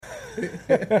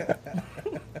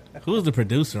Who's the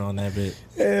producer on that bit?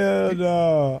 Hell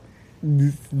no. Who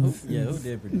did produce? Yeah, who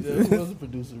was the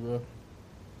producer, bro?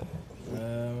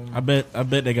 I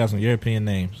bet they got some European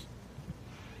names.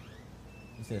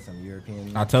 You said some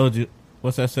European. I told you.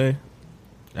 What's that say?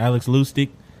 Alex Lustig,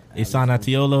 Isan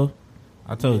Atiolo.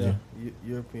 I told you.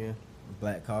 European.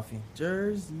 Black coffee.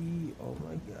 Jersey. Oh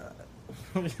my god.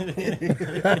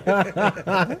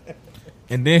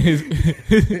 And then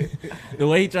the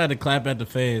way he tried to clap at the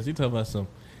fans, he talking about some.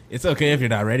 It's okay if you're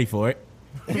not ready for it.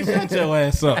 Shut your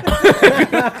ass up. He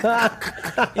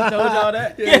told y'all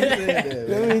that? Yeah, he said that,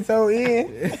 man. Let me told Ian.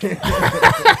 It's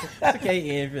okay,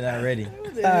 Ian, if you're not ready.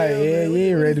 What the All hell, right, yeah, man? you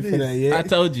ain't What ready is for this? that yet. I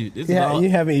told you. This is Yeah, all, you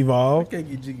haven't I evolved. can't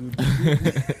get jiggy with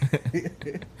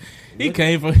this.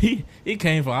 he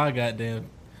came for our goddamn.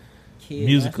 Kid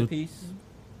Musical. Masterpiece.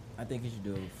 I think you should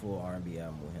do a full R&B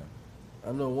album with him.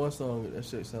 I know one song that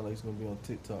shit sound like it's gonna be on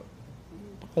TikTok.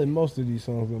 Probably most of these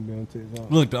songs gonna be on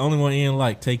TikTok. Look, the only one Ian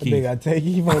like, take I think heed. I take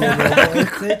you on that.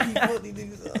 Take he put these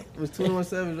niggas up. It was 21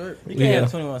 Savage, right? You Yeah. can't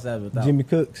have 21 Savage without, Jimmy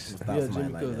Cooks. without Yeah, somebody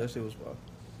Jimmy like Cooks. that. That shit was fire.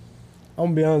 I'm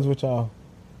gonna be honest with y'all.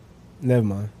 Never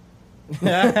mind.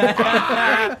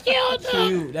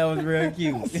 Cute. That was real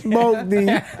cute. Smoke these.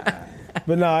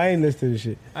 But no, I ain't listen to this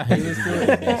shit. I hate this.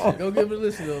 Go give it a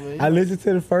listen though, man. I listened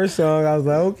to the first song. I was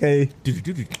like, okay,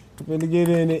 finna get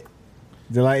in it.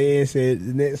 Then like Ian said,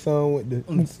 the next song with the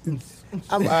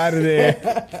I'm out of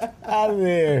there. Out of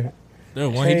there. There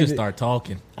one, he Change just it. start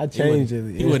talking. I changed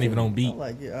it. He wasn't even on I beat.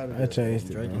 like get out of I there. changed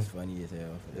it, Drake bro. is funny as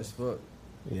hell. It's fuck.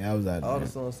 Yeah, I was out All of the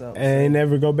there. songs sound. And I ain't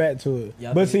never go back to it. Yeah,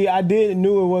 I But think- see, I did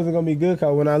knew it wasn't gonna be good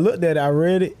because when I looked at it, I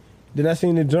read it. Then I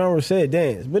seen the genre said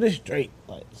dance, but it's straight.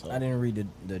 Like, so. I didn't read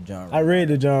the genre. I read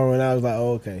the genre and I was like,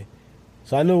 oh, okay.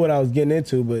 So I knew what I was getting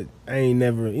into, but I ain't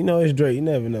never, it's Drake. You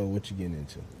never know what you're getting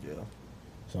into. Yeah.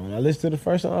 So when I listened to the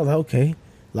first song, I was like, okay.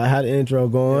 Like how the intro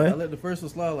I going. let the first one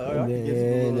slide. Like, all right, I And can get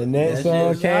then some the little- next That shit song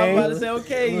was- I was about to came. say,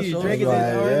 okay, Little Drake is shows his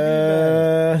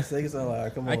like, R&B. Second song, like, all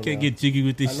right, come on. I can't now. get jiggy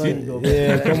with this I know you shit. go back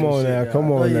Yeah, to come that on shit, now, yeah. come I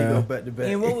know on you now. go back to back.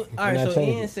 And what was, all right, And I so told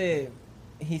Ian you. said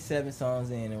he's 7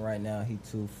 songs in, and right now he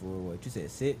 2 for what? You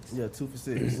said 6? Yeah, 2 for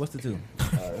 6. What's the 2? All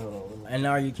right, hold on. And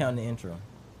now are you counting the intro?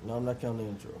 No, I'm not counting the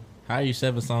intro. How are you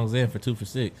 7 songs in for 2 for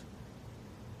 6?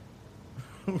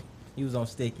 He was on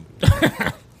Sticky.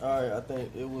 All right, I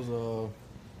think it was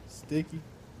Sticky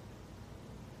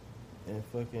and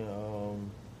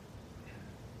fucking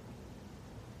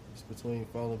it's between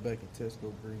Falling Back and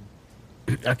Tesco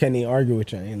Green. I can't even argue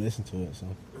with you. I ain't listen to it. So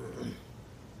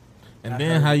And I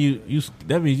then heard how you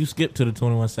that means you skipped to the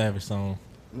 21 Savage song.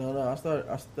 No, I started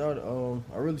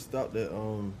I really stopped at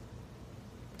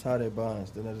Tie That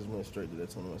Binds, then I just went straight to that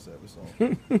 21 Savage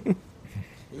song.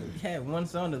 You had one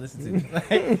song to listen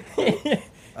to.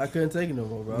 I couldn't take it no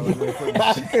more, bro. I was ready for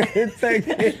this shit. take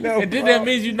it no. And then that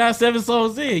means you're not 7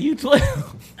 songs in. You 12. You know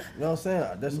what I'm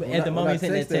saying? That's But when at the I- moment when I you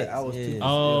sent that texted, text, I was yeah. too.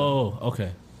 Oh,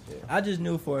 okay. I just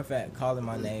knew for a fact calling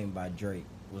my name by Drake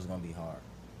was gonna be hard.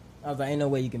 I was like, ain't no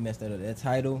way you can mess that up. That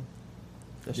title,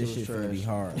 That this shit shit was gonna be trash.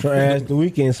 hard. Trash. The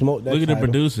Weeknd smoked that Look at the title.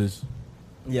 producers.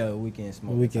 Yeah, Weekend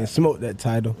Smoke. The Weeknd smoked that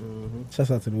title. Mm-hmm.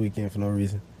 Shouts out to the Weeknd for no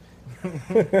reason.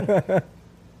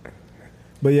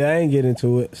 But yeah, I ain't get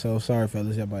into it. So sorry,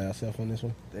 fellas. Y'all by yourself on this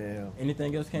one. Damn.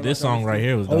 Anything else came out? This song right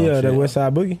here was Oh dog yeah, shit. that West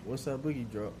Side Boogie. What's that boogie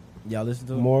drop? Y'all listen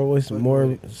to it? More Fucking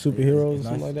superheroes, it's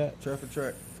something nice. like that. Track for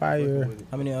track. Fire. Fucking with it.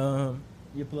 How many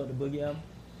you pull up the Boogie album?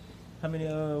 How many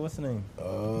what's the name?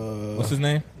 What's his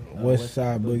name? West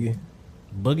Side Boogie.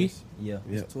 Boogie? Yeah,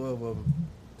 Yep. It's 12 of them.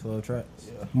 12 tracks.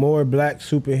 Yeah. More black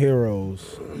superheroes.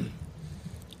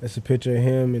 That's a picture of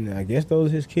him, and I guess those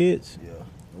are his kids. Yeah.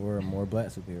 Or more black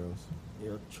superheroes.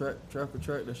 Yeah. Track for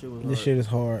track. That shit was This hard. shit is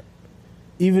hard.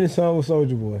 Even the song with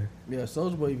Soulja Boy. Yeah,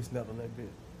 Soulja Boy even snapped on that bit.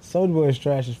 Soulja Boy is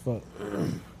trash as fuck.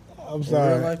 I'm In real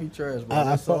sorry. life, he trash, but I that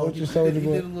fuck song, with you, he Soulja did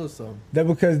Boy. a little something. That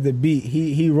because the beat.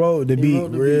 He wrote the He beat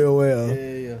wrote the real beat. well.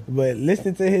 Yeah. But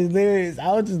listening to his lyrics,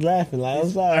 I was just laughing. Like, I'm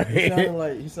He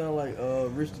sorry. sounded like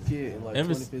Rich the Kid in like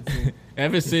Ever- 2015.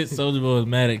 Ever since Soulja Boy was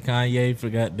mad at Kanye for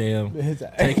goddamn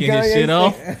taking Kanye his shit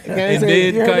off, Kanye and said,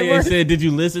 then "You heard the Kanye verse?" said, "Did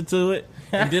you listen to it?"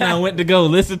 And then I went to go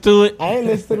listen to it. I ain't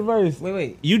listened to the verse.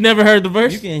 Wait. You never heard the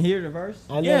verse? You can hear the verse?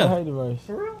 I never Yeah. heard the verse.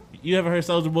 For real? You ever heard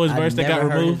Soulja Boy's I verse that got never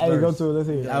heard removed? his Hey, go verse. to it. Let's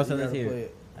hear it. I was You let's gotta hear play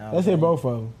it. Let's hear both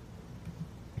of them.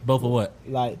 Both of what?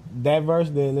 Like that verse,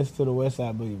 then listen to the West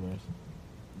Side Boogie verse.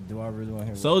 Do I really want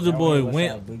to hear Soulja I wanna Boy hear West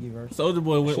went- Side Boogie verse? Soulja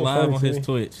Boy went Shit live funny on to his me.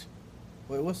 Twitch.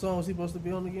 Wait, what song was he supposed to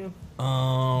be on again?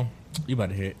 You about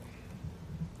to hear it.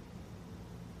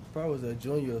 Probably was that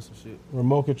Junior or some shit.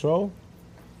 Remote Control.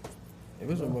 If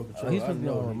it's remote control, he's I supposed to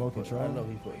be know on he remote put- control. I know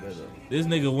he put that up. This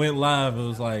nigga went live. It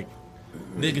was like,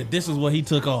 Nigga, this is what he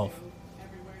took off.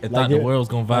 And Like thought the it- like world was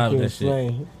gonna vibe it with that was shit.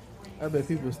 flame. I bet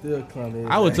people still clown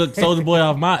I would took Soulja Boy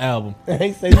off my album.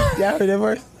 He say, y'all heard that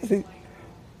verse?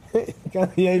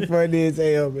 Kanye funny as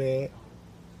hell, man.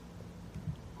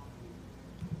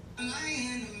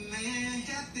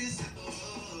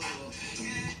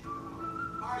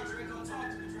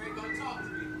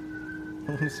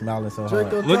 Smiling so Draco,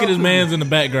 hard. Look at his talk to man's in the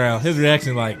background. His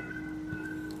reaction like, me.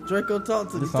 Draco, talk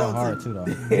to me. This song Talk hard to too though.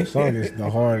 This song is the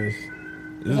hardest.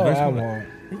 this Oh, verse I'm one- hard.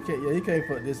 me. He can't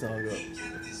fuck this song up.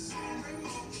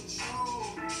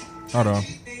 Hold on.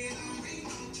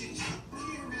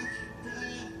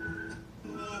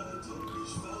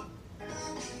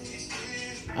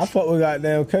 I fuck with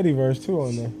goddamn Cuddy verse too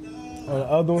on there. On the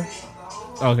other one.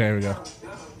 Okay, here we go.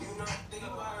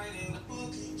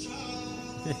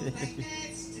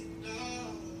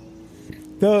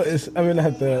 Though it's, I mean,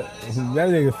 not the, that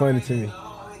nigga funny to me.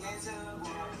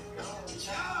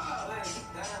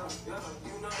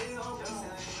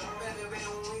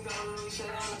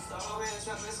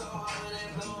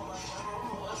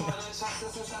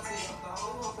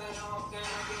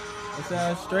 It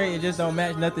sounds straight. It just don't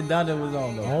match nothing Donda was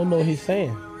on I though. don't know what he's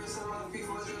saying.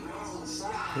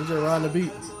 He just riding the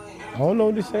beat. I don't know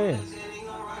what he's saying.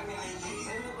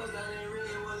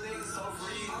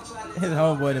 His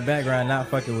homeboy in the background not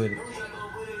fucking with it.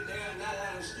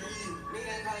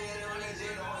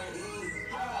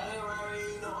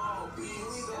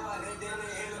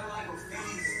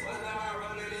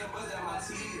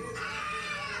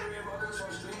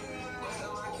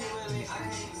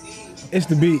 It's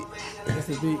the beat. That's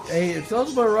the beat. Hey, if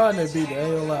Soulja Boy riding that beat, I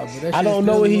ain't gonna lie, but that I shit don't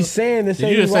know still what look- he's saying. To Did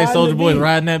you just say riding the Soulja Boy's beat.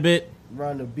 riding that bit?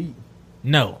 riding the beat.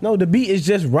 No. No, the beat is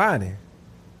just riding.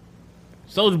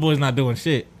 Soulja Boy's not doing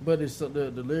shit. But it's the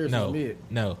lyrics No. is mid.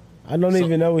 No. I don't So-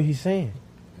 even know what he's saying.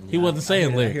 He wasn't saying I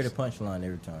hear lyrics. the punchline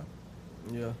every time.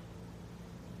 Yeah,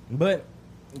 But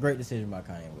great decision by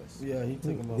Kanye West. yeah, he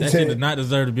took him That off. shit did not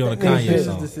deserve to be on a That Kanye nigga- His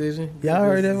song. decision. Y'all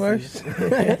heard that His verse?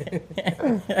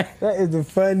 That is the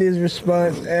funniest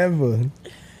response ever.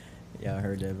 Y'all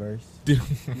heard that verse? You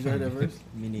heard that verse?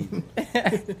 Me neither.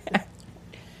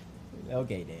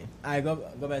 Okay then. Alright,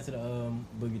 go back to the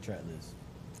boogie track list.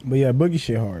 But yeah, Boogie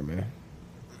shit hard, man.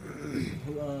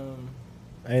 Who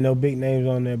Ain't no big names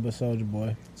on there but Soulja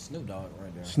Boy. Snoop Dogg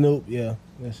right there. Snoop, yeah,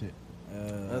 that's it.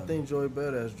 I think Joey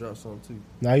Badass dropped some too.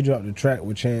 Now he dropped the track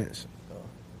with Chance.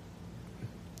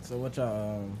 So what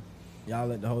y'all y'all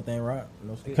let the whole thing rock?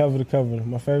 No skip? Cover to cover.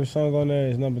 My favorite song on there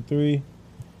is number 3,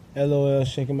 LOL,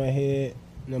 Shaking My Head.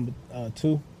 Number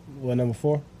 2, well, number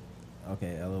 4.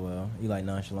 Okay, LOL. You like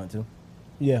Nonchalant too?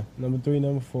 Yeah, number 3,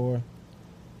 number 4.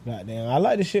 Goddamn, I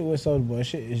like the shit with Soulja Boy.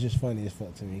 Shit is just funny as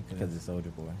fuck to me. Because it's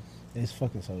Soulja Boy. It's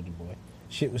fucking Soulja Boy.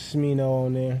 Shit with Smino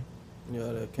on there. Yeah,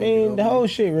 that I can't mean, get the over whole me.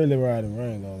 shit really riding. I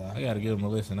ain't gonna lie. I gotta give him a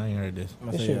listen. I ain't heard this. I'm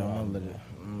gonna This say, shit yeah, I'm hard. gonna let it.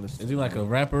 I'm gonna listen Is to he like it. a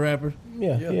rapper?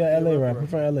 Yeah, Yeah, yeah, LA yeah, rapper. rapper.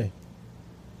 From LA.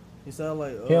 He sound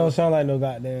like He don't sound like no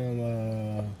goddamn.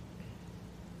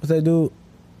 What's that dude?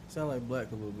 sound like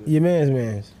Black a little bit. Your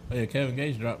man's. Oh yeah, Kevin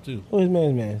Gates dropped too. Who his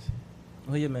man's?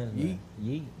 Who your man? Yeet.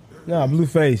 Yeet. Nah,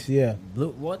 Blueface. Yeah, Blue.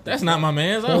 What? That's not my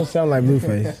man's. he don't sound like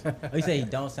Blueface. Oh, you say he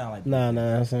don't sound like. Nah,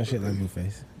 that sound shit like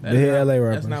Blueface. That's The not- LA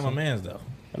rapper. That's not my man's though.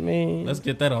 I mean, Let's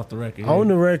get that off the record. on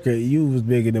the record, you was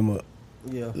bigging them up.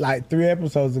 Yeah. Like 3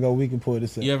 episodes ago, we can pull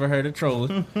this up. You ever heard of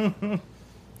trolling?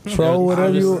 Troll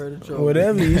whatever you, Heard of troll.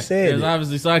 whatever you There's said.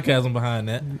 obviously sarcasm behind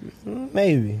that.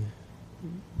 Maybe.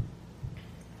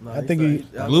 Nah, I think he-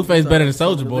 Blueface better than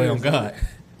Soulja Boy on God.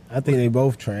 I think they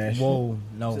both trash. Whoa,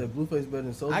 You no. said Blueface better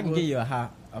than Soulja I can Boy? give you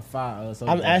a 5.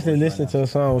 I'm actually listening to a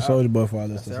song with Soulja Boy before I I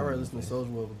listen said to I already Soulja listen to Boy.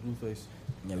 Soulja Boy with Blueface.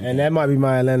 And that might be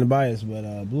my Atlanta bias, but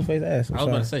Blueface ass. I'm I was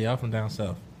about to sorry. say y'all from down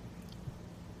south.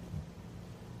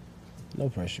 No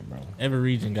pressure, bro. Every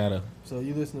region got a. So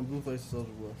you listen to Blueface and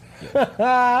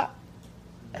Soulja Boy?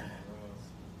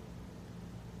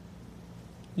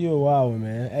 You a wild one,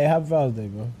 man. Hey, happy Father's Day,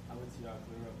 bro.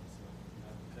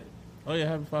 Oh yeah,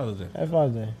 Happy Father's Day. Happy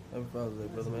Father's Day. Happy Father's Day,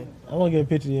 brother man. I want to get a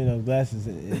picture of you in those glasses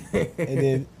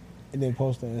and then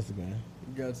post on Instagram.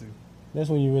 You got to. That's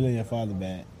when you really in your father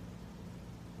bad.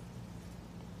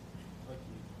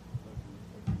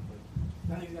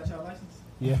 Now niggas got y'all license?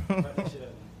 Yeah. Write that shit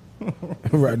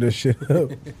up. Write this shit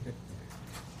up.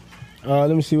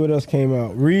 Let me see what else came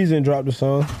out. Reason dropped a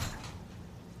song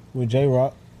with J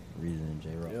Rock Reason and J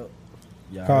Rock. Yep.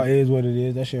 Yeah. called Is What It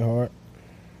Is. That shit hard.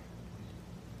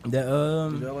 That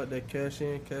Did y'all like that Cash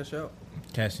In, Cash Out?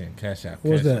 Cash in, cash out.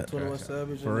 What's cash that? in, 21 cash out.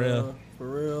 Savage For and real.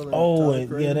 Pharrell and Oh, Tyler and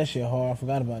Creator. yeah, that shit hard. I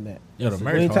forgot about that. Yo, the We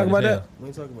merch ain't hard talk as about hell. that? We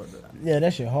ain't talking about that. Yeah,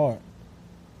 that shit hard.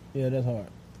 Yeah, that's hard.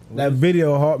 That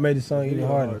video hard made the song even Video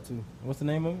harder. hard too. What's the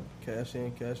name of it? Cash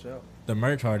in, cash out. The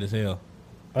merch hard as hell.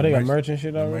 Oh, they got merch- merch and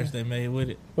shit The already? merch they made with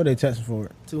it. What they testing for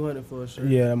it? 200 for a shirt.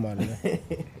 Yeah, I'm out of there.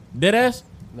 Dead ass?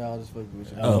 Nah, I'm just fucking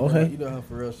with you. Oh, okay. You know how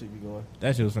Pharrell shit be going.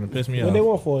 That shit was gonna piss me What they off.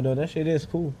 want for it though? That shit is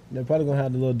cool. They're probably gonna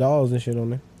have the little dolls and shit on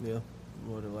there. Yeah,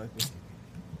 more than likely.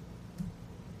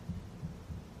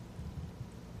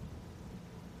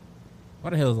 Why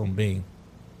the hell is on Bing?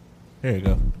 Here you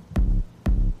go.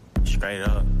 Straight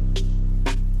up.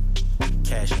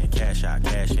 Cash in, cash out,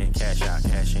 cash in, cash out,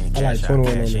 cash in, I like cash 21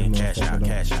 out, on cash in, this cash out, motherfucker,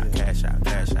 cash out, cash out,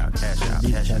 cash out, cash out,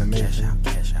 Beat cash tryna out, make cash it. out,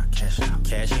 cash out, cash out,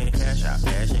 cash in, cash out,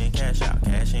 cash in, cash out,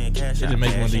 cash in, cash They out, just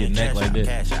make one cash to your in, neck cash like out, this.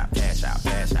 cash out, cash out,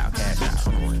 cash out, cash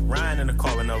out. Riding in the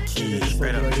car with no keys,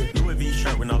 straight up Louis V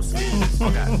shirt with no sleeves.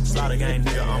 Okay, Slaughter Gang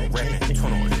nigga, I'm reppin'.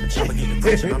 21, Chopper get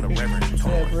attention, I'm the reverend.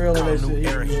 Yeah, for real, Call that him shit, new he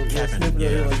era, he little capping. snippet of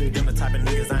it Yeah, like this. them the type of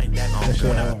niggas I ain't that That on.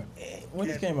 shit hard. When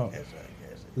this came out?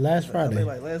 Last I think Friday.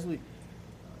 like last week.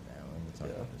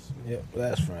 Yep,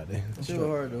 last Friday. Shit was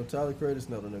hard though. Tyler Creator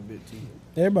snapped on that bit too.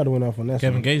 Everybody went off on that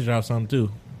Kevin song. Gates dropped something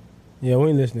too. Yeah, we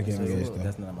ain't listening to Kevin That's Gates what- though.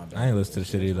 That's not my bad. I ain't listen to the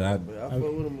shit either. But I fuck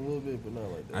with him a little bit, but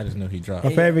not like that. I just know he dropped.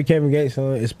 My favorite Kevin Gates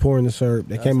song is Pouring the Syrup.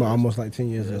 That That's came out nice. almost like 10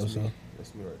 years Yeah, ago. that's So me.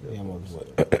 That's me right there. yeah, I'm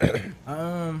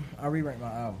over it. I rewrite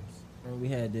my albums. Remember we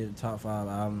did the top 5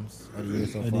 albums of the year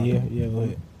so Of far. the year, yeah, go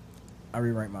ahead. I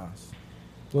rewrite mine.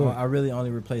 Go ahead. I really only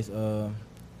replaced.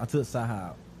 I took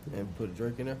Sahab, And put a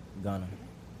Drake in there. Gunna.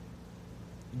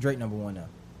 Drake number 1 now.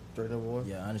 Drake number one.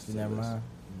 Yeah, honestly, Say never less. mind.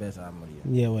 Best album of the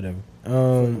year. Yeah, whatever.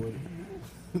 Fuck with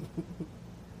it.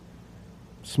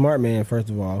 Smart Man, first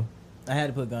of all. I had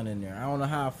to put Gunna in there. I don't know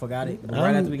how I forgot it, but I'm-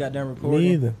 right after we got done recording,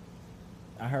 Me either.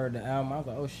 I heard the album. I was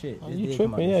like, oh shit, Oh, this you did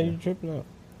come out tripping? this Yeah, year. you tripping out.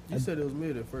 You said it was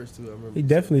mid at first too. I remember. He you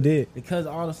definitely said did. Because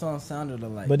all the songs sounded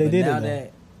alike. But they did it, now though.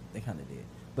 that they kind of did.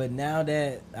 But now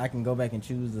that I can go back and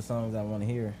choose the songs I want to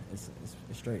hear, it's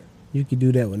straight. You could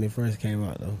do that when they first came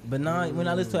out though. But now when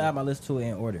I listen to an album, I listen to it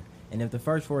in order. And if the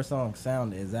first 4 songs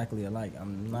sound exactly alike,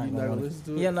 I'm not You going not to gonna listen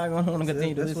to it? Yeah, I'm not going to want to that.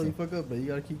 continue to That's when you listen. fuck up, but you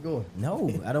gotta keep going. No,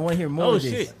 I don't want to hear more Oh of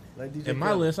this. shit! Like DJ In my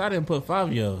Khaled. list, I didn't put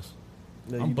Fabios.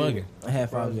 No, I'm you bugging. didn't. I had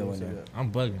Surprised Fabio you in said there. that.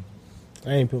 I'm bugging. I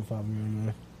ain't put 5 in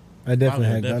there. I definitely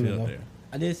Fabio had Gunna up though. there.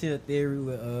 I did see a theory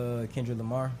with Kendrick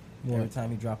Lamar. What? Every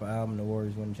time he drop an album, the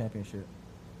Warriors win the championship.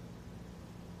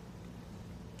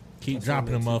 Keep That's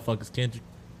dropping them all that motherfuckers, Kendrick.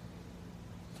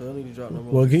 So I need to drop no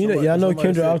more. Well, can you know- Somebody- y'all know somebody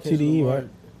Kendrick said off TDE, Lamar- right?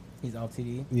 He's off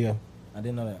TDE. Yeah, I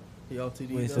didn't know that. He off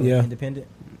TDE. Wait, though? so Yeah. independent?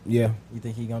 yeah, You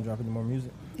think he gonna drop any more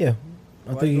music? yeah.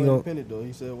 I Why think he he gonna. independent though?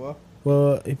 He said why?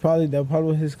 Well, that probably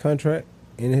was his contract.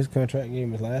 In his contract, gave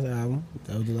him his last album.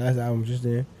 That was the last album just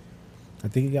then. I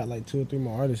think he got like 2 or 3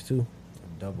 more artists too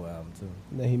A double album too.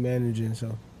 that he managing.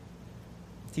 So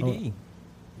TDE.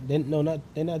 they're not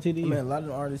TDE. I mean, a lot of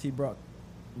the artists he brought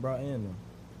in. Though.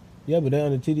 Yeah, but they're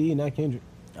under TDE, not Kendrick.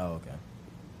 Oh, okay.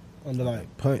 Under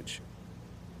like Punch.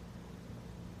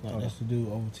 Like Okay. that's the dude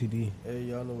over TDE. Hey,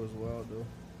 y'all know what's wild though.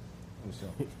 What's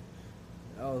up?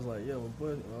 I was like, yeah, my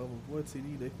boy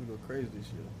TD, they can go crazy this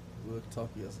year. We were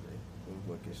talking yesterday when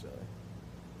we boy Kishai.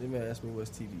 They may ask me what's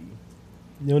TDE.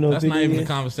 You don't know what That's TDE not even is? the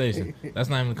conversation. That's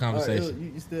not even the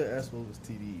conversation. You still ask what was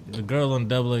TDE. The Though. girl on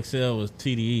Double XL was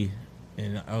TDE,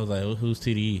 and I was like, well, "Who's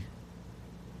TDE?"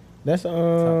 That's Top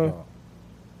dog.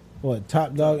 what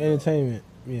Top Dog Entertainment.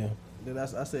 Yeah, Then I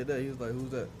said that. He was like, who's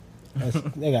that?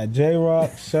 they got J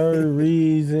Rock, Sir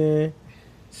Reason,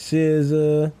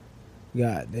 SZA,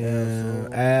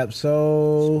 goddamn Absol,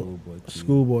 Schoolboy Q.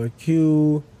 Schoolboy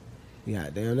Q.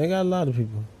 Goddamn, they got a lot of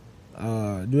people.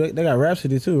 They got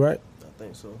Rhapsody too, right? I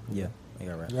think so. Yeah, they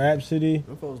got rap. Rhapsody.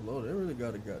 Them folks loaded. They really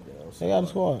got a goddamn. They got a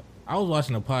squad. I was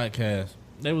watching a podcast.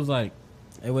 They was like,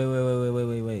 Hey,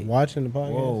 wait. Watching the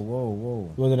podcast.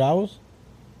 Whoa. Was it ours?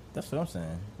 That's what I'm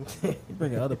saying. You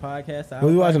bringing other podcasts out?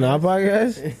 Was you watching our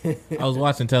podcast? I was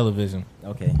watching television,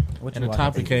 Okay. What and you the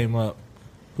topic came up: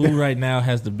 who right now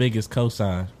has the biggest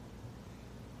cosign?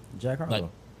 Jack Harlow.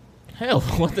 like- Hell,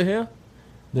 what the hell?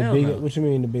 The Hell biggest. no. What you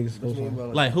mean the biggest What you mean cosign? by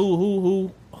Like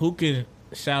who can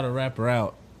shout a rapper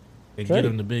out and Drake. get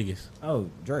him the biggest? Oh,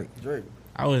 Drake. Drake?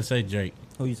 I wouldn't say Drake.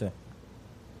 Who you say?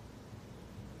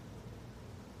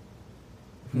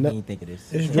 No. Who you think it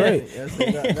is? It's Drake.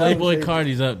 Playboy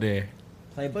Cardi's up there.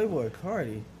 Playboy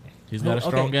Cardi. He's got a Okay.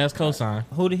 strong ass cosign,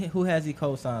 Who has he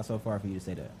co-signed so far for you to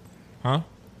say that? huh?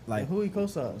 Like, Who he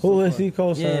co-signed? Who so is far? he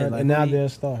co-signed Yeah, like and now who he- they're a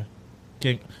star?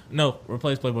 No,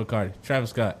 replace Playboy Cardi. Travis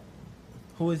Scott.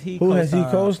 who is he? Who has he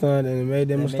co-signed co-signed and made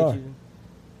them that a made star? you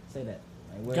say that.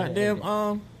 Like, where Goddamn,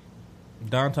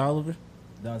 Don Toliver.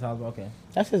 Don Toliver. Okay.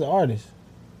 That's his artist.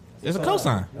 It's a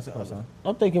cosign. That's a cosign.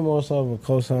 I'm thinking more so of a I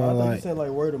thought cosign, you like said like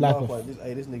word of like mouth, a- like this.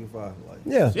 Hey, this nigga fire. Like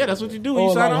yeah, Yeah, that's what you do when or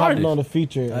you sign like an hopping artist. on the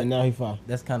feature and now he fine.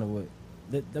 That's kind of what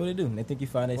that's what they do. They think you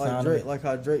find they like sign Drake, it. like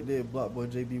how Drake did Block Boy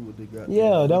JB with the guy.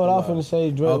 Yeah, that's what I was finna say.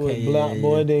 Drake Okay, with yeah, Black yeah,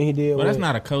 Boy, yeah. then he did But that's with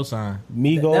not a cosign.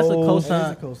 Migos. That's a That is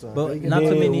cosign, a cosign. but They can not do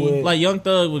too it many. with- Like Young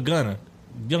Thug with Gunna.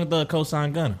 Young Thug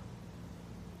cosign Gunna.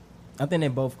 I think they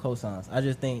both cosigns. I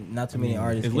just think not too many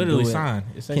artists It's can literally do it, signed.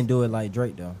 It says can do it like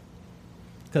Drake though.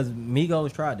 Because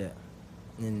Migos tried that,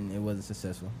 and it wasn't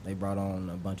successful. They brought on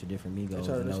a bunch of different They Migos.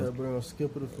 try and to those- bring on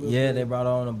Skip of the Flip. yeah, they brought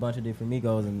on a bunch of different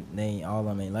Migos, and they ain't, all of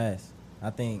them ain't last. I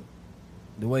think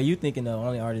the way you thinking, the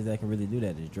only artist that can really do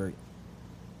that is Drake.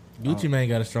 Gucci Mane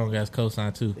got a strong ass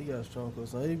cosign too. He got a strong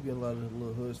cosign. He be getting a lot of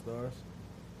little hood stars.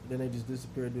 Then they just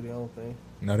disappear, do their own thing.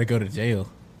 No, they go to jail.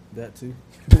 That too.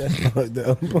 That's fucked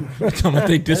up. Talking about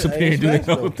they disappear and do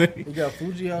their own He thing. got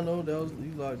Fuji. I know that was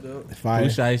he locked up. Fire. Pooh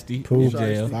Shiesty, Pooh in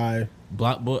jail. Fire.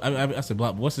 Block Boy, I said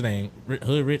Block. What's his name?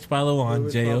 Hood Rich Pilo on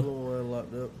Rich jail. Pablo one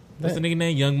locked up. What's the nigga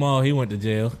name? Young Maul. He went to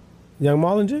jail. Young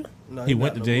Marlon. No, He not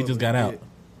went to no jail. He more, just but got he out. did.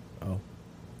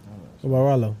 What about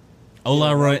Rollo? Ola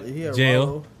He Runt, had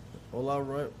jail. Ola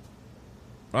Runt.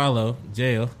 Rollo,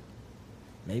 jail.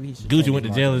 Maybe he should Gucci change went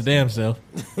to jail his marketing damn self.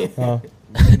 Huh? scheme.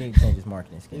 He need to change his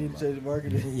marketing He scheme. need to change the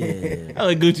marketing. Yeah, yeah. I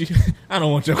like Gucci. I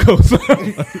don't want your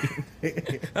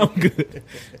cosign. I'm good.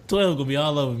 12 gonna be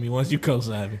all over me once you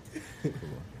cosign me.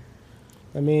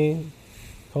 I mean,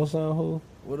 cosign who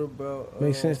What about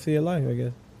makes sense to your life, I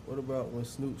guess. What about when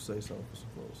Snoop say something for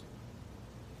suppose?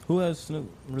 Who has Snoop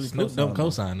really Snoop don't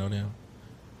co-signed? cosign no damn.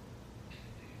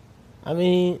 I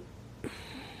mean,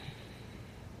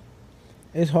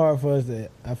 it's hard for us to.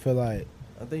 I feel like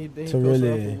I think he To co-signed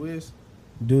really- for Wiz.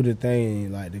 do the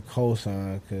thing like the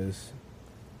cosign because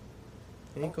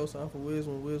He ain't co-signed for Wiz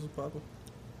when Wiz was popping.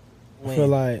 I feel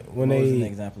like when what was an they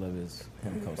example of his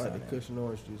him Like co-signing? the Cushion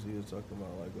Orange Juice he was talking about.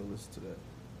 Like, go listen to that.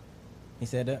 He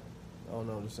said that. I don't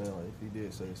know. I'm just saying, like, if he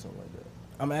did say something like that.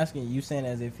 I'm asking you, saying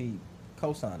as if he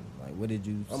co-signed. Like, what did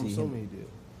you I'm see? assuming Him? he did.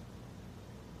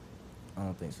 I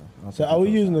don't think so. I don't So think are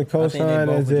he we using the I think they cosign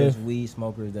both as were if just weed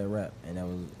smokers that rap, and that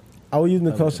was are we using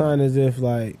the That was cosign as if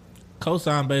like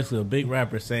Cosign basically a big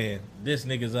rapper saying this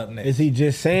nigga's up next. is he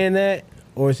just saying that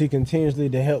or is he continuously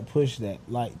to help push that?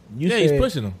 Like you Yeah, said, he's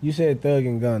pushing them. You said Thug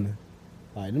and Gunna.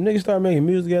 Like them niggas start making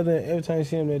music together. And every time you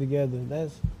see them, they together.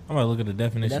 That's I'm gonna look at the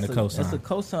definition that's of a cosign.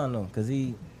 cosign though, because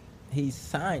he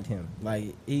signed him.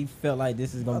 Like he felt like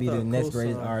this is gonna I be the thought next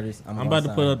greatest cosign- artist. I'm about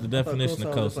to put up the I thought definition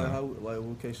of cosign was cosign. Like, how, like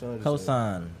what K. Sean just said.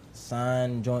 Cosign,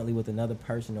 sign jointly with another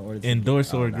person in order to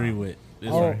Endorse or no. agree with. This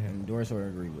Oh. right here. Endorse or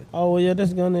agree with. oh well, yeah,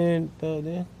 that's Gunna and Thug.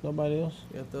 Then nobody else.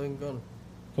 Yeah, Thug and Gunna.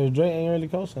 Cause Drake ain't really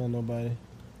co-signed nobody.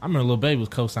 I remember Lil Baby was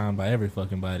co-signed by every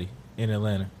fucking body in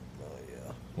Atlanta Oh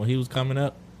yeah. when he was coming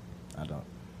up. I don't.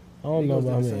 I don't know Migos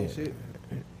about did the him. same shit.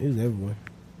 He was everywhere.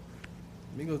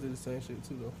 Migos did the same shit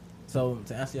too though. So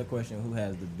to answer your question, who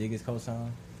has the biggest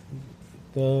cosign?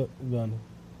 Thug, Gunna.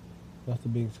 That's the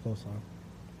biggest cosign.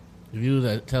 If you was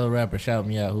to tell a rapper, shout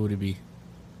me out, who would it be?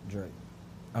 Drake.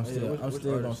 I'm Yeah, still which I'm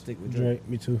still gonna artist? stick with Drake. Drake,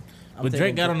 me too. I'm But taking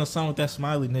Drake got on the song with that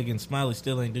Smiley nigga, and Smiley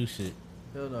still ain't do shit.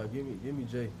 Hell no, give me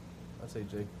Jay. I say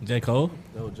Jay. J. Cole?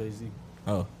 No, Jay-Z.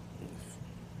 Oh.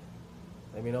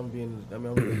 I'm in the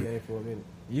game for a minute.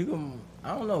 You can.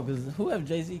 I don't know because who have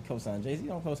Jay Z co-signed? Jay Z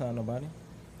don't co-sign nobody.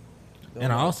 Don't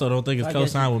And I know. also don't think his I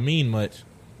guess cosign would mean much.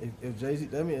 If Jay-Z,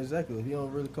 that mean exactly. If he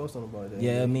don't really co-sign somebody, that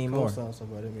Yeah, it mean more. Co-sign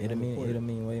somebody, that mean It'll I'm mean important. it'll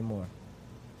mean way more.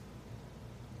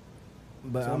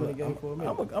 But So I'm I'm in the game for a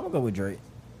minute. gonna go with Drake.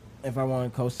 If I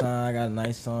want to co-sign, I got a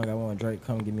nice song. I want Drake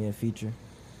come give me a feature.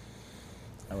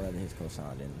 I'd rather his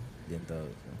co-sign than Thug.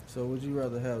 So would you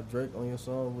rather have Drake on your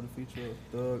song with a feature of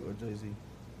Thug or Jay-Z?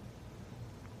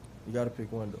 You gotta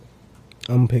pick one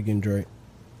though. I'm picking Drake.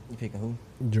 You picking who?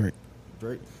 Drake.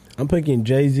 Drake. I'm picking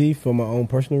Jay-Z for my own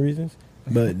personal reasons,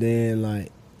 but then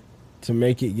like to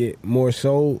make it get more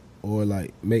sold or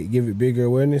like give it bigger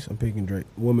awareness, I'm picking Drake.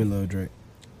 Women love Drake.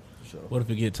 For sure. What if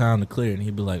it get time to clear and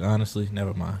he'd be like, honestly,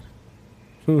 never mind.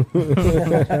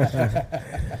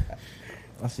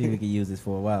 I see we can use this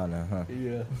for a while now, huh?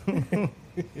 Yeah.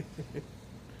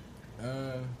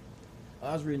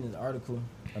 I was reading this article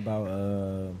about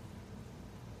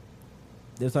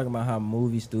they're talking about how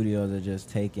movie studios are just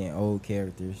taking old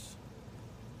characters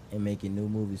and making new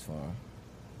movies for them,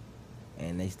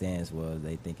 and their stance was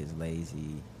they think it's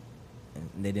lazy, and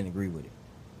they didn't agree with it.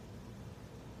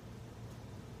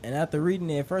 And after reading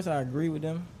it, at first I agree with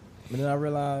them, but then I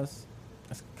realized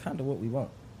that's kind of what we want.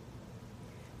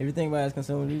 If you think about it as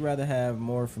consumers, we'd rather have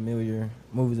more familiar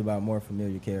movies about more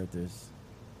familiar characters,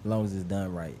 as long as it's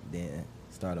done right, than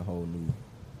start a whole new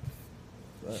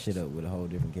shit up with a whole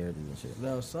different characters and shit.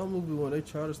 Now, some movies when they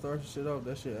try to start shit off,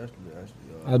 that shit actually.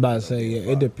 I was about to say,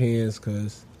 yeah, it depends,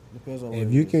 because Depends on what if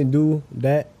it you is. can do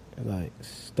that, like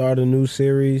start a new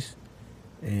series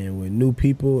and with new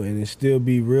people and it still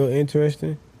be real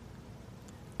interesting,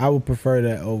 I would prefer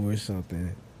that over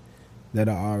something that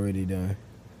I already done.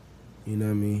 You know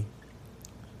what I mean?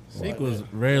 Sequels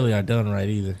rarely are done right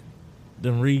either.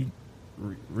 Them re.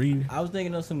 I was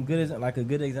thinking of some good, like a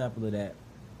good example of that.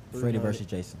 Freddy 300. versus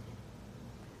Jason.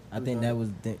 I think that was.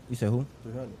 You said who?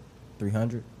 300.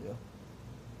 300? Yeah.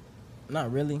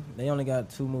 Not really. They only got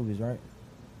 2 movies, right?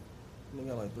 They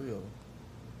got like 3 of them.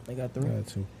 They got 3. Got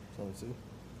to. It's only 2.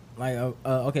 Like,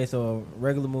 okay, so a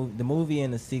regular movie, the movie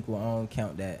and the sequel, I don't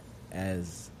count that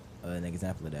as an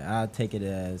example of that. I'll take it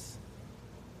as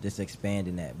just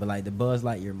expanding that. But like the Buzz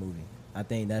Lightyear movie, I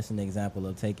think that's an example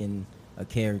of taking a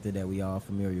character that we all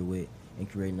familiar with and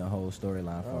creating a whole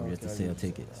storyline for Oh, just to okay, I sell get what you're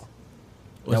saying tickets.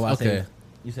 now. That's why I Okay. say,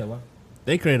 you said what?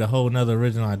 They created a whole nother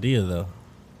original idea though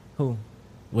Who?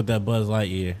 with that Buzz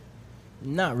Lightyear.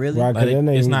 Not really. Right, 'cause Like, they're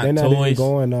not, it's even, not they're not even toys.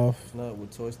 going off. It's not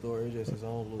with Toy Story, it's just his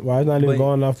own little. Why it's not even But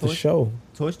going off the Toy- show?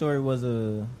 Toy Story was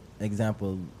a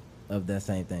example of that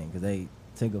same thing because they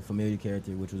took a familiar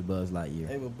character, which was Buzz Lightyear.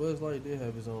 Hey, but Buzz Lightyear did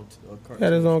have his own cartoon. He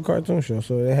had his own cartoon show,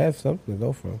 so they have something to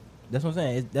go from. That's what I'm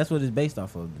saying. That's what it's based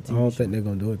off of. The TV I don't show. think they're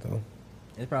gonna do it though.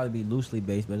 It's probably be loosely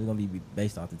based, but it's gonna be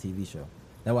based off the TV show.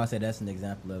 That's why I said that's an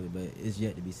example of it, but it's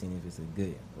yet to be seen if it's a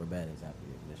good or bad example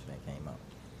of this that came out.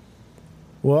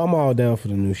 Well, I'm all down for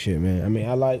the new shit, man. I mean,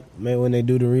 I like when they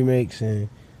do the remakes and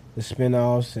the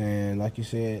spin-offs and, like you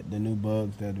said, the new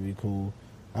bugs. That'd be cool.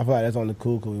 I feel like that's only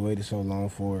cool because we waited so long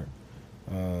for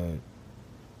it.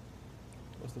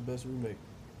 What's the best remake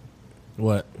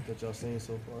What? that y'all seen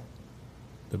so far?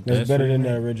 The That's best better than the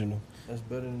remake? original. That's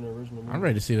better than the original movie. I'm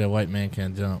ready to see that White Man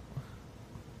Can't Jump.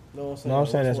 No, I'm saying, No, I'm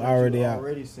saying which that's one that you already out.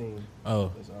 Already seen.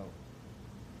 Oh, It's out.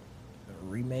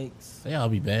 Remakes. they all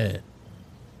be bad.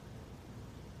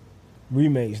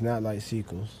 Remakes, not like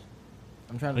sequels.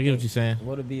 I'm trying I to get what think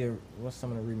you're saying. what's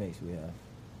some of the remakes we have?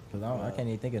 Because I can't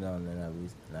even think of them now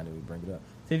that we bring it up.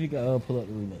 See if you can pull up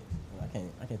the remakes. I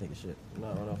can't think of shit.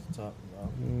 Not right off the top.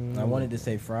 No. I wanted to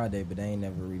say Friday, but they ain't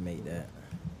never remade that.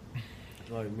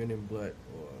 Like Men in Black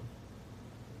or.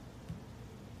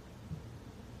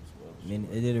 They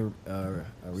did a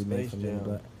remake Space from Men in Jam.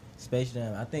 Black. Space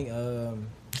Jam. I think.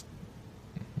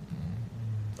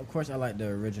 Of course, I like the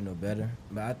original better,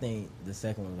 but I think the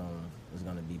second one was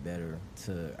gonna be better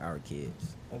to our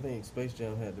kids. I think Space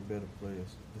Jam had the better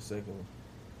players. The second one.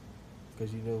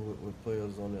 Because you know what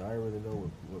players on there. I didn't really know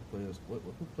what players. Who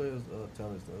players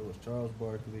talents though? It was Charles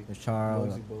Barkley. It's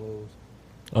Charles. Muggsy Bogues.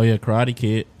 Oh yeah, Karate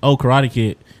Kid. Oh, Karate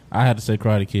Kid. I had to say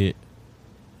Karate Kid.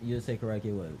 You just say Karate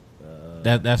Kid what?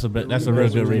 That's a real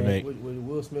good remake. With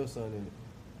Will Smith's son in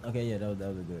it. Okay, yeah, that was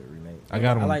a good remake. I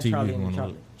got him I on like TV Charlie and when the I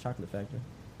was- Chocolate Factory.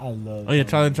 I love. Oh yeah,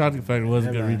 Charlie and Chocolate Factory was a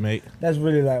good Yeah, man. remake. That's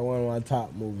really like one of my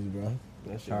top movies, bro.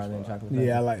 That shit Charlie was and fire. Chocolate Factory.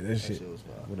 Yeah, I like that That shit. shit was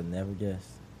fire. Would have never guessed.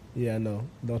 Yeah, I know.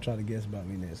 Don't try to guess about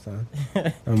me next time.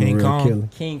 I'm King a real Kong. killer.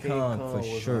 King Kong for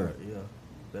was sure. hard, yeah,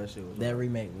 that shit was. That hard.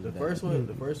 remake was The better. first one.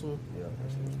 The first one. Yeah,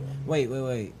 that shit was fire. Wait.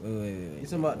 You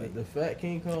talking about the fat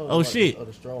King Kong? Oh, or shit. Or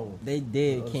the strong one? They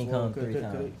did Or the King strong- Kong 3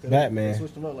 times. Batman. They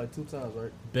switched them up like 2 times,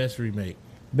 right? Best remake.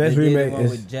 Best They did remake the one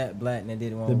is with Jack Black, and they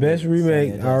did one. the with best Samuel remake.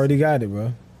 I Jackson. already got it, bro.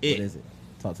 What It. is it?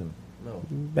 Talk to me. No,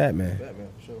 Batman. Batman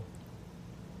for sure.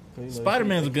 'Cause, you know,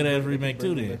 Spider-Man's they a good-ass they remake,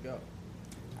 bring too, it then. back out.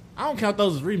 I don't count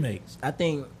those as remakes. I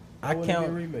think I Why wouldn't it be a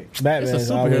count remake. Batman's It's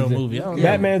a always superhero movie. I don't know.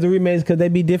 Batman's the remakes because they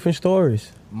be different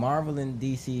stories. Marvel and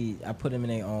DC. I put them in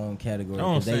their own category Know what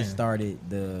I'm because they saying? started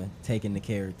the taking the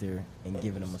character and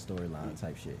giving them a storyline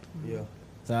type shit. Yeah.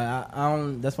 So I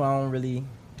don't. That's why I don't really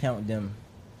count them.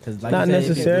 Cause like Not you said,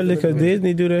 necessarily because different-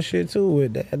 Disney do that shit too.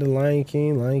 With they had the Lion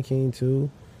King 2,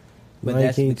 But Lion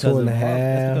that's King because 2 of and a Marvel.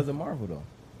 That's half. because of Marvel though.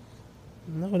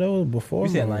 No, that was before.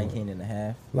 You said Marvel. Lion King and a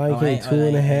half. Lion Oh, King I ain't- 2 and a I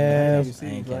ain't- half. You see, I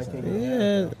ain't Lion catch King that. and a half,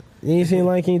 Yeah, yeah. you ain't seen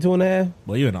Lion King 2.5.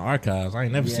 Boy, you in the archives. I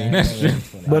ain't never Yeah, seen I that ain't shit.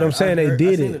 watched But that. I'm saying they I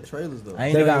did seen the it. trailers though. I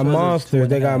ain't They know got it was a Monsters.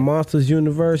 They got 2.5. Monsters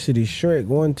University, Shrek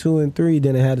 1, 2, and 3.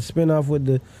 Then they had a spinoff with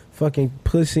the fucking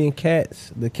Pussy and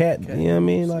Cats. The cat, Cat you know what I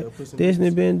mean? movies, Like yeah, Puss in Disney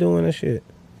Boots. been doing that shit.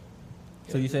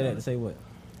 So you say that to say what?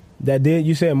 That did.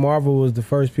 You said Marvel was the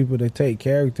first people to take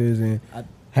characters and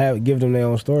I- give them their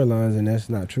own storylines, and that's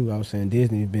not true. I was saying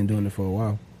Disney's been doing it for a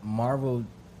while. Marvel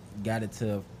got it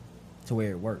to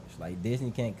where it works. Like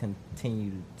Disney can't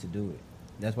continue to do it.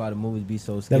 That's why the movies be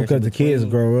so That's scarce. because in the kids between.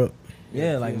 grow up.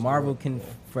 Yeah, Yeah, like kids Marvel grow up, can yeah.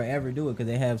 forever do it because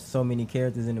they have so many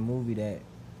characters in the movie that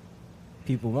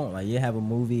people want. Like you have a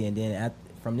movie, and then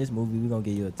from this movie, we're gonna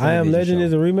give you a I Am television Legend show.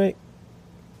 is a remake.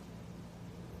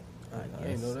 I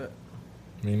ain't know that.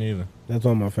 Me neither. That's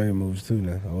one of my favorite movies too.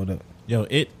 Now, hold up. Yo,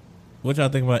 It. What y'all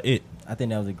think about It? I think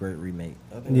that was a great remake.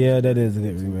 I think Yeah, that's that is a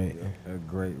good remake. Yeah. A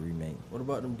great remake. What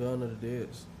about them Dawn of the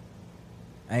Deads?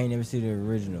 I ain't never seen the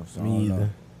original, so I Me don't either.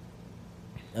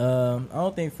 know. I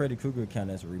don't think Freddy Krueger count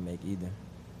as a remake either.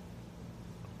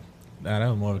 Nah, that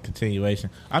was more of a continuation.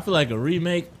 I feel like a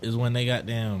remake is when they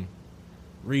goddamn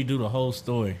redo the whole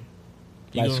story.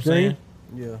 You Like know what I'm Scream? saying?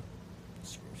 Yeah.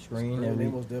 Screen. They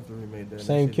most definitely remade that.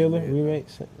 Same That shit killer remade. remake.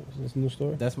 This new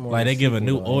story. That's more Like they give a sequel,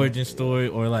 new though, ain't origin story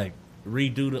or like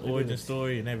redo the They origin did.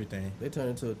 story and everything. They turned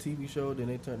into a TV show, then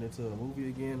they turned into a movie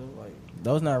again. I'm like, it?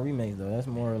 Those not remakes though. That's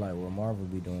more like what Marvel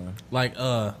be doing. Like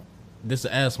this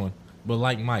a ass one, but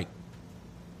like Mike.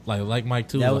 Like Mike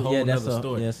 2 is That a was- whole that's other a-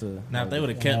 story. that's a- Now if they would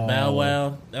have kept Oh. Bow Wow,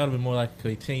 that would have been more like a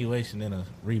continuation than a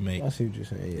remake. I see what you're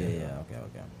saying. Yeah. Yeah.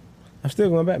 Okay. I'm still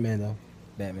going Batman though.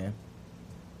 Batman.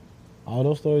 All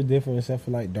those stories different except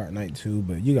for like Dark Knight 2,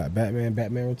 but you got Batman,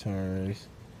 Batman Returns.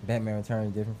 Batman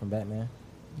Returns different from Batman.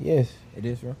 Yes. It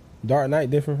is, bro. Dark Knight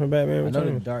different from Batman I know the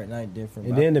Returns. Dark Knight different.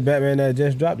 And but then the Batman that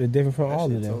just dropped is different from that all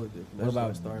shit of them. totally different. what That about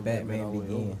shit starring Batman all the way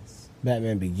over. Begins?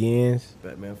 Batman Begins.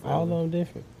 Batman Forever. All of them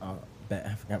different. Oh,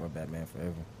 I forgot about Batman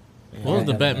Forever. What was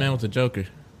the Yeah. Batman with the Joker?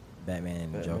 Batman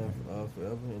and the Joker. Batman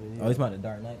Forever. And then, Oh, he's about the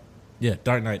Dark Knight. Yeah,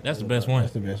 Dark Knight. That's the best one.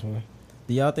 That's the best one.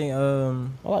 Do y'all think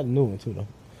I like the new one too though.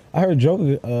 I heard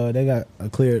Joker. They got a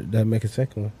clear that make a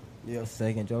second one. Yeah, the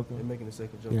second Joker? they're making a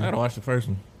second I Joker. gotta watch the first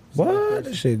one. What?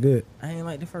 That shit good. I ain't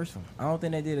like the first one. I don't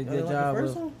think they did a You good didn't like job. the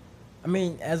first of, one? I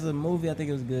mean, as a movie, I think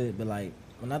it was good, but like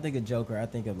when I think of Joker, I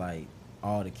think of like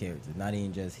all the characters, not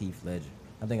even just Heath Ledger.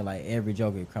 I think of like every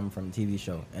Joker coming from the TV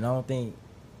show, and I don't think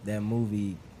that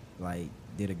movie like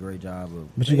did a great job of.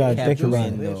 But you gotta think capturing about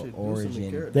it. They the introducing the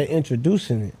origin. character. They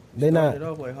introducing it. They not Started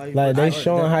off like how you like they I-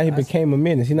 showing how he that's- became a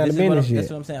menace. He not a This is what menace I'm- yet.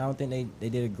 That's what I'm saying. I don't think they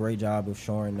did a great job of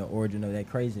showing the origin of that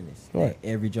craziness Right. that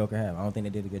every Joker have. I don't think they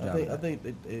did a good job. I of that. think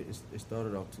it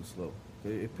started off too slow.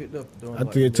 It picked up during. I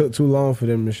think it took too long for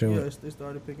them to show Yeah, it. it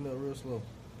started picking up real slow.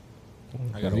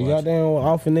 I gotta You watch. got down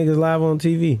offering niggas live on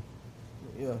TV.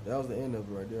 Yeah, that was the end of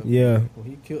it right there. Yeah. When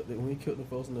he killed the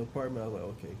folks in the apartment, I was like,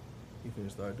 okay, he finna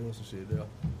start doing some shit there.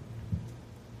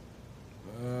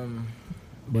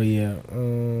 But yeah,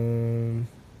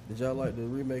 Did y'all like the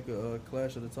remake of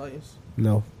Clash of the Titans?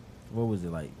 no. What was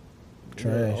it like? You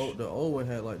know, Trash. the old one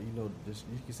had like just,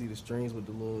 you can see the strings with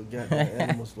the little goddamn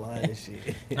animals flying and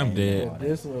shit. I'm dead. And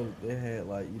this one they had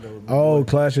like Oh,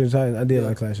 Clash of the Titans. I did yeah,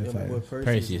 like Clash of yeah, the my boy Titans. Percy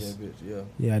was Perseus. in that bitch,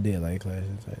 yeah. Yeah, I did like Clash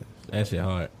of the Titans. That shit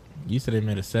hard. You said they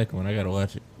made a second one. I gotta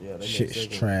watch it. Yeah, they made Shit's second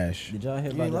one. trash. Did y'all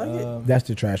hear You about ain't the? like it? That's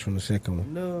the trash from the second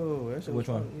one. No, that shit Which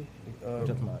was one? funny. What you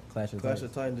talking about? Clash of Clash Titans?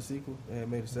 of Titan, the sequel. They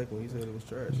had made a second one. He said it was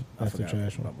trash. I That's the forgot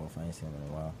trash one. about both. I ain't seen them in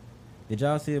a while. Did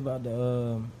y'all see about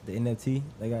the NFT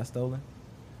that got stolen?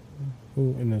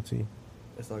 Who NFT?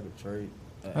 It's like a trade,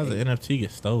 How's the NFT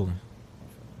get stolen?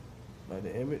 like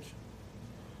the image.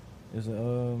 It's a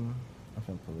I'm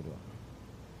finna pull it up.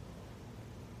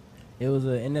 It was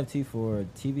an NFT for a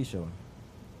TV show.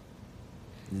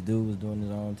 This dude was doing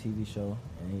his own TV show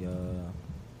and he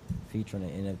featuring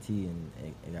an NFT and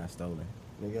it got stolen.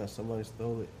 They got somebody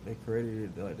stole it. They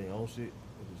created it like their own shit.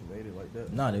 They just made it like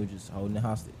that. No, they were just holding it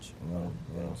hostage. You know,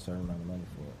 Oh. a certain amount of money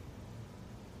for it.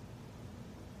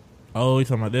 Oh, you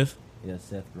talking about this? Yeah,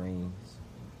 Seth Green's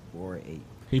War 8,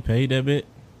 He paid that bit.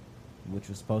 which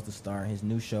was supposed to star in his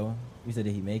new show. You said,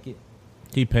 did he make it?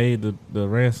 He paid the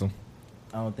ransom.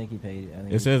 I don't think he paid it. I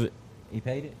think It says it. he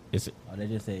paid it. It's Oh, they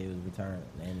just said it was returned.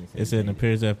 They didn't say it he said it paid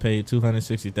appears that paid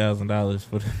 $260,000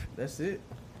 for the. That's it.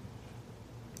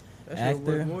 That shit Actor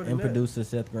worth more than and that. producer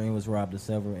Seth Green was robbed of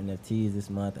several NFTs this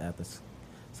month after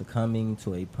succumbing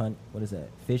to a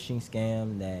phishing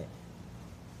scam that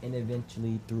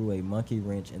eventually threw a monkey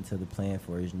wrench into the plan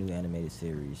for his new animated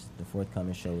series. The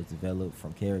forthcoming show is developed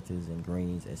from characters in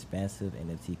Green's expansive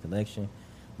NFT collection,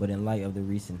 but in light of the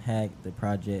recent hack, the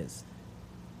project's,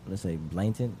 let's say,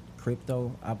 blatant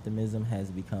crypto optimism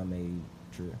has become a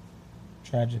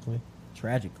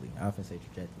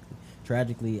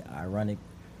tragically ironic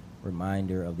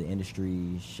reminder of the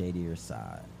industry's shadier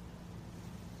side.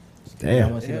 Damn.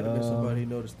 Y'all It see had to the, be somebody who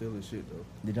know to steal his shit though.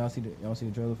 Did y'all see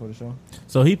the trailer for the show?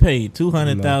 So he paid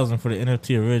 $200,000 for the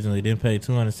NFT originally, then paid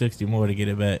 $260 more to get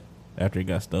it back after it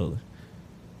got stolen.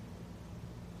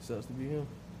 Sucks to be him.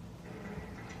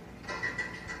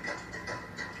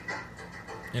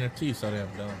 NFT so damn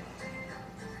dumb.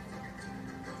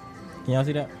 Can y'all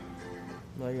see that?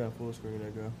 No, you got full screen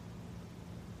that girl.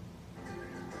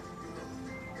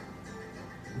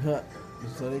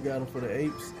 So they got him for the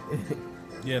apes.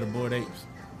 Yeah, the Bored Apes.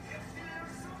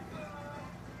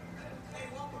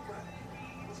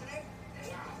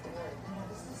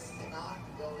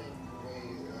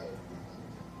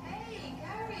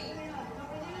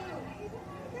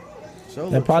 Show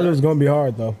That look probably was trash. gonna be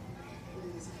hard though.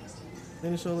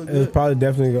 Then the show look It was good. probably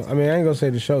definitely. I mean, I ain't gonna say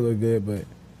the show looked good, but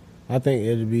I think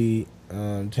it'll be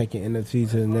taking NFT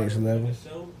to the next level.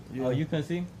 Yeah. Oh, you couldn't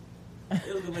see? It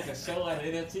was like a show out of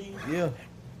NFT. Yeah.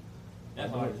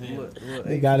 That's hard as hell. Look,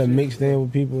 They got it mixed in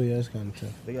with people. Yeah, it's kind of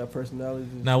tough. They got personalities.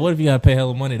 And Now, what if you gotta pay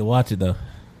hella money to watch it though?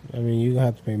 I mean, you gonna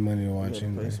have to pay money to shit. watch You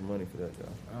him. gotta pay some money for that guy.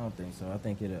 I don't think so. I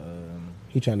think it.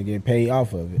 He trying to get paid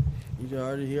off of it. He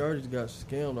already got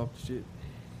scammed off the shit.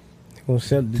 He gonna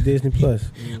sell it to Disney Plus.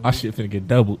 Our shit finna get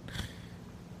doubled.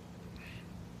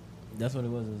 That's what it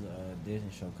was. Is a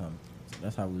Disney show coming. So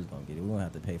that's how we was gonna get it. We won't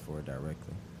have to pay for it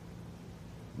directly.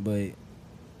 But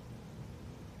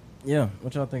yeah,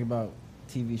 what y'all think about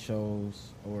TV shows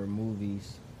or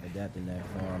movies adapting that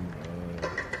form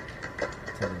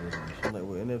of television? and shit? Like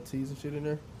with NFTs and shit in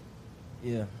there.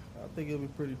 Yeah. I think it'll be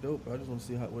pretty dope. I just want to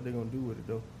see what they're gonna do with it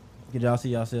though. Could y'all see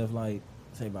yourself like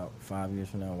say about 5 years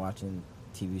from now watching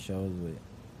TV shows with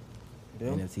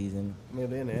Them? NFTs in? I mean,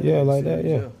 they're in the Yeah, animated like that,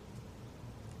 series, yeah.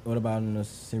 What about in a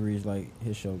series like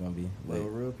his show gonna be? Like Like,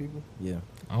 with real people. yeah,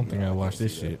 I don't think No, I I watch can't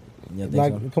this see that. shit. you think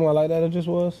Like, so? come on, like that it just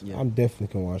was. Yeah. I'm definitely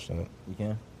can watch that. You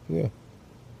can. Yeah.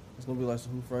 It's gonna be like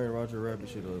some Who Framed Roger Rabbit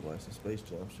shit or like some Space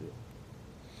Jam shit.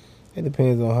 It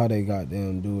depends on how they got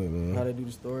them do it, How man. they do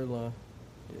the storyline.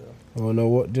 Yeah. I don't know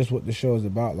what the show is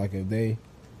about. Like if they,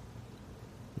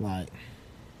 like,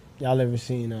 y'all ever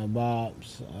seen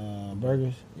Bob's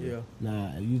Burgers? Yeah.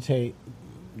 Nah, if you take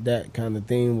that kind of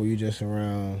thing where you just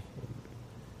around,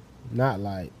 not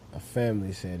like a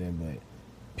family setting, but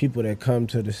people that come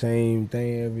to the same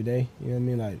thing every day. You know what I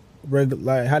mean? Like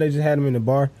like how they just had them in the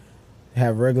bar,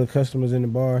 have regular customers in the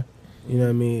bar. You know what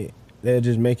I mean? They'll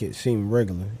just make it seem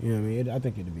regular. You know what I mean? I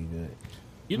think it'd be good.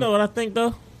 You know what I think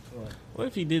though? What? What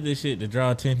if he did this shit to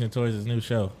draw attention towards his new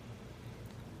show?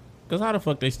 Cause how the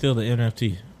fuck they steal the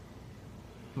NFT?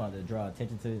 Come on, to draw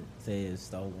attention to it, say it's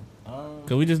stolen.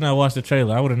 Cause we just not watched the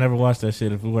trailer. I would have never watched that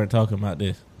shit if we weren't talking about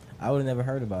this. I would have never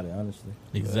heard about it, honestly.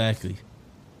 Exactly.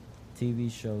 TV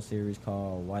show series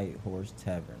called White Horse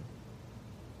Tavern.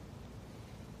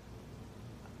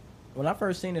 When I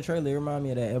first seen the trailer, it reminded me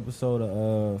of that episode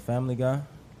of Family Guy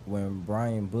when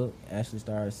Brian Book actually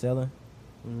started selling.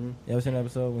 Mm-hmm. You ever seen that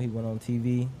episode when he went on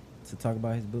TV to talk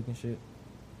about his book and shit?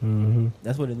 Mm-hmm.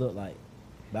 That's what it looked like.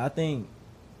 But I think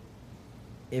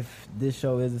if this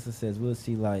show is a success, we'll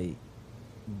see like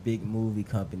big movie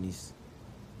companies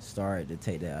start to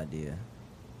take that idea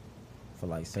for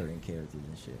like certain characters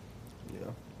and shit.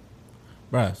 Yeah.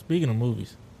 Bruh, speaking of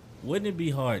movies, wouldn't it be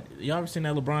hard? Y'all ever seen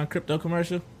that LeBron crypto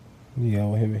commercial? Yeah,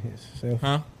 with him and himself.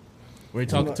 Huh? Where he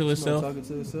talking to himself? Talking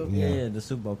to himself. Yeah. Yeah, the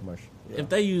Super Bowl commercial. Yeah. If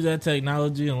they use that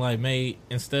technology and like made,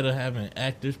 instead of having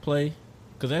actors play,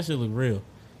 cause that shit look real.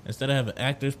 Instead of having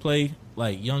actors play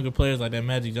like younger players like that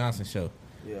Magic Johnson show,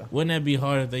 Yeah. wouldn't that be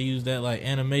hard if they used that like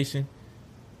animation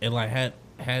and like had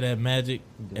that magic?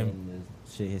 And Doing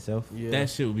the shit himself. Yeah. that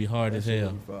shit would be hard That as shit hell.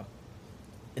 would be fire.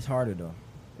 It's harder though.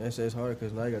 That shit's hard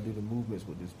because now you gotta do the movements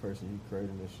with this person you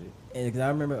creating this shit. And 'cause I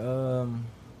remember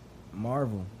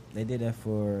Marvel, they did that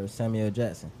for Samuel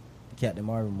Jackson, the Captain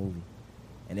Marvel movie,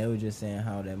 and they were just saying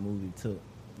how that movie took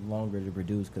longer to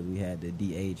produce because we had to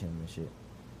de-age him and shit,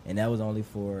 and that was only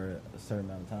for a certain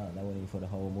amount of time. That wasn't even for the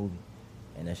whole movie,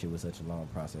 and that shit was such a long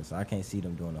process. So I can't see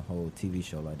them doing a whole TV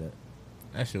show like that.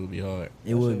 That shit would be hard.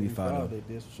 It would be fun if though. they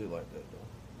did some shit like that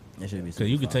though. It should be. Cause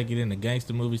you super could fun. take it into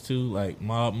gangster movies too, like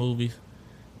mob movies,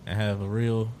 and have a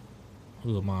real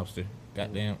who's a mobster.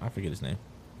 Goddamn, I forget his name.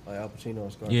 Like Al Pacino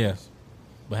and Scarface. Yeah.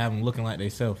 But have them looking like they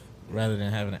self rather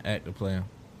than having an actor play them.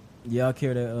 Y'all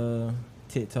care that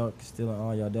TikTok stealing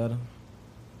all y'all data?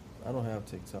 I don't have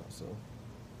TikTok, so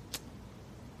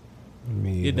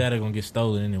Me Your either. data gonna get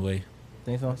stolen anyway.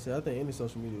 Think so? see, I think any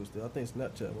social media was still. I think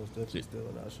Snapchat was definitely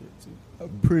stealing our shit too.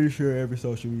 I'm pretty sure every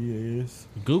social media is.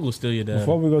 Google steal your data.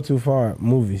 Before we go too far,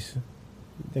 movies.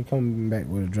 They coming back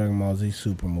with a Dragon Ball Z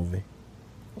Super movie.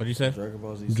 What'd you say? Dragon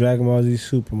Ball Z. Dragon Ball Z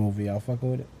Super movie. Y'all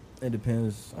fucking with it? It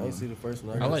depends. I ain't see the first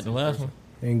one. I gotta like see the last first one.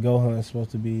 And Gohan is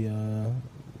supposed to be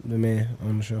the man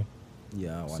on the show.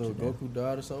 Yeah, I watch So it. then. Goku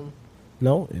died or something?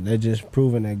 No, they're just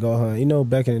proving that Gohan. You know,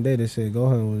 back in the day, they said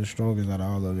Gohan was the strongest out of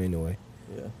all of them anyway.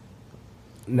 Yeah.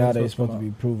 Now When's they're it supposed to come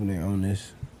be proving it on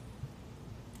this.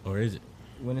 Or is it?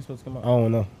 When it's supposed to come I out?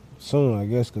 don't know. Soon, I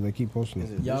guess, because they keep posting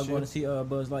Is it. it Y'all this going year? to see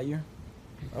Buzz Lightyear?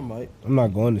 I might. I'm not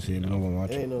going to see it, but I'm going to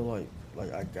watch It ain't it. no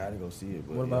like I gotta go see it.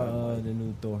 But What yeah, about I might. the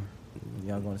new Thor?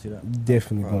 Y'all going to see that?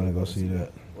 Definitely Probably going to go gonna see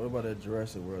that. What about that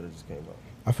Jurassic World that just came out?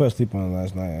 I fell asleep on it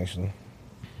last night, actually.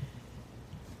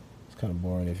 It's kind of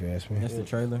boring if you ask me. That's the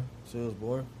trailer. She was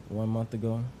born. 1 month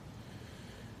ago.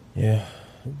 Yeah.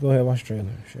 Go ahead, watch the trailer.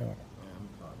 Sure.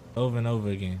 Over and over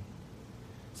again.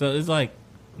 So it's like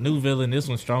new villain. This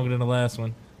one's stronger than the last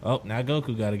one. Oh, now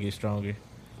Goku got to get stronger.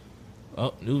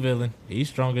 Oh, new villain. He's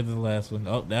stronger than the last one.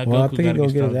 Oh, now Well, I Goku think got he's to gonna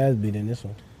get get his stronger. ass beat in this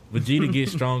one. Vegeta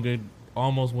gets stronger.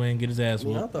 Almost win. Get his ass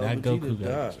Man, I whooped. thought Now Vegeta Goku got to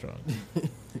died. get stronger.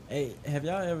 Hey, have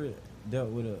y'all ever dealt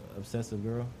with an obsessive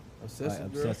girl?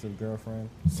 Obsessive girl. Obsessive girlfriend?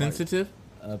 Sensitive.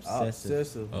 Obsessive.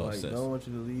 Obsessive. Oh, Like, obsessive. don't want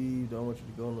you to leave. Don't want you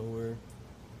to go nowhere.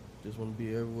 Just want to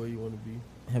be everywhere you want to be.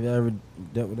 Have y'all ever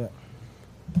dealt with that?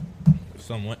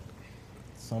 Somewhat.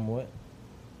 Somewhat.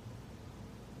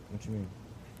 What you mean?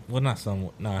 Well, not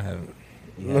somewhat. No, I haven't.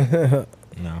 Yeah.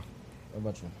 No. What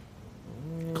about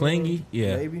you? Clingy?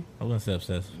 Yeah. Maybe. I wouldn't say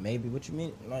obsessive. Maybe. What you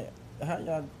mean? Like, how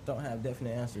y'all don't have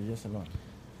definite answers? Yes or no?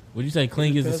 Would you say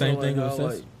clingy is the Depends same on, thing like, as how,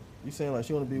 obsessive? like, you saying like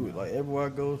she want to be with like everywhere I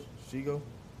go, she go,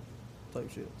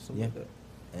 type shit, something Yeah. like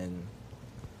that. And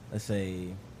let's say,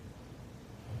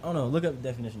 I don't know. Look up the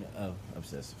definition of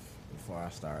obsessive before I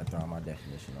start throwing my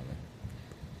definition on it.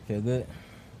 Feel good?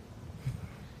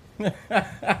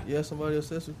 Yeah, somebody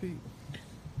obsessed with Pete.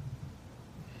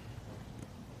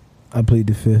 I plead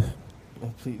the fifth.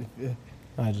 Completely. Yeah.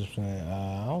 I just saying.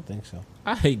 I don't think so.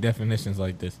 I hate definitions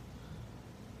like this.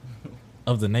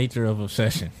 Of the nature of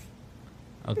obsession.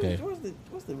 Okay.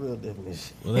 What's the real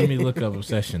definition? Well, let me look up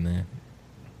obsession then.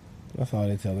 That's all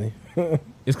they tell me.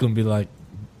 It's gonna be like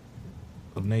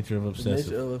of nature of The obsessive.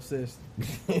 nature of obsessed.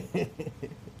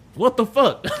 What the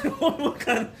fuck?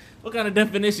 what kind of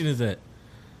definition is that?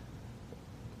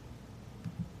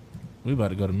 We about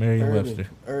to go to Merriam-Webster.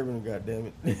 Urban,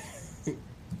 goddammit.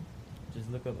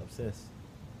 Just look up obsessed.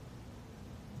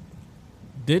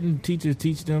 Didn't teachers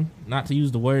teach them not to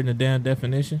use the word in the damn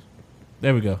definition?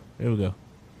 There we go. There we go.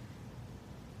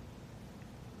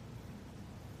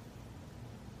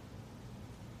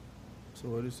 So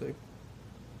what did it say?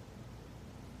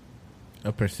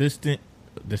 A persistent,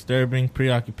 disturbing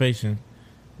preoccupation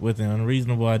with an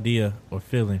unreasonable idea or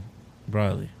feeling,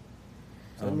 broadly.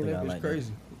 So, I mean, that bitch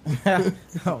crazy. I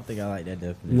don't think I like that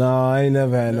definition. No, I ain't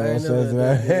never had No, I no ain't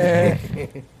never sense, had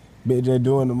man. Bitch, they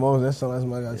doing the most. That sounds like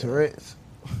somebody got Tourette's.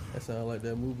 That sounds like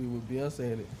that movie with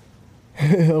Beyonce in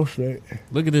it. I'm straight.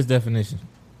 Look at this definition.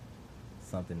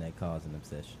 Something that caused an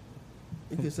obsession.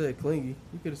 You could have said clingy.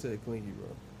 You could have said clingy, bro.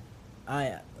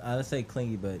 I'd say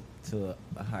clingy, but to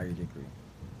a higher degree.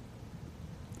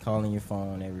 Calling your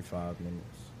phone every 5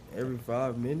 minutes, Every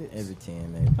 5 minutes. every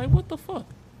 10 maybe, Like, what the fuck?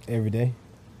 Every day.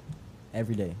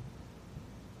 every day.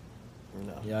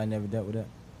 No. Y'all never dealt with that?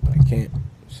 I can't.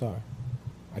 Sorry.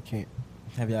 I can't.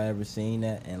 Have y'all ever seen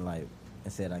that and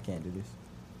said I can't do this?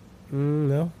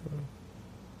 No.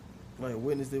 Like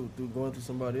witnessed it through going through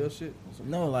somebody else shit.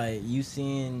 No, like you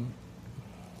seen.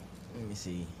 Let me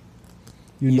see.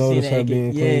 You seen notice that her it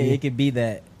being could, yeah, clingy. it could be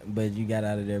that, but you got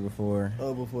out of there before.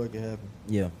 Oh, before it could happen.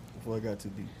 Yeah. Before it got too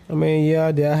deep. I mean, yeah,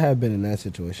 I did. I have been in that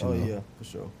situation. Oh though. yeah, for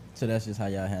sure. So that's just how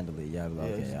y'all handle it. Y'all be like,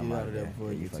 Yeah, okay, just I'm get out of there.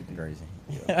 before it You gets too fucking deep. crazy.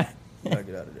 Yeah. You gotta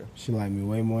get out of there. She like me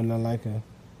way more than I like her.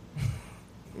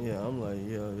 Yeah, I'm like,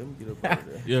 yeah, let me get up out of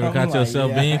there. You ever I'm caught like,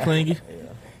 yourself yeah. being clingy?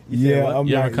 Yeah. Yeah, what? I'm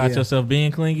You ever like, caught yeah. yourself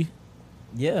being clingy?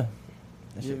 Yeah.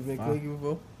 That You ever shit been fire. clingy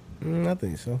before? I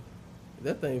think so.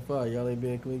 That thing fire. Y'all ain't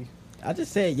been clingy. I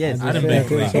just said yes. I done just been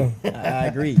said I think clingy. so. I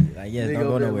agree. Like yes, Nigga don't go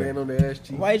over there nowhere. laying on the ass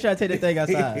cheek. Why you trying to take the thing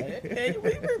outside? Hey,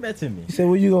 bring that to me. He said,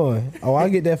 "Where you going?" Oh, I'll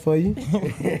get that for you.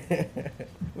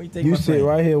 Where you take You my sit friend?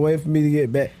 right here, wait for me to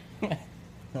get back.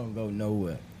 Don't go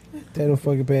nowhere. Take them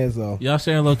fucking pants off. Y'all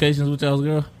sharing locations with y'all's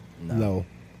girl? No,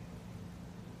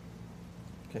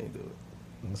 Can't do it.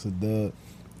 that's a dub.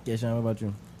 Yeah, Sean, what about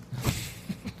you?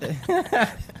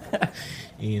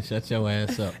 Ian, shut your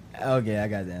ass up. Okay, I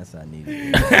got the answer I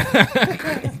needed.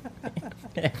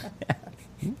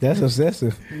 That's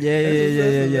obsessive. Yeah.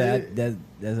 obsessive, ain't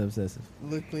That's obsessive.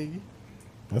 Look clingy.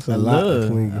 That's a lot of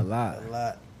clingy. A lot.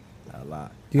 A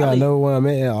lot. You gotta I leave- know where I'm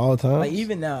at all times. Like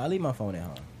even now, I leave my phone at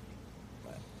home.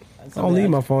 I don't leave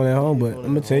my phone at home, Leave but your phone I'm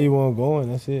gonna at tell you home. where I'm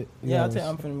going. That's it. You Yeah, I'll gotta tell you,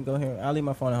 I'm finna go here. I leave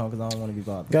my phone at home because I don't want to be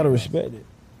bothered. Gotta respect it.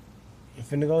 I'm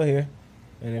finna go here,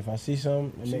 and if I see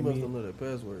something, that She make must me, have known that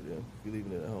password then. If you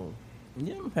leaving it at home.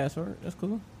 Yeah, my password. That's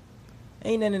cool.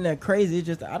 Ain't nothing that crazy. It's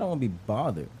just I don't want to be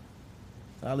bothered.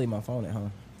 So I leave my phone at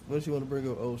home. What if you want to bring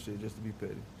up old shit just to be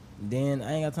petty? Then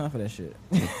I ain't got time for that shit.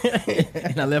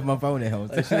 And I left my phone at home.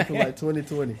 Like shit from like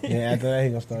 2020. yeah, after that he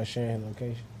gonna start sharing his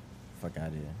location. Fuck out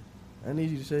of here. I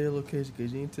need you to share your location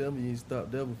because you didn't tell me you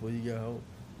stopped there before you got home.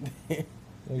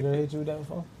 That girl hit you with that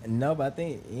before? No, but I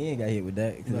think he ain't got hit with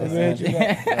that. 'cause That I girl hit you signed-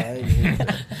 back? Nah, I ain't gonna hit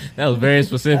that. That was very I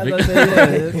specific. was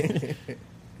gonna say, yeah.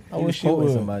 I He wish was she quoting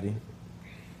would. somebody.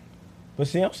 But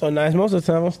see, I'm so nice. Most of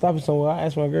the time, I'm stopping somewhere. I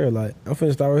ask my girl, like, I'm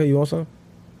finna stop right here. You want some?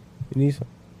 You need some?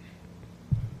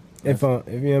 If you know what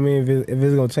I mean, if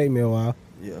it's gonna take me a while,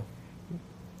 Yeah.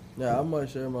 Now I might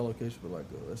share my location for like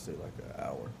let's say like an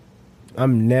hour.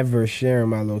 I'm never sharing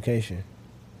my location.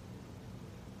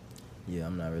 Yeah,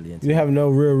 I'm not really into You it. have no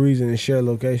real reason to share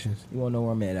locations. You want to know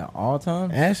where I'm at all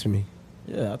times? Ask me.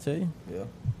 Yeah, I'll tell you. Yeah.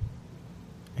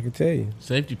 I can tell you.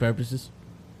 Safety purposes.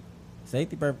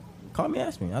 Safety purpose. Call me,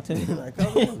 ask me. I'll tell you. Like,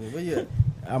 come on, but yeah.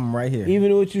 I'm right here.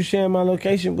 Even with you sharing my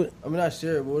location, but I mean, I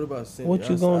share it, but what about sending? what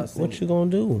you gonna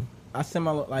do? I send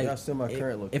my like. I send my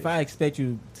current location. If I expect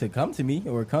you to come to me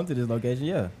or come to this location,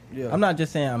 yeah. Yeah. I'm not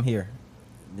just saying I'm here.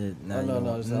 No,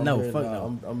 No, fuck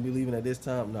no. I'm be leaving at this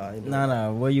time. Nah, I ain't doing Nah, that.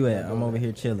 nah. Where you at? Not I'm doing over that.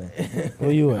 here chilling.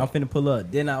 Where you I'm at? finna pull up.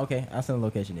 Then I'll send the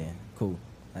location in. Cool.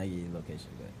 I give you the location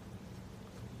back.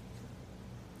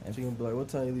 She gonna be like, "What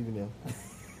time you leaving now?"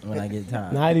 When I get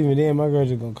time. Not even then. My girl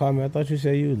just gonna call me. I thought you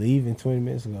said you were leaving 20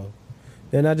 minutes ago.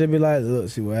 Then I just be like, look,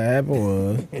 see what happened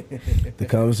was the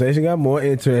conversation got more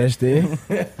interesting.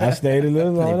 I stayed a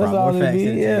little They longer. That's brought all more it facts be.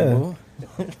 to the Yeah. table.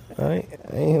 I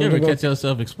ain't You ever gonna- catch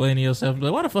yourself explaining yourself?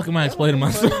 Like, why the fuck am I explaining Why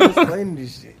myself? you explaining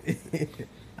this shit?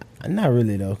 Not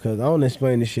really though, cause I don't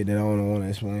explain the shit that I don't want to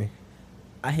explain.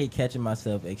 I hate catching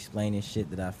myself explaining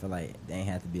shit that I feel like they ain't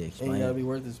have to be Ain't explained. gotta be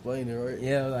worth explaining, right?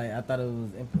 Yeah, like I thought it was.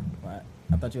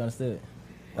 I thought you understood.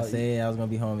 I Oh, you- said I was gonna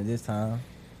be home at this time.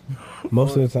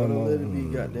 Most of the time, Or I let don't it be.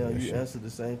 know Goddamn, you shit. answered the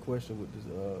same question with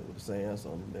the same answer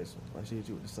on the next one. Like she hit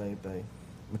you with the same thing.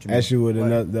 What you mean? Ask you with Like-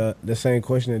 another the same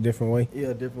question a different way,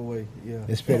 Yeah, different way. Yeah.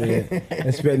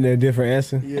 expecting a different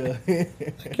answer. Yeah.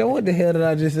 Okay, what the hell did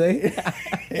I just say?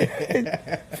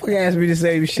 Fucking ask me the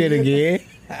same shit again.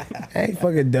 I ain't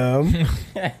fucking dumb.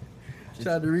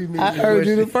 Tried to read me. I heard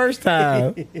you the first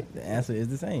time. The answer is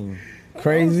the same.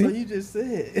 Crazy. So you just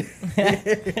said.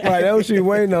 Right, that what you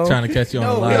waiting on. Trying to catch you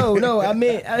on the line. No. I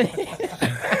meant.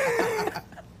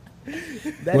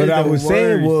 That What is I the was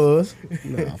saying worst. was,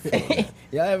 nah, fuck,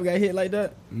 Y'all ever got hit like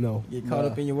that? no. Get caught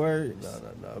Nah. up in your words?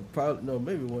 No. Probably no.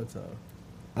 Maybe one time.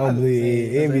 I don't believe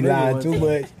it. It be Maybe lying one too time.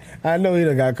 much. I know he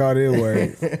done got caught in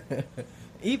words.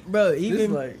 Bro, Just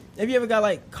even like have you ever got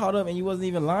like caught up and you wasn't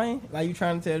even lying? Like you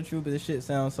trying to tell the truth, but this shit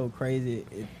sounds so crazy,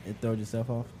 it throws yourself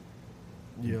off.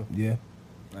 yeah. Yeah.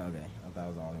 Okay, I thought it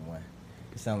was the only one.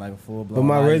 It sounded like a full blown. But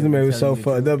my resume was so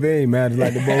fucked up, it ain't matter.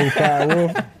 Like the boy cried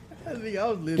wolf. I think I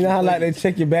was living. You know how like they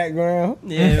check your background?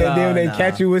 Yeah, And then when they nah.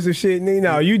 catch you with some shit,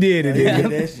 no, you did it, Yeah, nigga.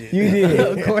 that shit. You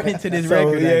did. According to this So,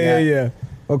 record, I got. yeah.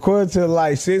 According to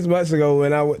like 6 months ago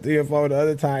when I went to your phone the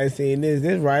other time and seen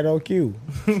this right on cue.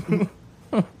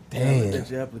 Damn. That's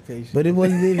your application. But it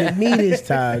wasn't even me this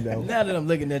time though. Now that I'm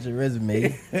looking at your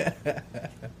resume,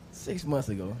 6 months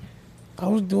ago. I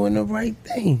was doing the right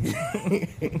thing.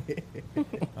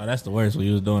 Oh, that's the worst when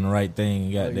you was doing the right thing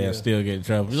and goddamn yeah. still get in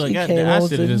trouble. You're like, She goddamn, came I on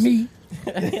should have to just. me.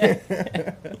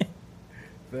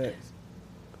 Facts.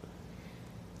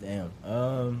 Damn.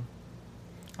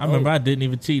 I remember I didn't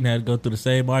even cheat and had to go through the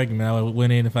same argument I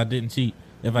went in if I didn't cheat.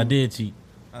 If I did cheat.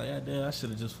 Oh, goddamn, I should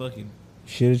have just fucking.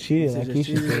 Should have cheated, like Should've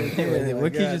Keisha said. cheated.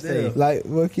 What Keisha say? Goddamn. Like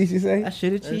what Keisha say? I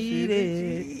should have I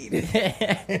shoulda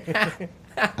cheated.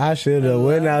 I should have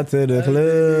went out to the I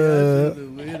club.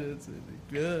 should've went into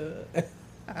the club.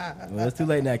 Well, it's too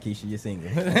late now, Keisha. You're single.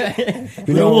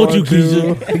 We don't want you,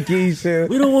 Keisha. Keisha.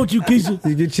 We don't want you, Keisha.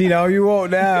 You can cheat all you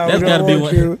want now. That's We got to don't be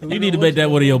want one. you. You need to make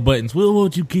that one of your buttons. We don't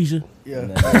want you, Keisha. Yeah,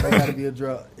 Nah. that gotta be a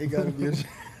drop. It gotta be a drop.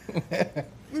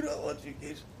 We don't want you,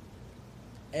 Keisha.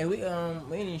 Hey, we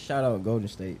didn't even shout out Golden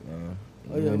State, man.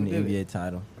 Oh, They yeah, won we the did NBA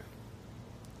title.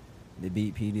 They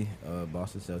beat Petey,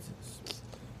 Boston Celtics.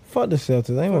 Fuck the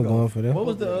Celtics. I ain't Fuck going off. for them. What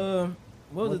was the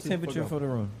One team, temperature fuck for the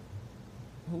room?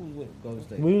 Who was with Golden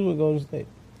State? We was with Golden State.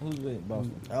 Who was with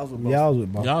Boston? I was with Boston. Y'all was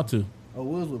with Boston. Y'all two. Oh,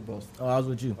 we was with Boston. Oh, I was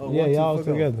with you. Oh, Yeah, 1, 2, y'all was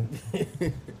fuck off.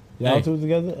 together. Y'all Hey, two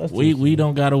together? Us We two we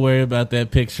don't got to worry about that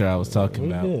picture I was talking We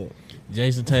about. good.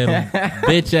 Jason Tatum,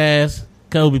 bitch ass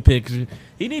Kobe picture.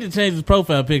 He need to change his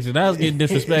profile picture. That was getting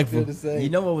disrespectful. Still the same. You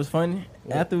know what was funny?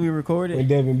 What? After we When recorded,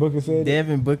 Devin Booker said it,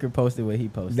 Devin Booker posted what he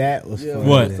posted. that was Yeah, funny. we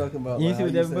What? was talking about, You like, see what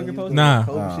how Devin said Booker you posted? Nah.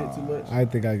 Kobe shit too much. I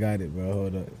think I got it, bro.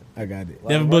 Hold up. I got it.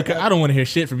 Devin Booker, I don't want to hear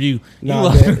shit from you.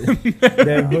 Nah, You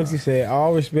Devin Booker said,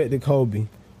 all respect to Kobe,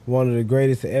 one of the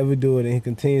greatest to ever do it, and he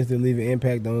continues to leave an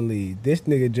impact on the league. This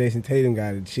nigga Jason Tatum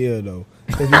got to chill, though,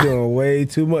 because he's doing way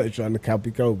too much trying to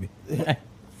copy Kobe.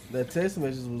 That text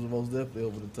message was most definitely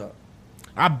over the top.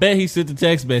 I bet he sent the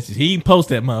text message. He didn't post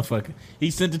that motherfucker.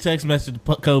 He sent the text message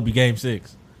to Kobe Game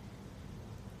 6.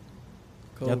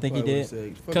 Y'all think he probably did? would've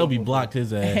said, "Fuck Kobe off, blocked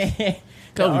his ass.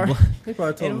 Kobe Kobe blocked. He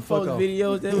probably In told him them to fuck folks' off.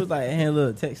 videos, they was like, "Hey,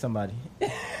 look, text somebody."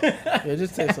 Yeah,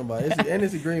 just text somebody.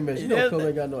 It's a green message. You know, Kobe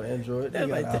ain't got no Android. They That's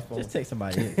got like, an iPhone. just take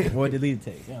somebody. Or delete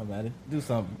the text. It don't matter. Do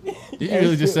something. Did you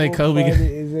really just say Kobe?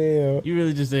 Is hell. You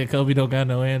really just said Kobe don't got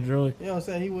no Android? You know what I'm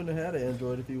saying? He wouldn't have had an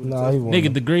Android if he would Nah, have he touched wouldn't.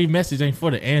 Nigga, the green message ain't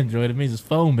for the Android. It means his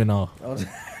phone been off.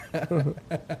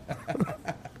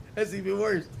 That's even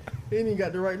worse. He ain't even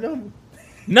got the right number.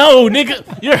 No,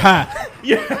 nigga, you're high.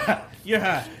 You're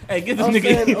high. Hey, get this I'm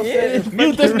saying nigga. if-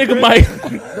 Mute this nigga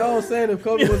mic. No, I'm saying if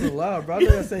Kobe was alive, bro. I'm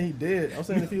not saying he did. I'm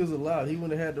saying if he was alive, he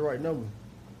wouldn't have had the right number.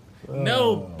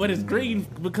 No, but it's green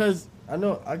because I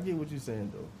know, I get what you're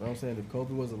saying though. But I'm saying if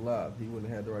Kobe was alive, he wouldn't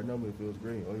have had the right number if it was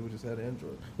green, or he would just had an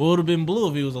Android. well, it would have been blue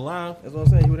if he was alive. That's what I'm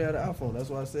saying. He would have had an iPhone. That's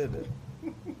why I said that.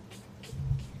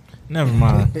 Never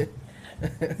mind.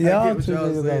 Y'all what two y'all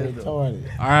niggas saying, are though. retarded.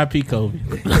 R.I.P. Kobe.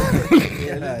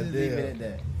 Yeah, God let's just leave damn. it at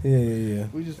that. Yeah.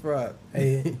 We just fried.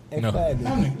 Hey, No.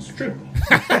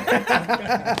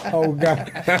 Oh God.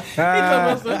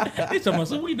 He talking about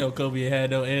so we know Kobe ain't had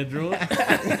no Android.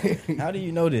 How do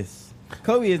you know this?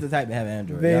 Kobe is the type to have an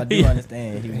Android. Man, Y'all do he-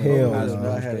 understand he went Hell out no. of I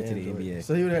bounds had straight an to the Android. NBA.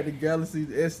 So he would have had the Galaxy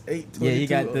S8. Yeah, you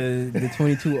got the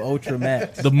 22 Ultra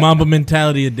Max. The Mamba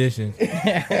Mentality Edition.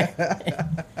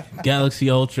 Galaxy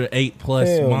Ultra 8 Plus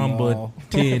Hell Mamba no.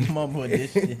 Mumbo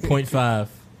edition. 10.5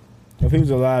 If he was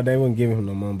alive, they wouldn't give him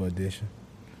no Mamba edition.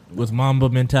 with Mamba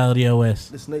Mentality OS.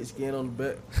 the snake skin on the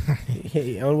back.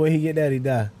 Hey, only way he get that, he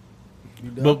die.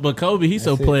 You done? But Kobe, he's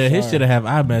so That's it, player. His sorry. should have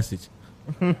iMessage.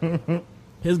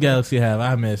 His Galaxy have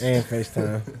iMessage. And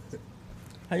FaceTime.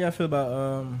 How y'all feel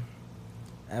about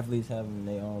athletes having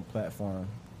their own platform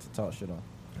to talk shit on?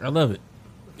 I love it.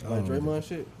 Like Draymond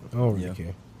shit. I don't really Yeah.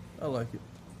 care. I like it.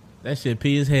 That shit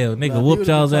P as hell. Nigga Nah, if he whooped would've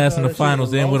y'all's been ass talking in the all that shit finals,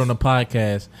 and then went on the lost.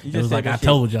 podcast. You It was said like, that I shit-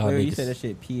 told y'all wait, you said niggas. that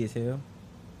shit P as hell?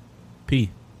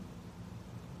 P.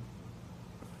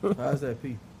 How's that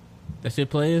P? That shit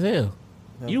play as hell.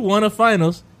 Yeah. You won a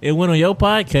finals and went on your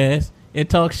podcast and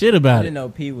talk shit I about didn't it. know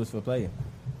P was for player.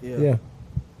 Yeah.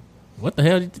 What the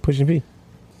hell? You Pushing P.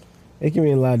 It can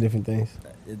mean a lot of different things.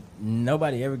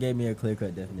 Nobody ever gave me a clear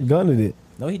cut definition. Gunner did.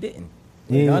 No, he didn't.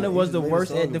 Yeah. Gunner He was just the made a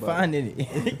worst song at about defining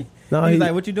it. No, he he was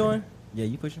like, "What you doing?" Yeah,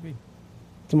 you pushing P.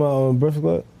 to my Breakfast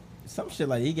Club. Some shit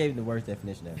like he gave the worst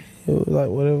definition ever. It was like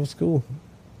whatever school,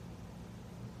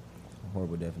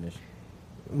 Horrible definition.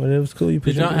 whatever school you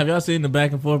Did push. y'all have y'all seen the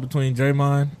back and forth between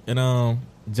Draymond and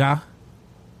Ja?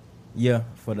 Yeah,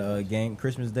 for the game,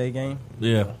 Christmas Day game.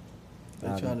 Yeah. They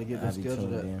trying to get them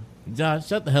scheduled that. Ja,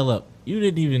 shut the hell up. You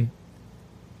didn't even.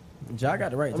 Ja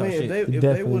got the right I to talk mean, shit. if they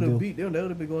definitely would do. have beat them, they would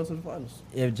have been going to the finals.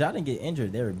 If Ja didn't get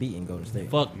injured, they were beating Golden State.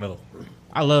 Fuck no.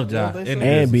 I love You Ja. don't think so? in the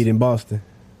and business. beat in Boston.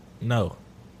 No.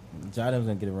 Ja was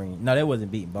gonna get a ring. No, they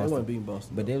wasn't beating They Boston, wasn't beating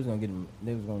Boston. but they was gonna get him.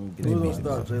 They was gonna get Who him was beat.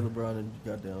 gonna stop Jalen Brown and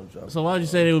goddamn job? So why'd you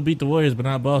say they would beat the Warriors but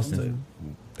not Boston?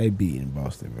 They beat in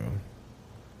Boston, bro.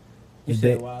 You If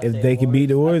said they- why I if said they could beat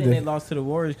the I Warriors, think they then- lost to the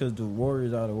Warriors because the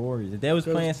Warriors are the Warriors. If they was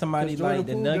playing somebody like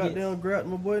the Nuggets, Goddamn grabbed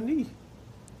my boy knee.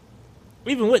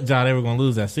 Even with Ja, they were going to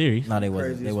lose that series. no, they wasn't.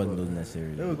 Crazy They as wasn't fuck. losing that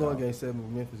series. They were going game 7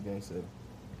 with Memphis game 7.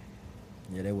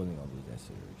 Yeah, they wasn't gonna lose that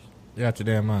series. You got your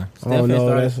damn mind. I don't Steph know.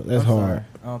 started- That's I'm hard.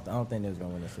 sorry. I don't think they was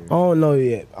gonna win that series. I don't know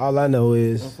yet. All I know I'm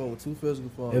is for with 2 physical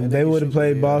forms. if they would have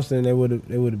played Boston, they would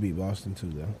have beat Boston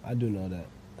too. Though I do know that.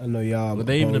 I know y'all. Would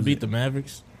they even have opposed beat it. the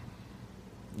Mavericks?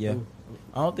 Yeah,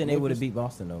 I don't think they would have Memphis? beat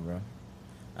Boston though, bro.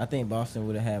 I think Boston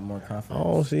would have had more I confidence.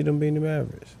 don't see them beating the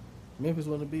Mavericks. Memphis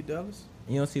want to beat Dallas?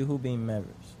 You don't see who being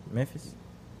Mavericks? Memphis?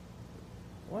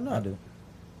 Why I not? do.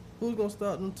 Who's gonna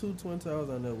start them 2 twin towers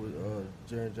on there with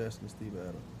Jaren Jackson and Steve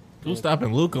Adams? Who's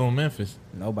stopping Luka on Memphis?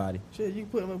 Nobody. Shit, you can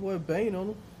put my boy Bane on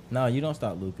him. No, you don't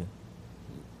stop Luca.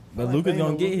 But like Luca's Bane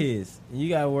gonna on get Luka. his. You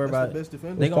gotta worry That's the about. best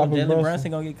defender. They gonna Stopping Jalen Brunson.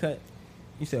 Brunson gonna get cut.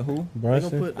 You said who? They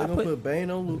Brunson. gonna put Bane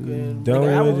on Luka and Don't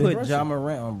Nigga, I would really- put Ja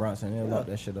Morant on Brunson. They'll Yeah. lock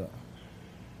that shit up.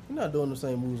 You're not doing the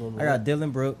same moves on the I got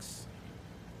Dylan Brooks.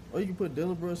 Or you can put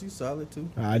Dylan Brooks. He's solid too.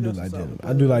 I He do got some like solid Dylan. I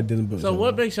players. do like Dylan Brooks. So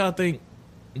what makes y'all think?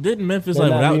 Didn't Memphis, They're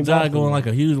like, not without beating Ja Boston. going like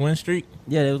a huge win streak?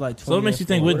 Yeah, they was like 20. So what makes you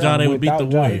think and with four. Ja they would beat the Without Ja.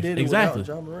 They Warriors? did it Exactly.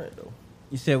 without Ja Morant though.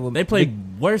 You said well, They played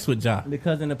worse with Ja.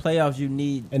 because in the playoffs you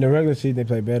need. In the regular season, they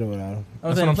play better without him. I'm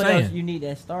That's saying what in I'm playoffs saying. you need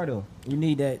that stardom. You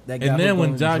need that guy. And who's then when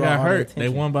gonna Ja draw got all the hurt, they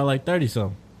attention. won by like 30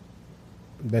 something.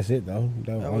 That's it though.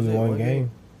 That was That was only it, one one game.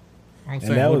 game. I'm And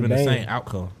saying that it would was have been the banging. same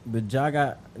outcome. But Ja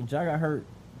got hurt.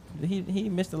 He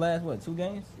missed the last 2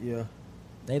 games. Yeah.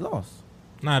 They lost.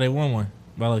 Nah, they won one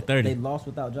by like 30. They lost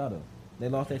without Ja though. They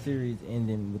lost that series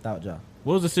ending without Ja.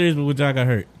 What was the series when Ja got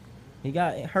hurt? He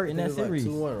got hurt in It that was like series.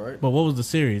 2-1, right? But what was the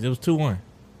series? It was 2-1.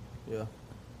 Yeah.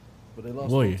 But they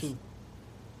lost Warriors. 4-2.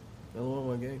 They only won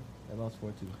one game. They lost 4-2.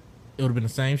 It would have been the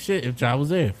same shit if Ja was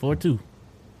there. 4-2.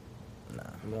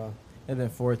 Nah. And then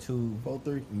 4-2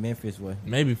 4-3. Memphis way.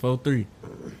 Maybe 4-3.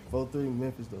 4-3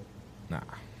 Memphis though. Nah.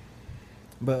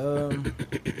 But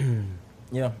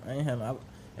yeah, I ain't have.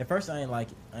 At first, I ain't like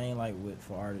it. I ain't like with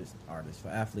for artists for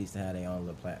athletes to have their own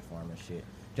little platform and shit.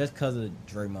 Just cause of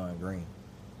Draymond Green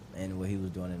and what he was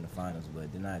doing in the finals.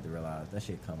 But then I had to realize that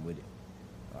shit come with it.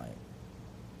 Like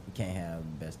you can't have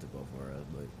the best of both worlds.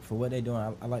 But for what they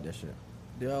doing, I like that shit.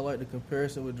 Do y'all like the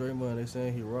comparison with Draymond? They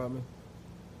saying he robbed me.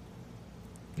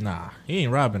 Nah, he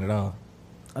ain't robbing at all.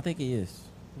 I think he is.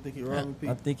 You think he robbed me, Pete?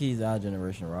 I think he's our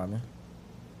generation Robin.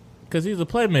 Because he's a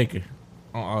playmaker.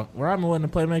 Rodman wasn't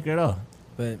a playmaker at all.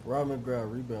 But Rodman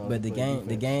grabbed rebound. but the play game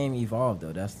defense evolved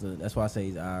though. That's why I say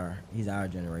he's our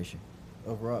generation.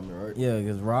 of Rodman, right? Yeah,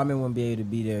 because Rodman wouldn't be able to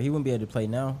be there. He wouldn't be able to play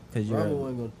now because Rodman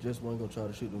wasn't gonna try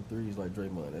to shoot them threes like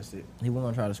Draymond. That's it. he wasn't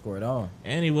gonna try to score at all.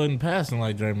 And he wasn't passing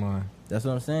like Draymond. That's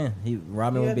what I'm saying.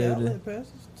 Rodman He would had be the able to. outlet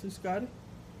passes to Scotty.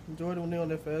 Jordan when they on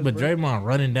that fast But break. Draymond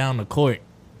running down the court,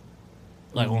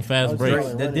 like on fast Oh, breaks. Dray-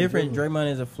 The running different dribbling.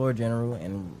 Draymond is a floor general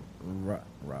and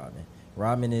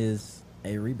Rodman is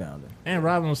a rebounder. And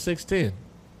Rodman was 6'10",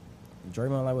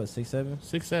 Draymond like what 6'7"?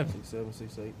 6'7". 6'7",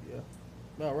 6'8", yeah.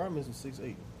 No, Rodman's a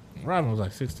 6'8". Rodman was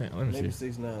like 6'10". Let me Maybe see.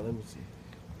 6'9". Let me see.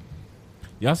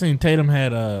 Y'all seen Tatum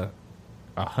had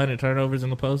 100 turnovers in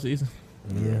the postseason,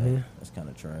 Yeah, that's kind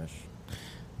of trash.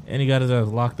 and he got his ass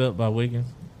locked up by Wiggins.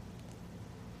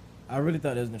 I really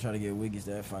thought they was gonna try to get Wiggins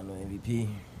that final MVP.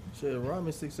 Shit,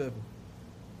 Rodman 6'7".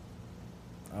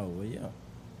 Oh well, yeah.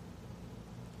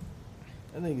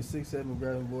 I think it's 6'7",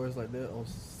 grabbing boards like that on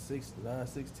 6'9",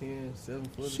 6'10", 7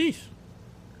 foot. Sheesh,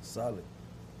 Solid.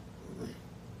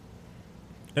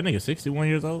 that nigga 61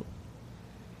 years old.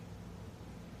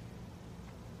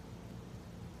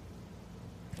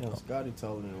 Yeah, Scotty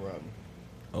taller than Rodman.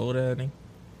 Old ass nigga.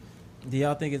 Do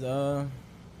y'all think it's time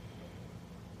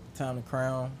to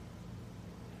crown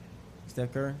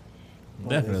Steph Curry?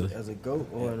 Definitely. As a GOAT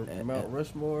on Mount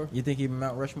Rushmore. You think he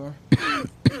Mount Rushmore?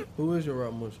 Who is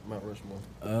your Mount Rushmore?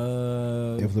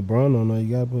 If LeBron don't know, you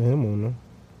gotta put him on there.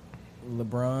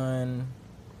 LeBron,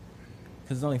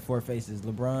 because there's only 4 faces: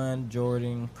 LeBron,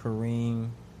 Jordan, Kareem,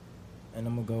 and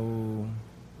I'm gonna go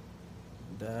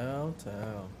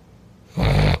Downtown.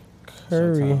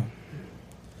 Curry. Showtime.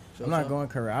 I'm not Showtime? going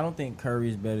Curry. I don't think Curry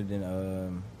is better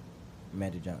than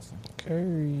Magic Johnson.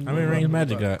 Curry. How many rings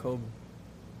Magic got? Kobe.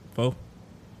 4.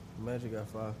 Magic got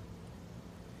 5.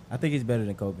 I think he's better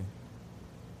than Kobe. You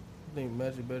think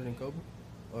Magic better than Kobe?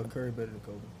 Or Curry better than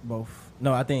Kobe? Both.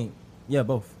 No,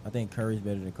 both. I think Curry's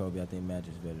better than Kobe. I think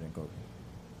Magic's better than Kobe.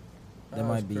 That How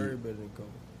might is be. Curry better than Kobe?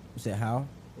 You said how?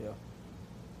 Yeah.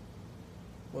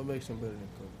 What makes him better than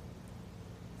Kobe?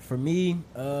 For me,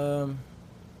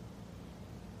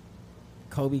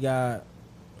 Kobe got,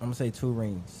 I'm gonna say 2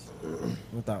 rings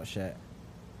without Shaq,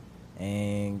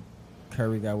 and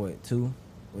Curry got what 2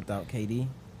 without KD.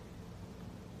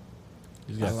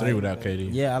 He's got I 3 like without that. KD.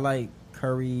 Yeah, I like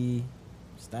Curry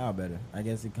style better. I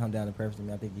guess it come down to preference to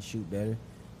me. I think he shoot better.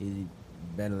 He's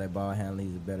better at ball handling.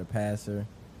 He's a better passer.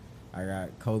 I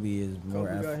got Kobe is more.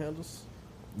 Kobe got handles.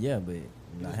 Yeah, but He's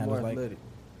not just handles more like. athletic.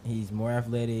 He's more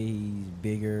athletic. He's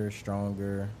bigger,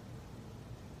 stronger,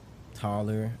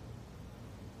 taller.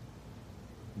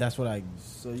 That's what I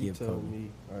So you give tell Kobe. me,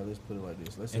 all right, let's put it like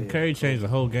this. Let's And say Curry if changed the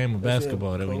whole game of let's say if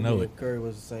basketball that we Kobe know it. and Curry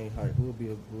was the same height. Who would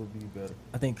be better?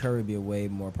 I think Curry would be a way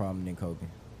more problem than Kobe.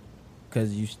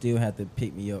 Because you still have to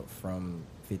pick me up from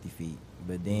 50 feet.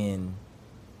 But then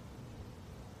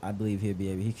I believe he'll be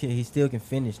able. He still can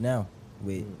finish now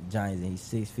with Giants, and he's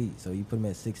 6 feet. So you put him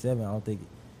at 6'7", I don't think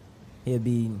he'll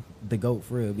be the GOAT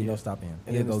for real. There'll be no stopping him.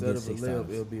 And He'll then go get instead of 6 a layup,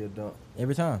 times it'll be a dunk.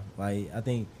 every time. Like I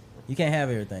think you can't have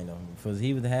everything though. Because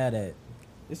he would have that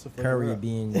It's a fucking Curry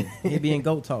wrap. he'd be in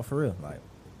GOAT talk for real. Like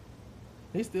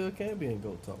He still can be in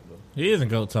GOAT talk though. He isn't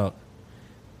GOAT talk.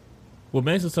 What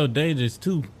makes it so dangerous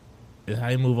too is how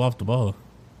he move off the ball.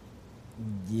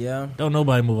 yeah. Don't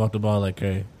nobody move off the ball like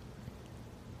Curry.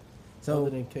 So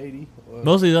Other than KD,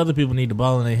 Most of these other people need the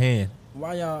ball in their hand.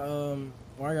 why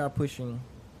y'all pushing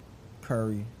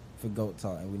Curry for GOAT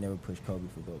talk and we never push Kobe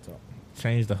for GOAT talk?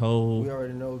 Change the whole. we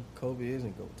already know Kobe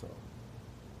isn't GOAT talk.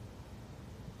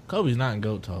 Kobe's not in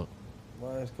GOAT talk.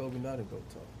 Why is Kobe not in GOAT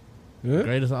talk? Yeah.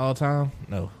 Greatest of all time?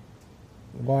 No.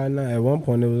 Why not? At one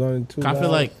point, there was only 2 I guys.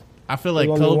 feel like There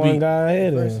was only Kobe. one guy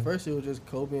ahead of First, him. first it was just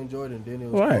Kobe and Jordan. Then it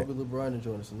was Right. Kobe, LeBron, and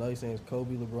Jordan. So now you're saying it's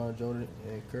Kobe, LeBron, Jordan,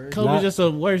 and Curry. Kobe's Not- just a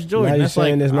worse Now Jordan. you That's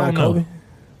saying like it's I not don't know. Kobe?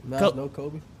 Now Co- it's no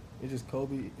Kobe. It's just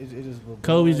Kobe. It's just LeBron.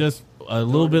 Kobe's just a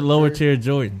little Jordan, bit lower Curry. tier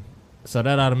Jordan, so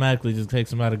that automatically just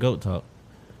takes him out of GOAT talk.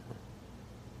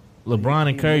 LeBron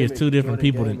and Curry is 2 different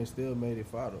people. And Than still made it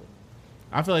 5 though.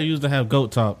 I feel like you used to have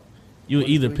GOAT talk. You would What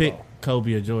is either we pick call?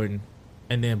 Kobe or Jordan.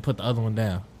 and then put the other one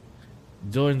down.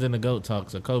 Jordan's in the GOAT talk,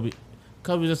 so Kobe's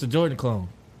just a Jordan clone.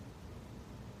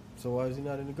 So why is he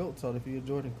not in the GOAT talk if he's a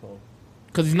Jordan clone?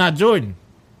 Because he's not Jordan.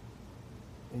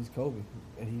 He's Kobe,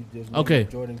 and he just Okay,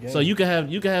 Jordan game. so you can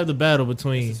have the battle It's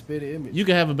between a spitted image. you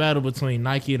can have a battle between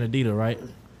Nike and Adidas, right?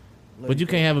 No, But you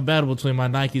can't have a battle between my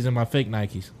Nikes and my fake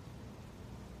Nikes.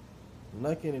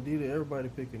 Nike and Adidas. Everybody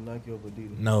picking Nike over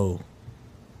Adidas. No,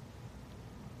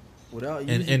 Without and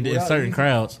Yeezy, in without certain Yeezy,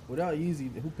 crowds. Without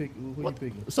Yeezy, who you What?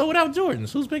 picking? So without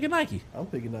Jordans, who's picking Nike? I'm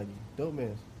picking Nike. Dope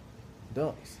Mans.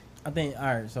 Dunks. I think, all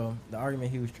right, so the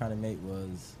argument he was trying to make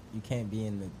was you can't be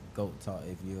in the GOAT talk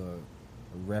if you're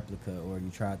a replica or you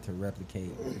try to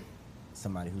replicate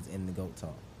somebody who's in the GOAT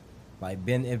talk. Like,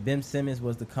 if Ben Simmons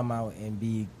was to come out and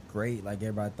be great like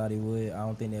everybody thought he would, I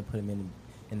don't think they'd put him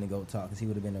in the GOAT talk because he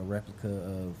would have been a replica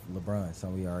of LeBron,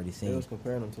 something we already They seen. was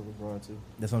comparing him to LeBron too.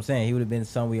 That's what I'm saying. He would have been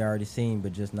something we already seen,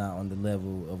 but just not on the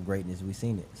level of greatness we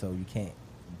seen it. So you can't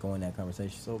go in that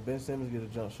conversation. So Ben Simmons get a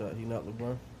jump shot. He not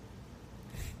LeBron.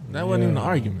 That wasn't even an Yeah.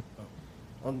 argument.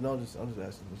 I'm just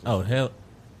asking. Oh hell,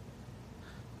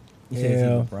 You said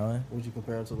Yeah. he's LeBron. Would you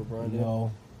compare him to LeBron? Then?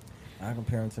 No. I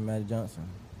compare him to Magic Johnson.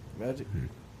 Magic.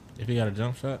 if he got a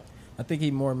jump shot, I think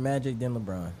he's more Magic than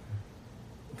LeBron.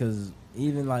 Because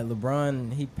even like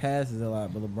LeBron, he passes a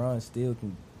lot, but LeBron still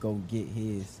can go get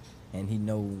his, and he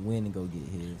know when to go get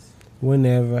his.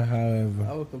 Whenever, I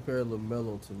however. would compare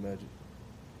LaMelo to Magic.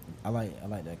 I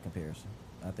like that comparison.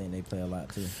 I think they play a lot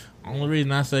too. only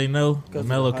reason I say no, 'Cause of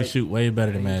Melo the can height. shoot way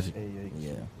better than Yeah, Magic. he can Yeah.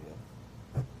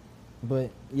 shoot, But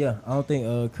yeah, I don't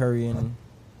think Curry in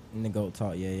the GOAT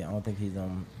talk. Yeah, I don't think he's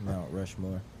on Mount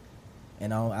Rushmore,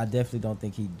 and I definitely don't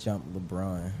think he jumped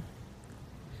LeBron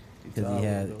because he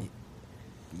had.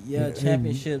 Yeah,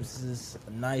 championships is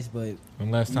nice, but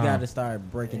In less you got time, to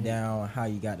start breaking down how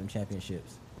you got them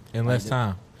championships. in less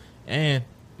time, and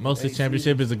most of the 8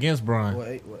 championship is against Bron. Well,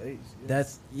 eight. Yeah.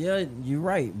 That's you're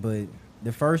right, but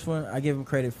the first one I give him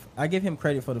credit. I give him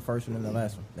credit for the first one and the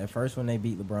last one. That first one they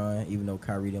beat LeBron, even though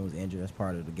Kyrie then was injured. That's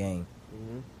part of the game.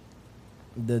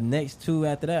 Mm-hmm. The next two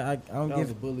after that, I don't That was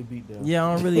give. a bully beatdown. Yeah,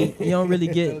 I don't really. You don't really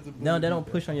That get. was a bully No, they don't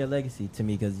beatdown. push on your legacy to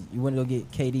me because you want to go get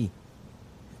KD.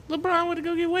 LeBron went to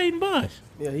go get Wade and Bosh.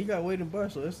 Yeah, he got Wade and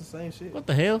Bush, so that's the same shit. What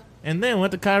the hell? And then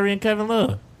went to Kyrie and Kevin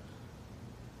Love.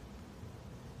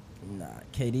 Nah,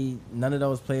 KD. None of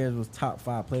those players was top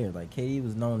 5 players. Like KD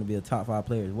was known to be a top 5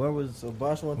 player. Where was So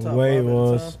Bosh won top Wade 5 at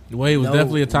was. the time. Wade was No,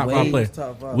 definitely a top Wade 5 He player. was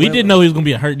top 5. We didn't know he was gonna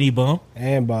be a hurt knee bum.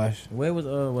 And Bosh. where was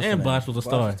what's the And name? Bosh was a Bosh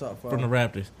star was top 5. from the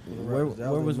Raptors. Where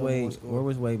was Wade? Where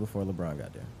was Wade before LeBron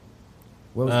got there?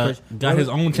 Where was Chris? Got where his was-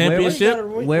 own where championship.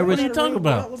 was- where was- What are you talking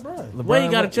about? LeBron.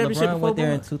 Wade got a went- championship LeBron before went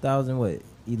there in Bron. 2000. What?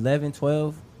 11,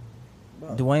 12.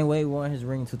 Wow. Dwayne Wade won his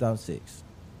ring in 2006.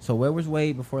 So where was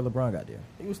Wade before LeBron got there?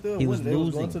 He was still He was winning. They was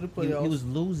losing. going to the He playoffs. was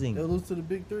losing. They'll lose to the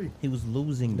big three. He was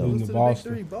losing though. Losing Lose to to the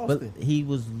Boston. big three, But Boston. he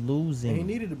was And losing. he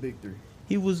needed a big three.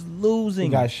 He was He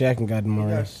losing. got Shaq and got He got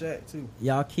Murray. Shaq too.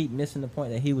 Y'all keep missing the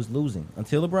point that he was losing.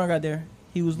 Until LeBron got there,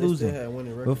 he was They losing. still had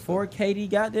winning records. Before KD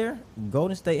got there,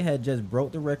 Golden State had just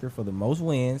broke the record for the most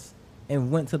wins and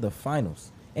went to the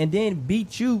finals. And then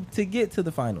beat you to get to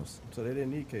the finals. So they didn't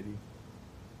need KD.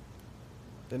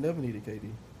 They never needed KD.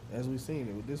 As we've seen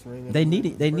it with this ring. and They the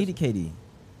needed first KD. one.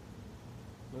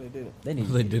 No, they didn't. They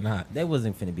needed They KD. did not. They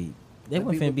wasn't finna beat. They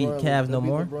wasn't finna beat LeBron Cavs with- no they beat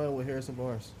more. LeBron with Harrison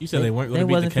Barnes. You said they weren't They going to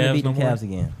beat wasn't the finna Cavs beat no them more. Cavs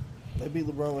again. They beat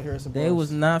LeBron with Harrison Barnes. They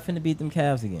was not finna beat them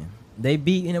Cavs again. They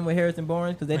beat him with Harrison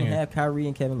Barnes because they didn't Man. have Kyrie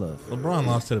and Kevin Love. LeBron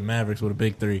lost to the Mavericks with a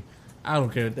big 3. I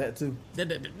don't care. that too.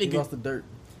 That He nigga- lost the dirt.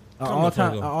 An Come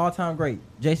the all fuck time great.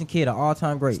 Jason Kidd, an all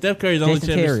time great. Steph Curry's only Jason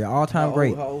Terry, championship. all time How great.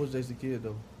 Old, how old was Jason Kidd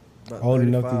though? About Old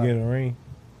enough to 35, get a ring.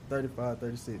 35,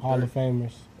 36. Hall 30, of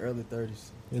Famers. early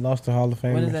 30s. They lost to Hall of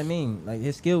Famers. What does that mean? Like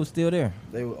his skill was still there.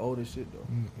 They were old as shit though.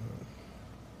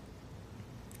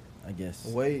 I guess.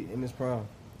 Wade in his prime.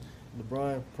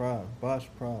 LeBron prime. Bosh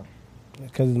prime.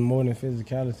 Because it's more than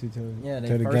physicality to, Yeah, to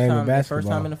they the first game time, of their basketball. first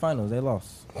time in the finals, they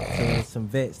lost to some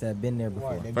vets that had been there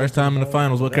before. Right, they First got time in the to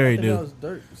finals, what I Curry think that do? was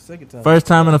Dirk. Second time. First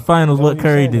time in the finals, No, what you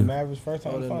Curry saying the do? Mavericks first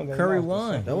time in the finals, they Curry lost.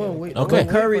 won. That wasn't Wade. Okay. That wasn't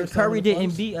Wade Curry first time in Curry the didn't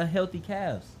finals. beat a healthy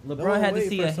Cavs. LeBron wasn't had to Wade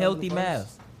see a first time in healthy the Mavs.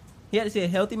 finals. He had to see a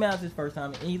healthy Mavs his first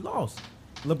time, and he lost.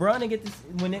 LeBron didn't get this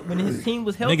when his team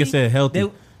was healthy. Nigga said healthy.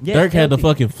 they- yeah, Dirk had the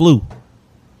healthy. fucking flu.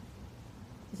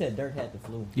 He said Dirk had the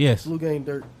flu. Yes. Blue game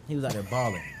Dirk. He was out there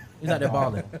balling. He was out there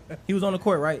balling. He was on the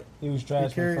court, right? He was trash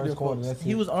for carried the them first quarter. folks. That's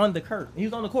He it. was on the court. He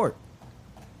was on the court.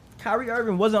 Kyrie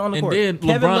Irving wasn't on the And court. then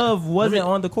Kevin LeBron- Love wasn't let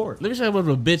me- on the court. Let me show you what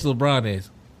a bitch LeBron is.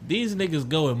 These niggas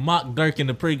go and mock Dirk in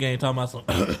the pregame talking about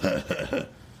some.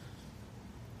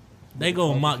 They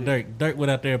go and mock Dirk. Dirk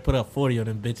went out there and put up 40 on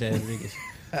them bitch ass niggas.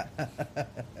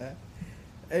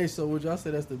 Hey, so would y'all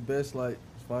say that's the best like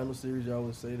final series y'all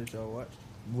would say that y'all watched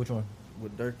Which one?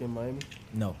 with Dirk in Miami?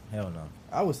 No, hell no.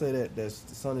 I would say that's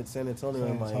San Antonio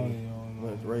and Miami.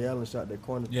 When Ray Allen shot that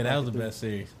corner. Yeah, that was the three. best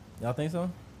series. Y'all think so?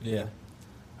 Yeah.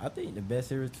 I think the best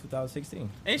series 2016.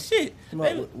 And shit. Come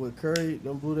on, with Curry,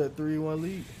 them blew that 3-1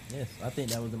 lead. Yes, I think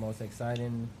that was the most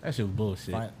exciting That shit was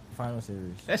bullshit. final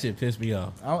series. That shit pissed me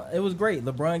off. It was great.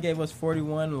 LeBron gave us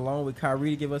 41, along with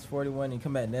Kyrie to give us 41, and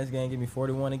come back next game, give me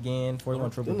 41 again, 41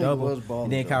 Them triple niggas double. was balling,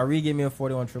 And then though. Kyrie gave me a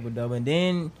 41 triple double, and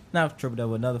then not triple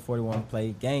double, another 41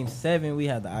 play. Game 7, we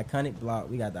had the iconic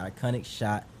block, we got the iconic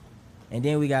shot, and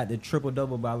then we got the triple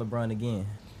double by LeBron again.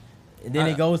 And then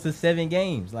it goes to 7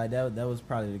 games. Like that was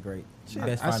probably the great.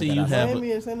 Best I final see that you I saw. have-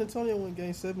 Miami and San Antonio won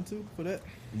game 7 too for that.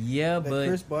 Yeah, That but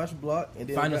Chris Bosh block and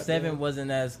then Final got 7 the- wasn't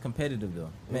as competitive though.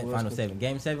 It was Final 7.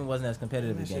 Game 7 wasn't as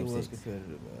competitive That as shit Game was 6. competitive,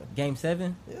 man. Game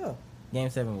 7? Yeah. Game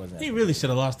 7 wasn't. He as really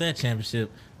should have lost that championship.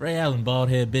 Ray Allen, bald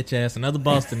head, bitch ass, another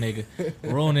Boston nigga,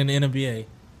 ruining the NBA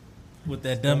with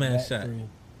that dumbass shot.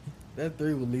 That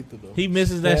 3 was lethal though. He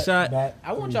misses that shot.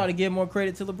 I want y'all to give more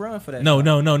credit to LeBron for that. No,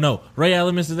 shot. no. Ray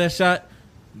Allen misses that shot.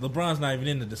 LeBron's not even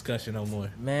in the discussion no more.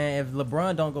 Man, if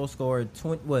LeBron don't go score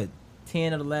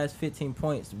 10 of the last 15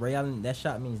 points, Ray Allen, that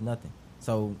shot means nothing.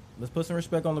 So let's put some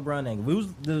respect on LeBron.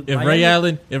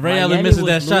 If Ray Allen misses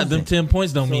that shot, them losing. 10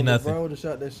 points don't so mean nothing. LeBron would have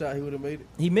shot that shot, he would have made it.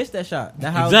 He missed that shot.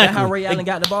 That's how Exactly. Ray Allen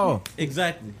got the ball.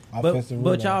 Exactly.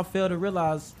 But y'all fail to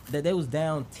realize that they was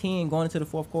down 10 going into the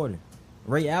fourth quarter.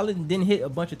 Ray Allen didn't hit a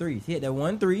bunch of threes. He hit that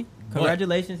 1 3.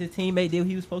 Congratulations, his teammate did what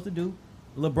he was supposed to do.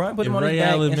 LeBron put If him on his Ray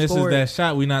back Allen and misses scored. that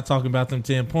shot, we not talking about them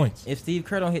 10 points. If Steve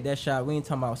Kerr don't hit that shot, we ain't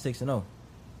talking about 6-0.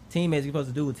 Teammates are supposed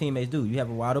to do what teammates do. You have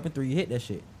a wide open 3, you hit that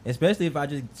shit. Especially if I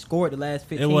just scored the last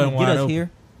 15 It wasn't to get wide us open.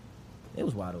 here. It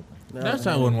was wide open. Nah, That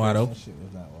shot wasn't wide open.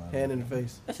 hand in the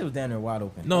face. That shit was down there wide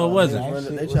open. No, it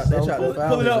wasn't. They tried to foul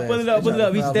Pull it up, his pull it ass. up, pull it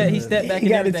up. He stepped back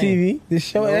He and got the everything. TV. The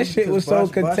show No, that shit was so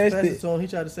because Bosh passed it contested. to him. He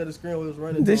tried to set a screen while he was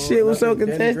running. This to shit him. was so Danny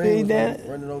contested, Green he was done-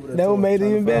 running over there that to what him, made it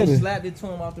trying even to foul better. He him. slapped it to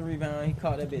him off the rebound. He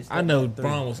caught that bitch. I know Stepped back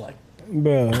Braun three. was like,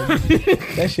 Bro,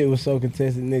 that shit was so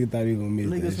contested. Nigga thought he was gonna miss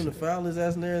Niggas that from the shit. foul his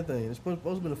ass and everything. It's supposed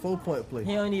to be a 4-point play.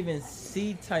 He don't even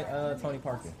see Tony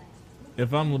Parker.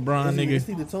 if I'm LeBron, It's nigga,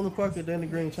 either Tony Parker or Danny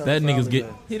Green trying That to foul niggas his get-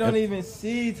 ass. He don't even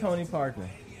see Tony Parker.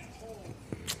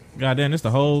 goddamn, it's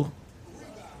the whole.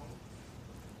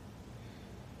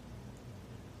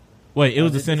 Wait, it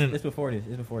was the center. It's before this.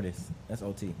 It's before this. That's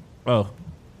OT. Oh,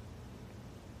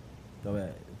 Go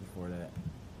back. It's before that.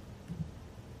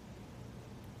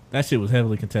 that shit was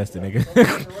heavily contested,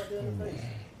 nigga.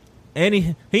 And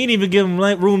he didn't even give him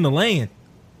room to land.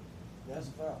 That's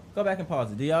a foul. Go back and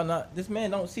pause it. Do y'all not? This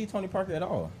man don't see Tony Parker at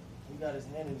all. He got his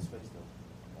hand in his face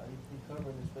though. Like, he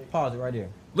covering his face. Pause it right there.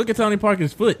 Look at Tony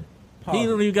Parker's foot. Pause He it.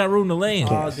 don't even got room to land.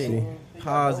 Pause See. it. He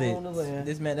Pause got no room to it. land.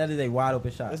 This man, that is a wide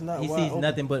open shot. That's not He wide sees open.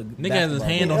 nothing but Nigga has his basketball.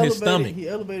 hand on his stomach. He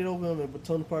elevated over him, but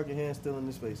Tony Parker's hand still in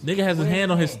his face. Nigga has his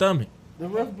hand on his stomach. The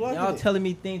ref blocking Y'all it. telling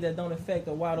me things that don't affect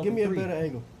a wide open Give me a three. better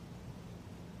angle.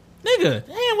 Nigga, hand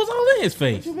was all in his What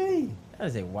face. you mean? That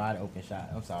is a wide open shot.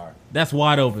 I'm sorry. That's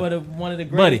wide For open. one of the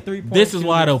Buddy, greatest 3-point this is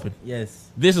wide open. Yes.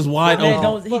 This is wide Man,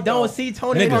 open. he don't see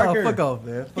Tony Nigga. Parker. Fuck off,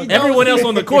 man. Fuck He off. don't Everyone see- else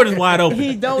on the court is wide open.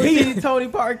 He don't see Tony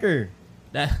Parker.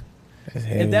 That-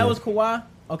 If that was Kawhi,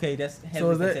 okay, that's So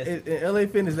heavily is that contested. in LA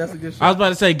Fitness? That's a good shot. I was about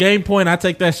to say game point. I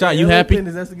take that shot. You LA happy?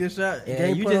 Fitness, that's a good shot. Yeah,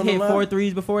 Game you point just on the hit line. 4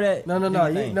 threes before that. No, Do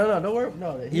your thing. don't worry.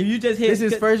 No, You just hit. This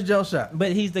is his first jump shot.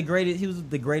 But he's the greatest. He was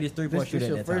the greatest 3-point This shooter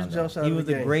your at that first time. jump though. shot He of was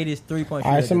the the game. greatest 3-point shooter.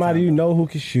 All right, at the somebody time. you know who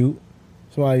can shoot.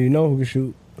 Somebody you know who can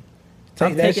shoot. I'm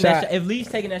Take that taking that shot. shot. If Lee's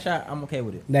taking that shot, I'm okay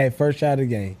with it. That first shot of the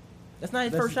game. That's not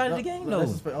his That's first shot of the no, game, no, though.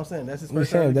 that's his I'm saying that's his We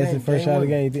first shot of said the that's game. his first shot of the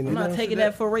game. You think I'm they not know? taking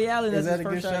that- that for Ray Allen. Is That's his that a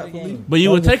first good shot shot of the for Lee? game. But you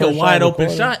That would was the take a first shot wide of the open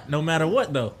quarter. shot no matter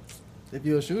what, though. If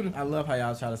you're a shooter, I love how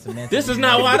y'all try to cement This is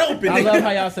not wide open. I nigga. love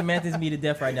how y'all cement me to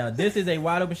death right now. This is a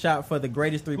wide open shot for the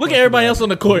greatest 3-point Look at everybody else on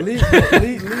the court. Lee is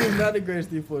not the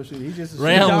greatest 3-point shooter. He's just a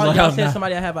Ray shooter. Allen was like, Y'all I'm said not.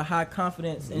 somebody I have a high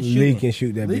confidence in Lee shooting. can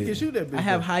shoot that Lee bitch. can shoot that bitch. I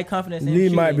have though. high confidence in Lee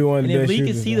shooting. might be one of the and if best Lee can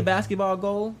shooters, see the though. basketball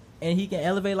goal and he can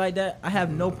elevate like that, I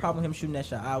have no problem him shooting that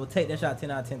shot. I would take that shot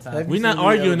 10 out of 10 times. Have We're you not seen Lee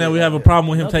arguing that we elevate have a like problem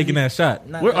with him No, taking but that shot.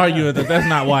 not- We're not- arguing that that's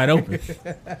not wide open.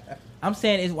 I'm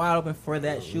saying it's wide open for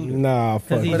that shooter. Nah,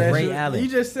 fuck he's But that. that Ray shoot- Allen. You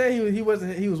just said he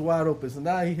was wide open, so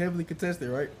now he heavily contested,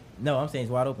 right? No, I'm saying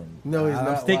he's wide open. No, he's I'm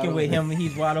not sticking wide with open. him.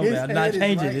 He's wide open. His I'm not head is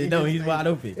changing right it. in No, his he's face. wide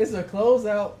open. It's a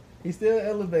closeout. He's still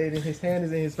elevating. His hand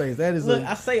is in his face. That is Look, a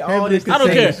I say all heavily this. I don't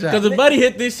care. contested shot. Because if Buddy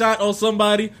hit this shot on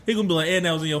somebody, he going to be like, and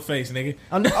that was in your face, nigga.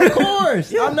 Of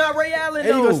course. I'm not Ray Allen, And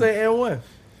you though. gonna say and one?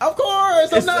 Of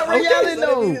course. I'm It's- not Ray okay, Allen, so that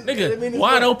though. means- that Nigga, means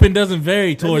wide what? open doesn't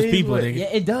vary towards means people, what? nigga. Yeah,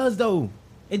 it does, though.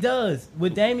 It does.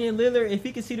 With Damian Lillard, if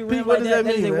he can see the rim Pete, what like does that, that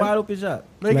that is mean, a man? wide open shot.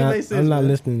 Make it Nah, make sense. I'm not man.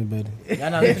 listening to Buddy. Y'all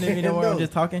not listening to me no more. I'm No.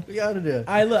 just talking. We out of there.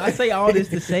 All right, look, I say all this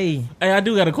to say, Hey, I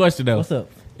do got a question though. what's up?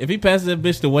 If he passes that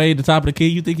bitch to Wade, the top of the key,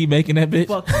 you think he making that bitch?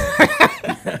 Fuck.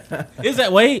 Is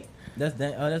that Wade? That's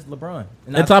LeBron.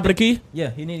 And At top of the key? Yeah,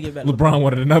 he need to get back. to LeBron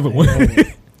wanted another one.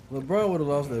 LeBron would have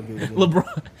lost that bitch.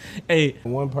 LeBron. Hey,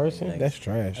 One person? Thanks. That's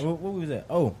trash. What was that?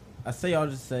 Oh, I say all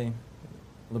just say,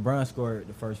 LeBron scored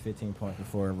the first 15 points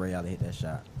before Ray Allen hit that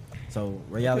shot. So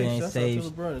Ray Allen ain't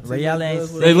saved. Ray Allen ain't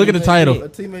saved. Hey, look at the title. A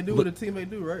teammate do what a teammate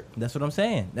do, right? That's what I'm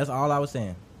saying. That's all I was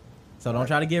saying. So don't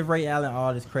try to give Ray Allen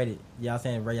all this credit. Y'all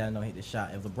saying Ray Allen don't hit the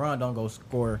shot. If LeBron don't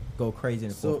go crazy in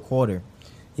the fourth quarter,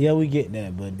 Yeah, we get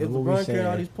that, but If what we LeBron carrying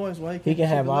all saying, these points, why he can shoot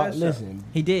have the all. last shot? Listen,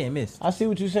 he did and missed. I see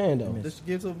what you're saying though. Just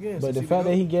give up again. But See the fact go.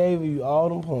 that he gave you all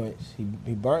them points, he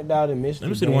burnt out and missed. let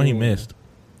me see the one he missed.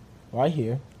 Right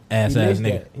here. Ass He ass missed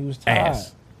nigga. that. He was tired.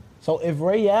 Ass. So if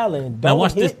Ray Allen Now don't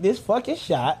watch hit this fucking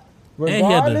shot, he had the-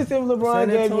 regardless if LeBron San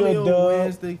gave you Antonio a dub,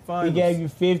 wins the he finals. gave you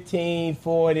 15,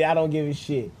 40, I don't give a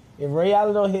shit. If Ray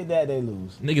Allen don't hit that, they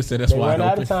lose. Nigga said that's They wide run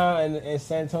out open. of time and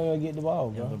San Antonio get the ball,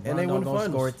 If bro. LeBron And they win don't the go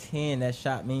score finals. 10, that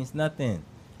shot means nothing.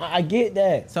 I get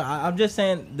that. So I'm just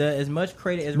saying, as much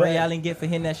credit as But- Ray Allen get for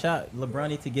hitting that shot, LeBron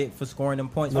need to get for scoring them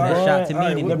points for LeBron- that shot to mean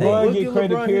alright, anything. LeBron We'll get give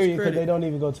credit LeBron his period because credit. they don't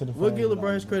even go to the We'll finals. give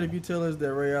LeBron his credit if you tell us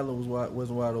that Ray Allen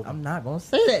wasn't wide open. I'm not gonna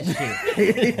say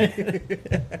that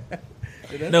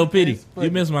shit. No pity.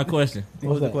 You missed my question. What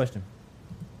was the that? question?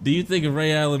 Do you think if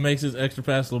Ray Allen makes his extra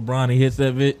pass to LeBron, he hits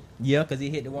that bit? Yeah, because he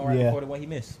hit the one right Yeah. before the one he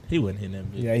missed. He wouldn't hit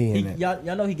that bit. Yeah, he He, in that.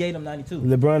 y'all know he gave him 92.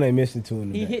 LeBron ain't missing two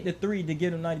in the He back. hit the 3 to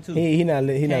get him 92. He not Came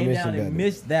missing down and that.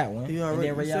 missed that one. He and already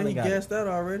then Ray you said Allen he got it. gassed out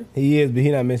already. He is, but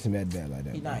he not missing that bad like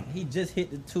that. He bro. not. He just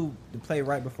hit the 2 to play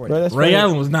right before Bro, that. that's Ray funny.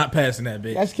 Allen was not passing that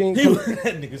bitch. That's King. He was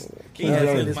that nigga's. He Yeah, had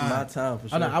yeah. his It's my mind. time for Oh,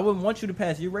 sure. no, I wouldn't want you to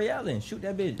pass. You Ray Allen. Shoot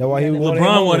that bitch. That's why he You got wanted- that-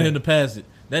 LeBron him wanted on. him to pass it.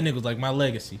 That nigga was like my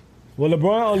legacy. Well,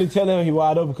 LeBron only telling him he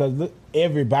wide open because look,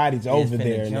 everybody's He's over finna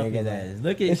there. jump his Nigga. ass.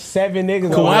 Look at It's 7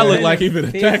 niggas Kawhi over looked there. like he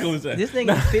finna Fist- tackle his ass. This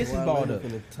nigga fist is Why balled Ray up.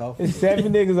 finna talk It's for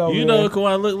 7 niggas over You there. know what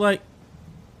Kawhi looked like?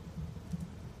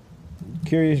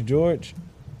 Curious George.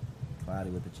 Cloudy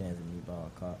with the chance of me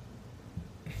ball caught.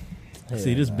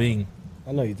 See this Bing.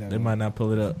 I know you talking They about. might not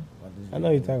pull it up. I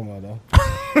know you talking about though.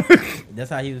 That's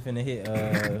how he was finna hit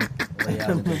Ray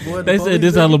Allen. Boy, They the said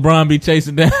this police how LeBron be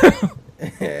chasing down.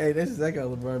 Hey, that's exactly how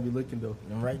LeBron be looking though.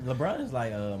 LeBron is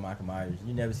like Michael Myers.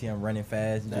 You never see him running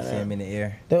fast. You just see him in the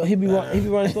air. He be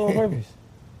running slow on purpose.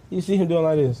 You see him doing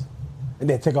like this, and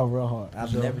then take off real hard.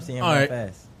 I've never seen him All run right.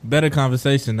 fast. Better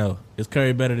conversation though. Is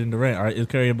Curry better than Durant? Or is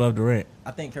Curry above Durant? I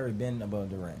think Curry been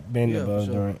above Durant. Been Yeah, above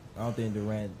for sure. Durant. I don't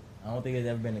think it's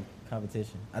ever been a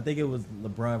competition. I think it was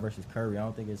LeBron versus Curry. I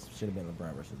don't think it should have been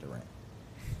LeBron versus Durant.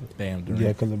 Damn Durant. Yeah,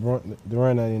 because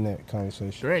Durant not in that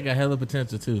conversation. Durant got hella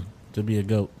potential too to be a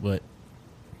GOAT, but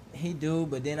He do,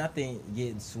 but then I think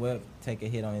getting swept take a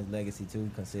hit on his legacy too,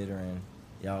 considering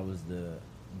y'all was the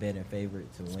betting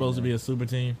favorite to win. supposed to be a super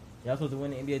team. Y'all supposed to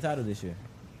win the NBA title this year.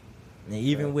 And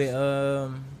even with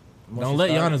once Don't it let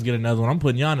started- Giannis get another one. I'm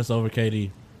putting Giannis over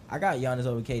KD. I got Giannis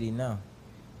over KD now,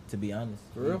 to be honest.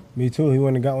 For real? Me too. He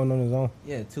went and got one on his own.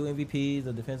 Yeah, 2 MVPs,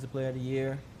 a Defensive Player of the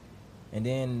Year, and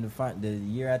then the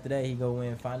year after that he go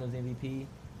win Finals MVP,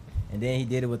 and then he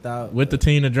did it without With the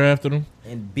team that drafted him.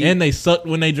 and beat And they sucked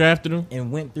when they drafted him.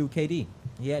 and went through KD.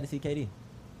 He had to see KD,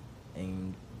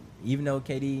 and even though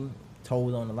KD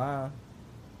told on the line,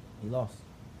 he lost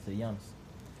to Giannis.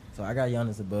 So I got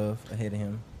Giannis ahead of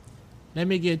him. Let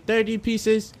me get 30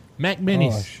 pieces. Mac Oh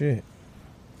Minis. shit.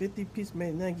 50-piece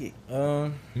man nugget.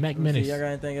 Mac Let me see, Minis. y'all got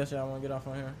anything else y'all want to get off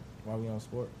on here while we on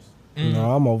sports? Mm.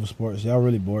 No, I'm over sports. Y'all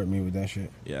really bored me with that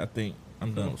shit. Yeah, I think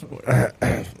I'm done with sports.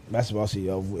 Basketball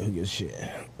CEO who gives a shit.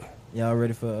 Y'all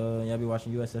ready for y'all be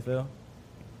watching USFL?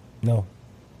 No.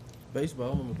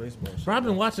 Baseball. I'm a baseball. Bro, I've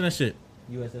been watching that shit.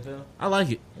 USFL? I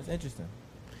like it. It's interesting.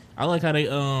 I like how they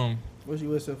What's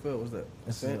USFL? What's that?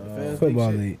 It's, Fans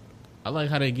Football shit? league. I like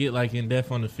how they get like in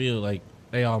depth on the field, like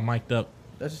they all mic'd up.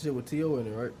 That's the shit with T.O. in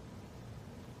it, right?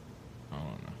 I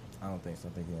don't know. I don't think so.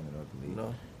 I think he ended up the league.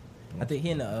 No. I think he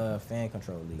in the fan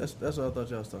control league. That's what I thought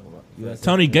y'all was talking about. US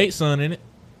Tony Gates' son in it.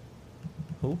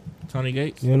 Who? Tony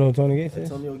Gates. You know who Tony Gates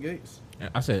is? Antonio Gates.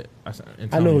 I said.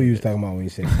 I know who you was talking about when you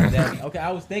said that. That- okay,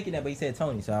 I was thinking that, but he said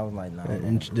Tony, so I was like, nah.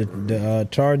 And the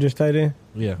Chargers tight end.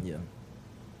 Yeah, Yeah.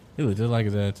 he looked just like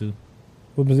his dad too.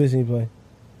 What position he play?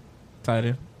 Tight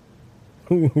end.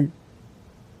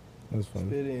 That's funny.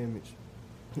 Spit image.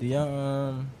 Do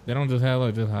y'all, They don't just have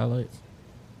like just highlights.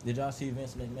 did y'all see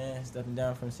Vince McMahon stepping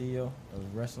down from CEO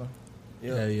of wrestling?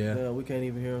 Yeah, Yeah. We can't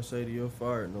even hear him say that you're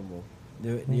fired no more.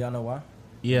 Do y'all know why?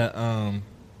 Yeah.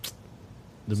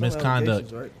 the Some misconduct.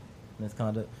 allegations, right?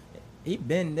 Misconduct.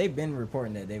 They've been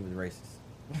reporting that they was racist.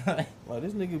 Like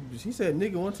this nigga, she said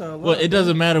nigga one time. Well, live, it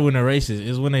doesn't matter when they're racist.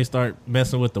 It's when they start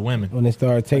messing with the women. When they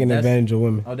start taking That's- advantage of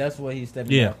women. Oh, that's what he's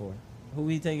stepping Yeah. down for. Who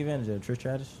he take advantage of? Trish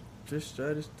Stratus? Trish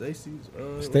Stratus, Stacey,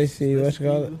 Stacey, what you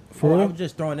call it? Keebler. For I real? was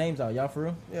just throwing names out. Y'all for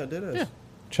real? Yeah, that is. Yeah.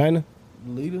 China?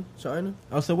 Lita, China.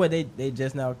 Oh, so what? They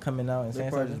just now coming out and They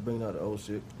saying probably something? just bring out the old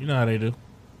shit. You know how they do.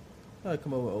 I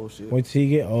come up with old shit. Wait till he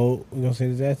get old. We gonna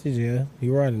send his ass to jail. He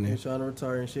riding there. He's trying to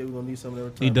retire and shit. We gonna need some of that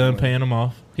retirement. He done money. paying them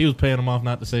off. He was paying them off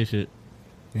not to say shit.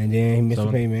 And then he missed So-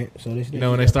 the payment. So this You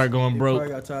know when they start going He broke.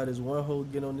 probably got tired of this one hoe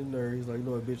getting on his nerves. He's like, you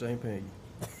know what, bitch, I ain't paying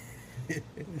you.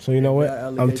 So you know what? Bad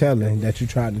I'm allegations. telling that you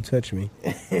tried to touch me.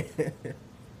 Man,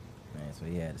 so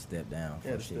he had to step down.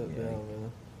 Yeah, for to shit, step yeah. down,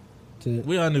 man. To,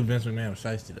 We all knew Vince McMahon was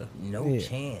shiesty though. No Yeah.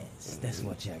 chance. That's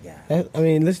what y'all got. I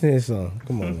mean, listen to his song.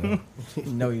 Come on, man.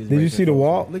 No, he was Did you racist see the folks.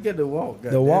 walk? Look at the walk.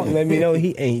 The walk let me know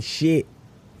he ain't shit.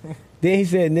 Then he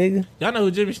said, "Nigga." Y'all know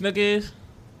who Jimmy Snuka is?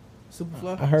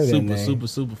 Superfly. I heard that Super, name.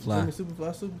 super fly. Jimmy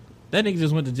Superfly, super. That nigga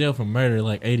just went to jail for murder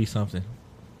like 80 something.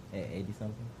 At 80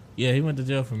 something? Yeah, he went to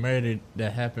jail for murder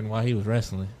that happened while he was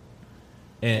wrestling.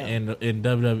 And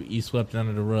WWE swept it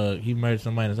under the rug. He murdered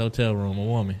somebody in his hotel room, a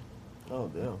woman. Oh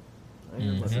damn. I ain't Mhm. heard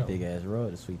about That's a that big ass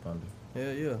rug to sweep under. one.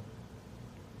 Hell yeah.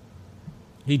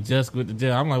 He just went to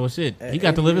jail. I'm like, well, shit. At He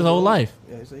got to 80 live his years whole old. life.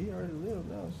 Yeah, he said he already lived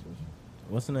now.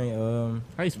 What's the name?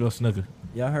 How you spell Snuka?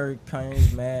 Y'all heard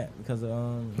Kanye's mad because of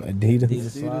Adidas. Adidas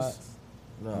Adidas? slides?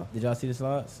 Nah, Did y'all see the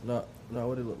slides? nah.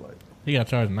 What it look like? He got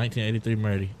charged in 1983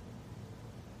 murder.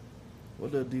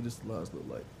 What the Adidas slides look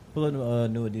like? Pull up the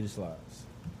new Adidas slides.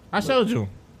 I showed you 'em.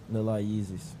 Look like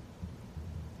Yeezys.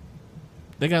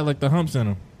 They got like the humps in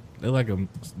them. They're like a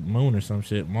moon or some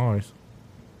shit, Mars.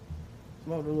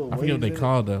 Some of the little I forget what waves they in it.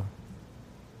 called though.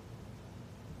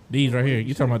 These right here.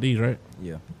 You talking about these, right?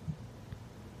 Yeah.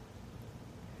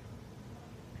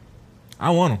 I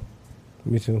want them.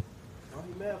 Me too. Why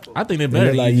you mad for? I think they're They better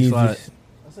look than like Yeezy Yeezys. slides.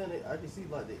 I'm saying I can see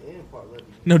like the end part. Like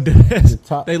No, they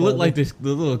top look part. like this, the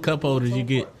little cup holders you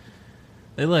get.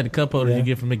 They look like the cup holders Yeah. you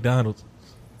get from McDonald's.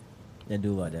 They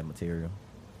do like that material.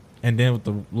 And then with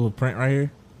the little print right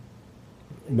here.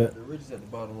 They But- got the ridges at the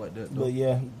bottom like that. Though. But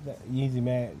yeah, Yeezy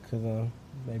mad because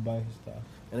they buy his stuff.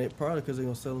 And they probably because they're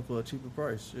gonna sell them for a cheaper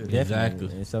price. Shit. Yeah. Definitely.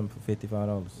 Exactly. It's something for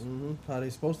 $55. Mm-hmm. How they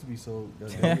supposed to be sold?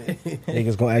 goddamn it.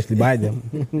 Niggas gonna actually buy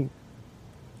them.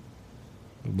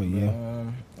 But yeah,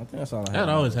 I think that's all I have. That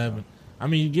always happen. I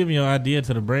mean, you give me your idea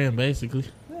to the brand, basically.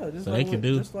 Yeah, just So like they can with,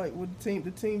 do- just like with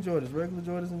the team Jordans, regular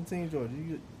Jordans and the team Jordans.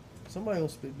 You get, somebody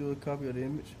gonna do a copy of the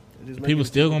image. And just make People it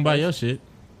still cheaper gonna buy price. your shit.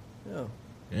 Yeah,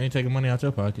 You ain't taking money out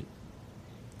your pocket.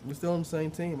 we're still on the same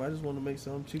team. I just want to make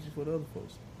something cheaper for the other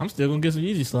folks. I'm still gonna get some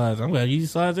Yeezy slides. I'm gonna have Yeezy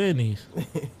slides and these.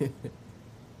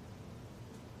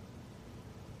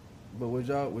 But would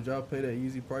y'all pay that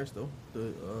easy price though?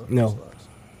 The No. slides?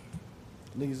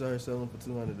 Niggas out here selling for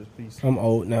 $200 a piece. I'm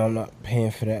old now. I'm not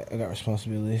paying for that. I got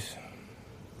responsibilities.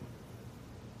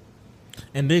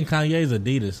 And then Kanye's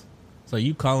Adidas. So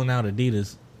you calling out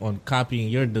Adidas on copying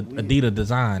your Adidas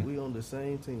design. We on the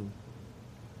same team.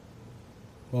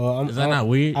 Well, Is that not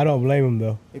weird? I don't blame him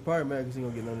though. He probably mad because he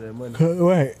gonna get none of that money.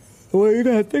 Right. Well, you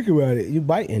gotta think about it. You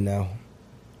biting now.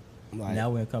 Like, Now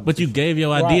we're in competition. But you gave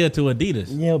your idea to Adidas.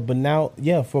 yeah, but now,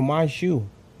 yeah, for my shoe,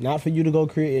 not for you to go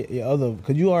create your other.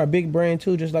 Because you are a big brand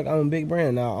too, just like I'm a big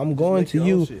brand. Now I'm going make to your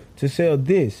own you shit. to sell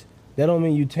this. That don't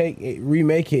mean you take it,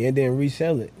 remake it, and then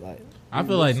resell it. Like, I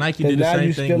feel like Nike 'cause did the now same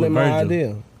you thing stealing with my Virgil.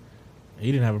 idea.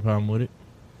 He didn't have a problem with it.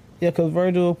 Yeah, because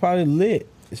Virgil probably lit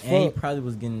as And he fuck. probably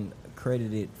was getting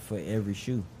credited for every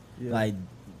shoe. Yeah. Like,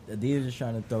 Adidas is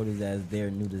trying to throw this as their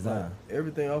new design. Like,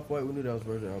 everything off white, we knew that was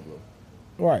Virgil Abloh.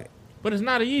 Right. But it's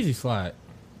not a Yeezy slide.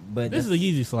 But This is a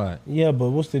Yeezy slide. Yeah, but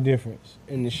what's the difference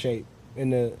in the shape?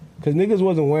 Because niggas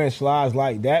wasn't wearing slides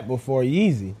like that before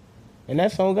Yeezy. And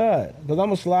that's on God. Because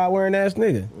I'm a slide wearing ass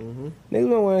nigga. Mm-hmm. Niggas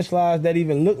been wearing slides that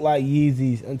even look like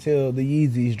Yeezys until the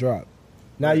Yeezys drop.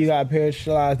 Now you got a pair of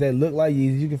slides that look like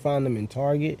Yeezys. You can find them in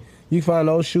Target. You can find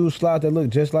those shoe slides that look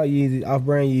just like Yeezys,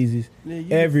 off-brand Yeezys,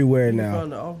 everywhere you now. You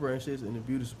find the off-brand shits in the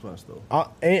beauty supply store.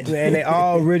 And they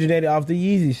all originated off the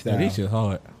Yeezy Yeah, style. these shit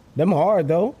hard. Them hard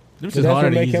though. Them 'Cause shit that's harder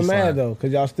what than make Yeezy him mad slide. though.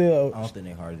 Because y'all still, I don't think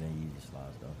they're harder than Yeezy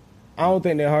slides, though. I don't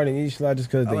think they're harder than Yeezy slides just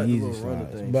because I the like the Yeezy little runner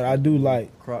slides. things. But I do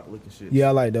like, Croc looking shit. yeah,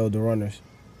 I like those, the runners.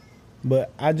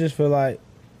 But I just feel like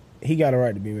he got a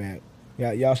right to be mad.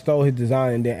 Y'all stole his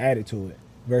design and then added to it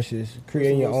versus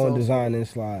creating your little own sauce. design in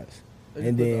slides They just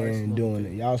and put the icing then on doing the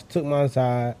it. cake. Y'all took my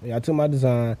side, y'all took my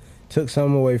design, took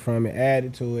something away from it,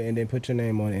 added to it, and then put your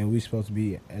name on it, and we supposed to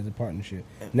be as a partnership.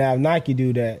 Now, if Nike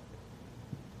do that,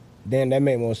 damn, that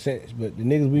make more sense. But the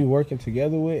niggas we working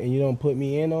together with, and you don't put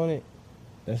me in on it,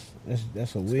 that's a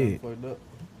It's kinda wig. fucked up.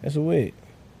 That's a wig.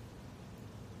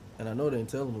 And I know they ain't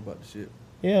telling them about the shit.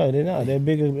 Yeah, they're not. They're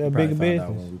bigger Probably business. found out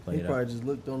when we He played out. probably just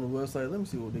looked on the website. Let me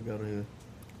see what they got on here.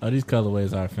 Oh, these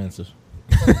colorways are offensive.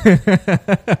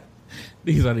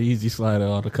 These are the easy slide of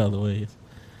all the colorways.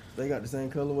 They got the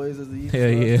same colorways as the Yeezy.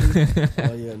 Hell slides, yeah.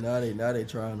 too? Oh yeah, now they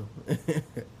trying them.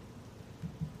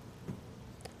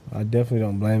 I definitely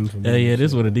don't blame him for Yeah, doing yeah, that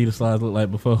this is shit. what Adidas slides look like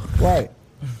before. Right.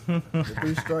 The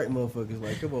 3 stripe motherfuckers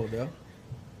like, come on now.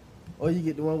 Or you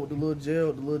get the one with the little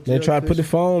gel, They try to put the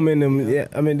foam in them. Yeah. Yeah,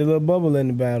 I mean the little bubble in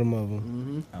the bottom of them.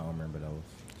 Mm-hmm. I don't remember those.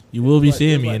 You will be Like-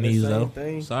 seeing it's me like in the these same though.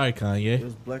 thing. Sorry, It Kanye.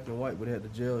 was black and white, but it had the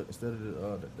gel instead of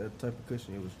the, that type of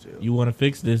cushion. It was gel. You want to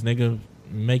fix this, nigga?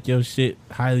 Make your shit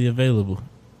highly available.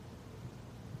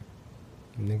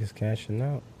 Niggas cashing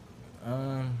out.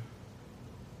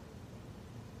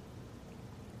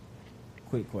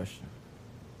 Quick question.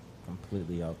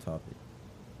 Completely off topic.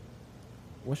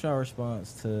 What's your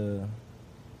response to?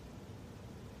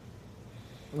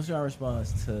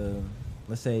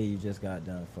 Let's say you just got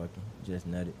done fucking, just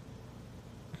nutted.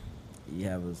 You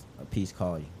have a piece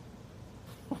call you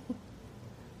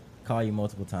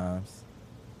multiple times,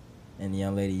 and the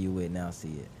young lady you with now see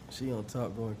it. She on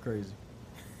top going crazy.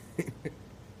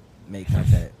 Make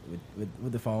contact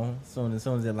with the phone. Soon as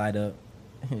it light up,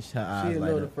 her She eyes didn't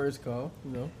light know the up. first call,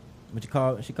 you know. But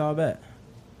she called back.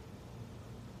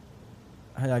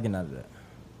 How y'all getting out of that?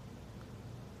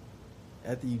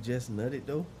 After you just nutted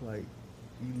though, like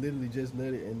you literally just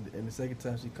nutted, and the second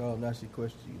time she called, now she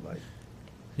questioned you like,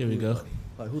 Here we go.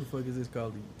 like who the fuck is this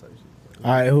calling you type shit. Like,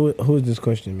 All right, who's this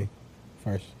questioning me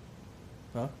first?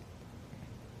 Huh?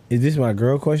 Is this my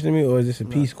girl questioning me, or is this a No.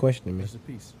 piece questioning me? That's a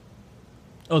piece.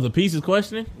 Oh, the piece is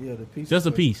questioning? Yeah, the piece. Just a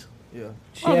is piece. Yeah.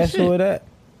 She Oh, asked shit. who that.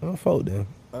 I'm fuck them.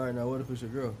 All right, now what if it's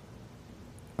your girl?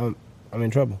 I'm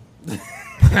in trouble.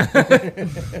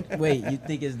 Wait, you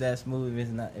think it's that smooth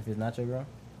if it's not your girl?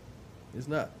 It's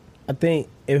not. I think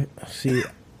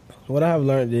what I've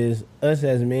learned is us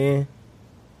as men,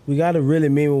 we gotta really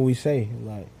mean what we say.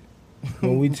 Like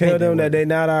when we tell them that they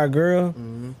not our girl,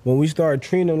 Mm-hmm. when we start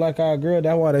treating them like our girl,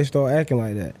 that's why they start acting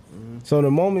like that. Mm-hmm. So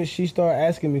the moment she start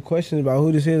asking me questions about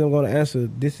who this is, I'm gonna answer,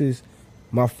 this is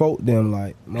my fault. Them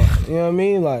like, you know what I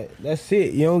mean? Like that's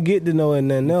it. You don't get to know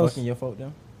nothing You else. fucking your folk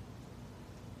them?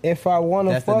 If I want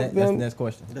to That's fuck the them, next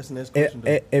question. That's the next question.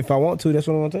 though. if I want to, that's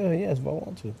what I'm gonna tell her. Yes, if I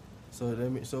want to.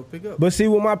 So pick up. But see,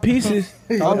 with my pieces,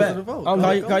 Call I'm back. to the vote.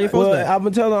 Call your folks well, back. I've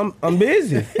been telling them I'm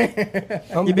busy.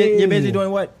 You're busy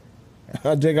doing what?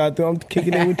 I just got through. I'm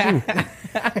kicking it with you.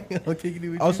 I'm kicking it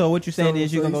with Also, you. what you saying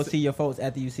is you so gonna you go said- see your folks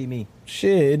after you see me.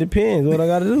 Shit, it depends what I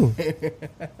gotta do.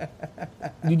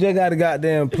 You just gotta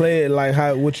goddamn play it like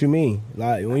what you mean.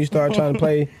 Like when you start trying to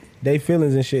play they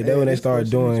feelings and shit, that's Hey, when they this start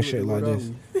question doing with shit the like word this.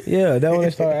 on Yeah, that's when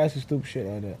they start asking stupid shit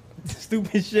like that.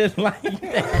 Stupid shit like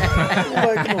that.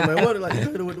 Like, come on, man.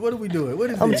 What are we doing? What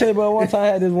is I'm this? telling you, bro, one time I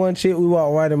had this one chick, we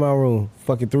walked right in my room,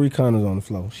 fucking 3 condoms on the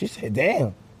floor. She said,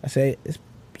 damn. I said, it's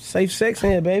safe sex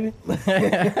in here, baby.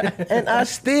 And I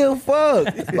still fuck.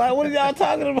 Like, what are y'all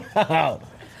talking about?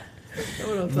 That's what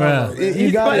I'm talking Bruh. about, man.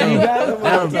 You got That's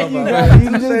what I'm talking about. you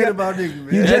You just just about niggas,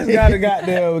 man. you just gotta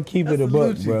goddamn keep it a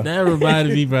buck, bro. That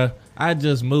reminded me, bro. I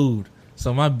just moved,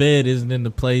 so my bed isn't in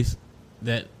the place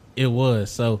that it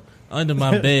was. So under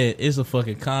my bed, it's a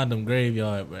fucking condom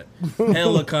graveyard, bro.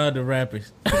 Hella condom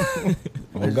wrappers.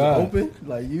 Oh God, Open,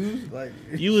 like used, like.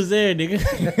 You was there,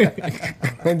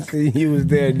 nigga. I see you was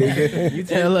there, nigga. You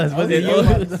tell us. I'm What did talking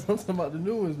you? about- I'm talking about the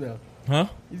new ones now. Huh?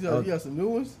 You got some new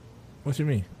ones? What you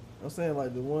mean? I'm saying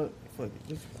like the one. Fuck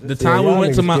it. The Yeah, time we y'all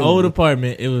went to niggas my killing old me.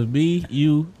 apartment, it was me,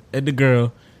 you, and the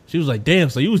girl. She was like, "Damn,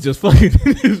 so you was just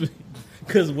fucking."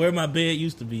 Because where my bed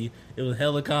used to be, it was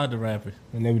hella condom wrappers.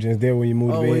 And they were just there when you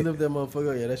moved Oh, the when you bed. lift that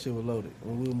motherfucker up, yeah, that shit was loaded.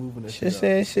 When we were moving that Shit shit out.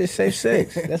 said shit safe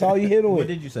sex. That's all you hit her What with.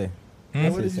 did you say?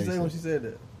 And what did Say you say so. when she said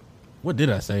that? What did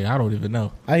I say? I don't even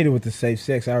know. I hit it with the safe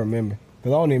sex. I remember.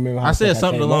 Cause I don't even remember. How I the said fuck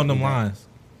something came along up them with that. lines.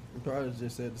 You probably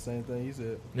just said the same thing you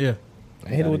said. Yeah. I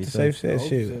hit it with the safe I sex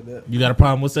hope you shit. said that. You got a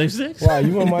problem with safe sex? Wow,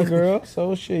 you want my girl?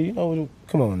 So shit, you know.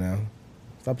 Come on now,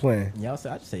 stop playing. Y'all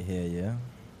say I just say hell yeah.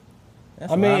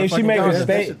 That's I a mean, lot of if she fucking make a condoms.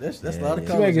 state- That's Yeah, a lot of yeah.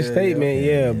 She comments. make a statement,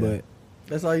 yeah, yeah. but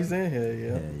That's all you saying here,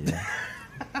 yeah.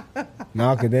 Hell yeah.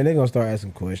 nah, cause then they gonna start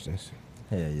asking questions.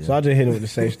 Hell yeah. So I just hit him with the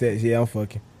safe sex. Yeah, I'm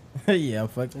fucking. yeah, I'm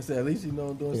fucking. And say at least you know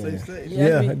I'm doing Yeah. safe sex. Yeah.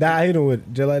 Yeah, me- that I hit him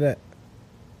with just like that.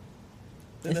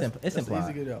 Then It's that's- it's that's implied.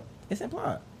 easy to get out. It's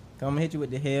implied. Come hit you with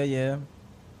the hell yeah.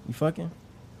 You fucking.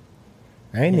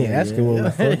 I ain't even asking what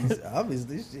the fuck. It's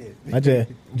obviously shit. I just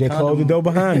closed the door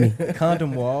behind me.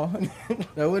 Condom wall.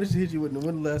 Now, what did she hit you with?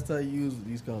 When the last time you used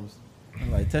these condoms?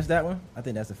 I'm like, touch that one? I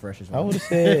think that's the freshest I one. would have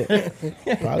said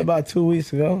probably about 2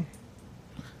 weeks ago.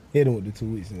 Hit him with the 2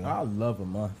 weeks ago. I love a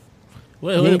month. You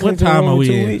What ain't what came to the time room are in we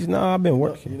 2 in? weeks? No, I've been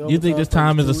working. know You what think time this for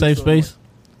time is a 2 safe weeks or space?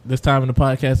 This time in the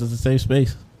podcast is a safe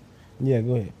space? Yeah,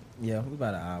 go ahead. Yeah, we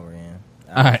about an hour in.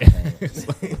 All right.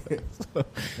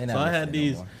 They not So I had listening no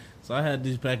these. more. So I had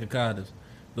these pack of condoms,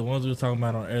 the ones we were talking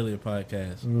about on earlier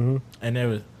podcasts, Mm-hmm. and there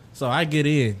was. So I get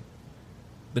in,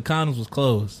 the condoms was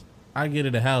closed. I get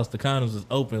in the house, the condoms was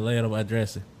open, laying on my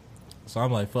dresser. So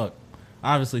I'm like, fuck.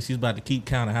 Obviously, she's about to keep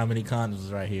counting how many condoms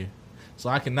is right here. So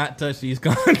I cannot touch these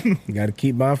condoms. You got to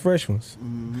keep buying fresh ones.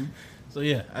 So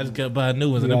yeah, I just kept buying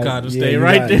new ones, You and the gotta- condoms yeah, stay you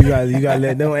right gotta- there. You got to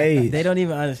let them age. They don't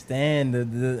even understand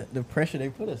the pressure they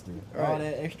put us through. All Right.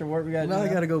 that extra work we got to do. Now I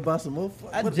gotta go buy some more.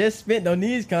 I just spent on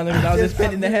these condoms and I was just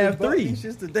spending to have three. These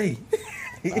shits today.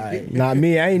 Not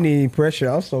me. I ain't need any pressure.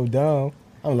 I'm so dumb.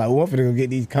 I'm like, well, I'm finna go get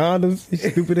these condoms. It's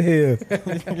stupid as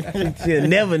hell. She'll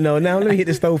never know. Now let me hit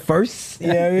the stove first. You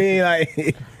know what I mean?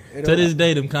 Like, To this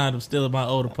day, them condoms still in my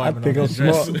old apartment. think on I'm the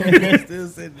dresser. smart. Still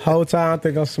sitting there. whole time I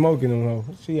think I'm smoking them. Ho.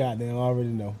 She out there. I already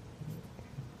know.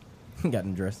 Got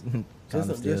them dressed. Just,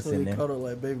 Condoms still just when sitting we there. caught her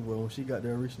like baby boy when she got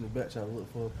there reaching the back trying to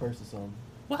look for a purse or something.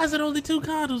 Why is it only 2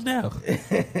 condoms now?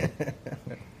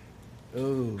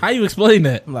 Ooh. How you explain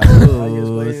that? I'm like, How you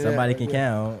ooh, explain that somebody right can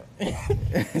there?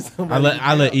 count.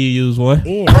 I let E use one.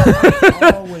 Ian.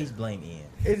 Always blame Ian.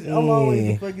 I'm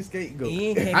always the fucking scapegoat.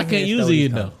 Ian came I in here can't and use stole these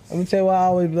Ian though. Let me tell you why I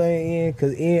always blame Ian.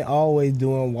 Because Ian always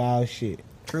doing wild shit.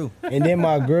 condoms. True. And then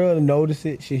my girl notice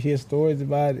it. She hear stories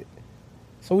about it.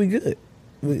 So we good.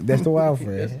 That's the wild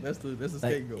friend. That's the Like,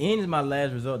 scapegoat. Ian is my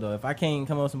last resort though. If I can't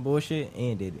come up with some bullshit,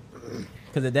 Ian did it.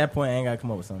 Because at that point, I ain't got to come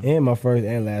up with something. And my first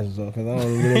and last result. Because I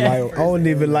don't really like, I don't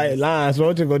even like lines. So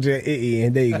I'm just going to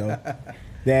Ian. There you go.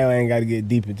 Damn, I ain't got to get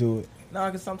deep into it. No,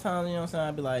 because sometimes, you know what I'm saying,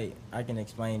 I'd be like, I can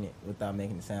explain it without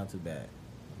making it sound too bad.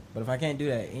 But if I can't do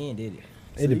that, Ian did it.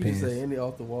 So It you depends. can say any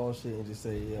off the wall shit and just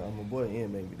say, yeah, I'm a boy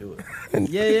and make me do it.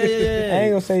 Yeah. I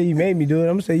ain't gonna say you made me do it. I'm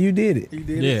gonna say you did it. He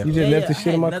did Yeah. it. You just left the I shit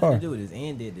in had my nothing car. to do with this.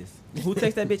 Ian did this. Who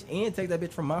takes that bitch? Ian takes that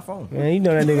bitch from my phone. Man, you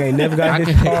know that nigga ain't never got I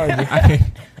his can't, charger. I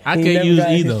He can't never use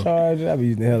got E his though. charger. I be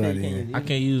using the hell out of Can't him. use I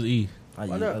can't use E. I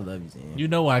Why not? love you, Ian. You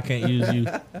know why I can't use you.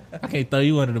 I can't throw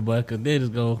you under the bus because they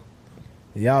just go.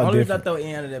 Y'all Only reason I different. throw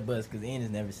Ian under that bus because Ian is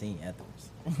never seen afterwards.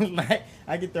 Like,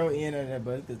 I could throw Ian under that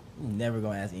bus because I'm never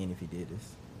going to ask Ian if he did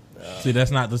this. See, that's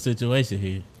not the situation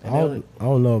here. I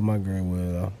don't know if my girl will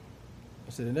though. I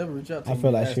said they never reach out to I me feel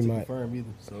and like ask she to might. confirm either.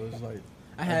 So it's like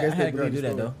I had guess they a girl believe do the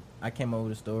that story. though. I came over to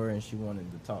the store and she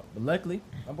wanted to talk. But luckily,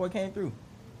 my boy came through.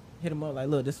 Hit him up like,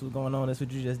 look, this was going on. That's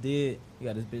what you just did. You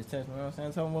got this bitch text me. You know what I'm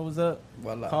saying? Told him what was up.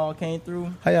 voila. Call came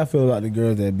through. How y'all feel about the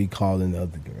girls that be calling the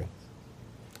other girls?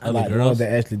 Other Like the ones girls.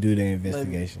 that actually do the Like,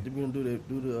 investigation. they gonna do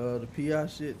the PI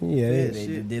shit. Yeah, Fed They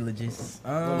due shit. diligence.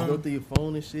 Gonna go through your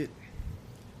phone and shit.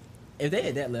 If they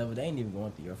at that level, they ain't even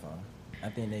going through your phone. I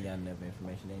think they got enough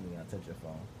information. They ain't even gotta touch your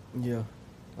phone. Yeah.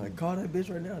 Like call that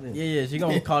bitch right now then. Yeah, she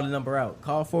gonna call the number out.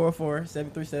 Call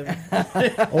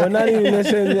 404-737. Or not even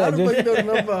necessarily How that. the fuck you Just, know the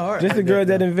number by heart? just the like girls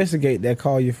that though? investigate, that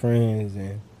call your friends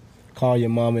and call your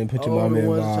mama and put your Oh, mama the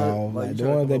ones try- involved. like, Like you the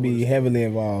try to ones come that up with be a heavily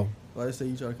involved. Like I say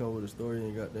you try to come up with a story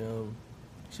and goddamn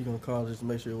she gonna call just to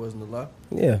make sure it wasn't a lie.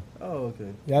 Yeah. Oh,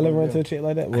 okay. Y'all ever run Yeah. into a chick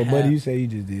like that? Well, I buddy, have. you say you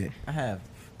just did. I have,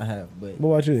 but What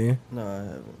about you, Ian? No, I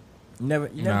haven't. you never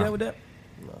Nah. dealt with that.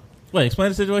 No. Wait, explain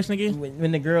the situation again.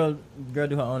 When the girl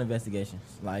do her own investigations,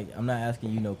 like I'm not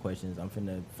asking you no questions. I'm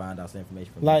finna find out some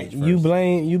information from Like the bitch you first.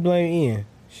 blame Ian.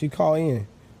 She call in.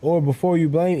 Or before you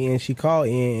blame Ian, she call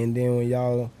in, and then when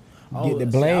y'all get the see, I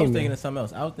was blame, thinking of something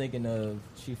else. I was thinking of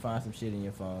she find some shit in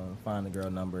your phone, find the girl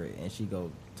number, and she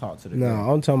go talk to the no,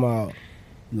 girl. I'm talking about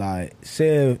like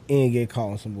say if Ian get caught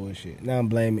on some bullshit. Now I'm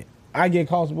blaming. I get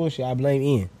caught on some bullshit. I blame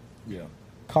Ian. Yeah.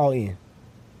 Call Ian.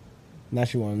 Now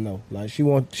she want to know. Like she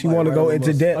want Like, to right go on into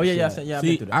the bus. depth. Oh yeah, yeah. like, I've been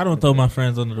See, through that. I don't throw my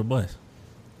friends under the bus.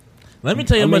 Let me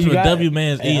tell you I how mean, much you of a got- W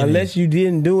man's and E. unless you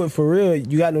didn't do it for real,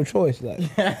 you got no choice. Like,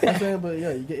 I'm saying, but yeah,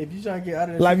 if you trying to get out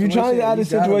of that like you trying to get out of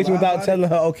the you gotta situation lie without about telling it.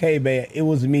 her, okay, babe, it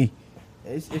was me.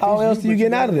 If How it's else you, do you but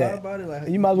get out of gotta that? lie about it, like,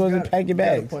 You might as well just gotta- pack your you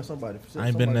gotta bags. point somebody. I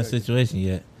ain't been in that situation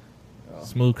yet. Oh.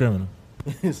 Smooth criminal.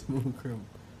 Smooth criminal.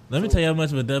 Let me tell you how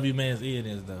much of a W man's E it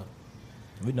is, though.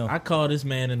 We know. I called this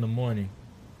man in the morning.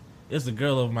 It's a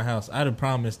girl over my house. I done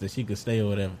promised that she could stay or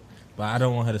whatever, but I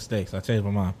don't want her to stay, so I changed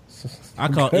my mind. I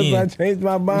called Because I Ian. changed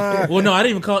my mind. Well, no, I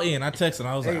didn't even call Ian. I texted him.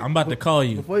 I was like, Hey, I'm about to call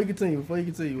you. Before you continue,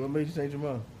 what made you change your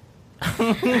mind?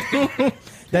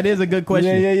 That is a good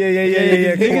question. Yeah.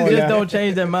 Come Niggas on, just now. don't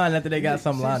change their mind after they got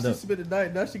something lined She up. spent the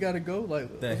night. Now she gotta go.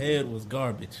 Like The head was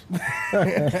garbage. So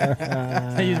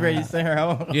he's ready to send her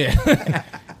home. Yeah,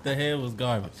 the head was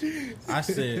garbage. I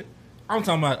said, I'm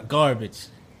talking about garbage.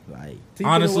 Like, teeth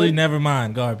Honestly, in the way? never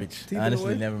mind garbage. Teeth in the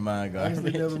honestly, way? never mind, garbage.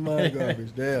 Honestly, never mind garbage.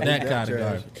 Damn, That kind of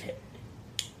trash. garbage.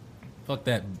 Fuck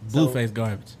that blue face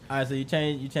garbage. All right, so you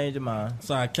change your mind.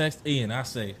 So I text Ian. I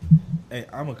say, hey,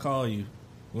 I'm gonna call you.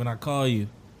 When I call you,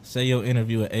 say your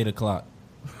interview at 8:00.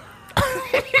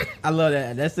 I love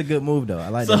that. That's a good move, though. I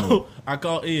like that. Move. So I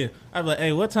call Ian. I'm like,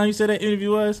 hey, what time you said that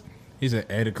interview was? He said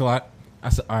 8:00. I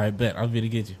said, all right, bet. I'll be to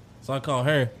get you. So I call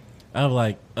her. I'm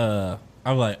like,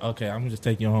 okay, I'm gonna just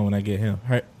take you home when I get her.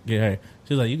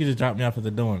 She was like, you can just drop me off at the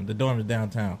dorm. The dorm is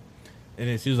downtown. And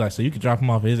then she was like, so you can drop him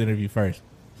off at his interview first.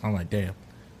 So I'm like, damn.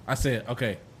 I said,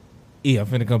 okay, I'm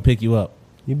finna come pick you up.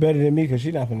 You better than me because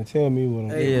she not finna tell me what I'm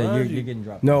Hey, Yeah, mind you're you- getting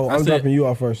dropped. No, I I'm said- dropping you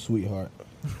off first, sweetheart.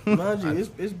 Mind you,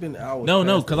 it's been hours. No,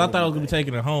 past because the I thought I was interview. gonna be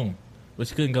taking her home, but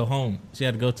she couldn't go home. She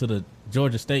had to go to the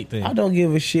Georgia State thing. I don't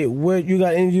give a shit. Where you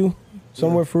got an interview?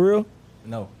 Somewhere for real?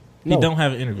 No. He don't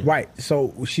have an interview. Right.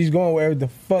 So she's going wherever the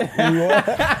fuck we want.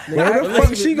 Where the listen,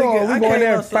 fuck she nigga, going? I We going came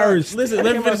there outside. first. Listen, let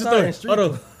me Came finish the outside story. and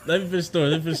Hold on. Let me finish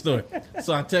the story.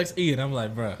 So I text Ian. I'm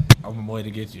like, bro, I'm on my way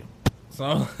to get you. So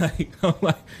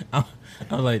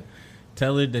I'm like,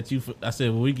 tell her that you. I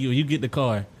said, when you get the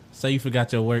car, say you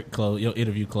forgot your work clothes, your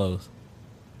interview clothes.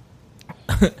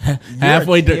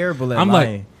 Halfway You're through, terrible at I'm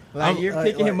lying. like, You're like-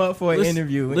 picking him up for an listen,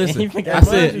 interview. and listen, he I forgot And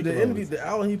to said- mind you, put the interview, the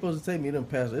hour he supposed to take me, it done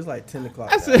passed. It's like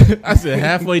 10:00. I said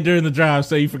halfway during the drive,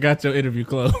 say you forgot your interview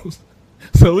clothes.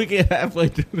 So we get halfway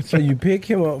through the So drive. you pick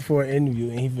him up for an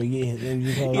interview and he forget his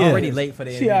interview. clothes. Yeah. already late for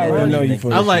the She interview. already know you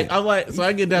for I'm like, so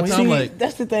I get that time, See, I'm like,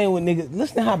 that's the thing with niggas.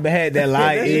 Listen to how bad that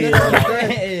lie That's is.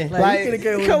 just- Like, you coulda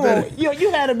came with come better. on,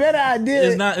 you had a better idea.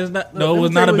 it's not, Look, no, let it me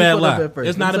was tell not a you bad where you fucked lie. up at first.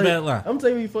 It's not a I'm bad telling you- lie. I'm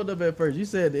telling you, you fucked up at first. You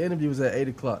said the interview was at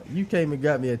 8:00. You came and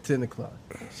got me at 10:00.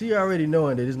 She already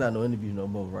knowing that it's not no interview no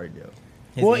more right now.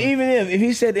 Well, even if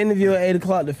he said the interview at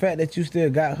 8:00, the fact that you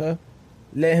still got her,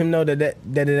 let him know that it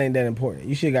ain't that important.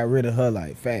 You should got rid of her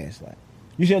like fast. Like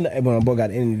you shouldn't. Hey, when my boy got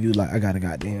an interview, like I got a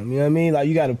goddamn. You know what I mean? Like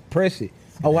you got to press it.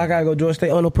 Oh, I gotta go Georgia State.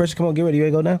 Oh no, pressure. Come on, get ready. You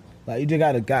ready to go now? Like you just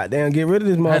gotta goddamn get rid of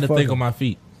this motherfucker. I had to think on my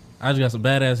feet. I just got some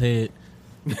badass head.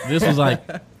 This was like,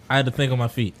 I had to think on my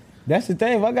feet. That's the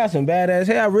thing. If I got some badass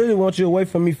hair, I really want you away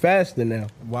from me faster now.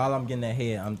 While I'm getting that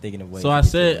head, I'm thinking of ways. So to I get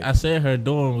said, you I said her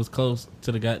dorm was close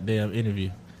to the goddamn interview.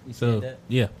 You So said that?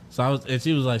 yeah, so I was, and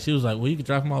she was like, well, you could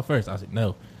drop him off first. I said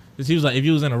no. And she was like, if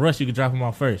you was in a rush, you could drop him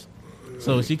off first.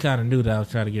 So she kind of knew that I was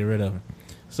trying to get rid of her.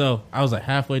 So I was like,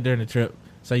 halfway during the trip,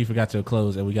 say you forgot your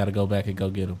clothes and we got to go back and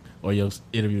go get them, or your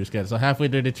interview was scheduled. So halfway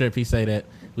during the trip, he say that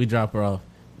we drop her off.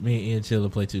 Me and Ian chill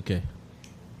and play 2K.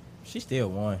 She still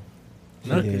won.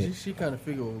 No, Yeah. because she kind of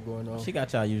figured what was going on. She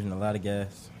got y'all using a lot of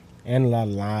gas. And a lot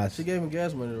of lies. She gave him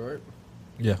gas money, right?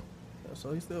 Yeah. Yeah,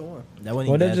 so he still won. That wasn't Well,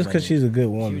 even that's gas just because money. she's a good She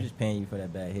was woman. just paying you for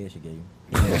that bad head she gave you.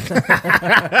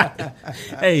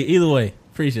 Hey, either way,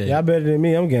 appreciate Y'all it. better than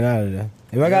me. I'm getting out of there.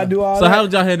 If I gotta do all So that, how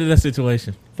did y'all handle that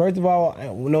situation? first of all,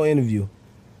 no interview.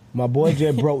 My boy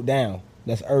just broke down.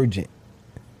 That's urgent.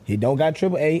 He don't got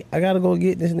AAA. I gotta go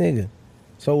get this nigga.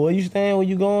 So where you staying? Where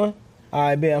you going? All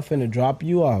right, bet I'm finna drop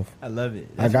you off. I love it.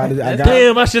 I got it. I That's- got it.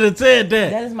 Damn, I should have said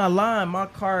that. That is my line. My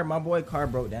boy car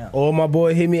broke down. Or my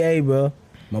boy hit me, hey, bro.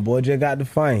 My boy just got the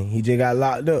fine. He just got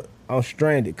locked up. I'm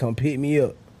stranded. Come pick me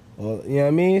up. Or, you know what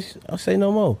I mean? I'll say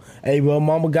no more. Hey, bro,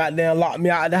 mama goddamn locked me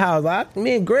out of the house.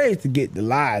 Me and Greg to get the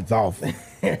lights off.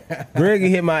 Greg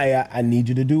hit my, I need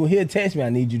you to do, he'll text me, I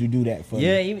need you to do that for me.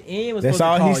 Yeah, Ian was That's supposed to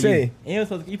all he call said. you. Ian was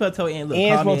supposed to, you supposed to tell Ian, look,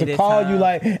 Ian's call me supposed at to this call time. you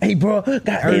like, hey, bro,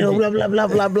 goddamn, Urgent. blah, blah, blah,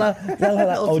 blah, blah, blah,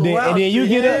 blah. Oh, then, and then you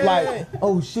get up like,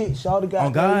 oh, shit, Shawty got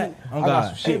On God, I on got God.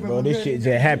 some shit, bro. This shit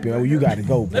just happened. Oh, you got to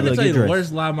go, bro. Let me Look, tell you get the dressed.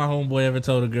 worst lie my homeboy ever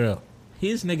told a girl.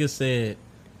 His nigga said,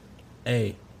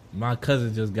 hey, my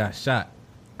cousin just got shot.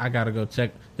 I gotta go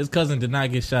check. His cousin did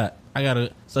not get shot.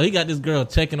 So he got this girl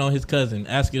checking on his cousin,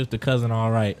 asking if the cousin all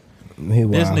right. He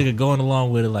This wild. nigga going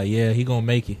along with it like, yeah, he gonna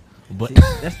make it. But See,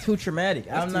 that's too traumatic.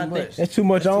 I'm too not much. that. That's too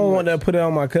much. I don't want to put it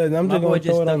on my cousin. I'm My just boy gonna just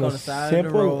throw it stuck on on a the side of the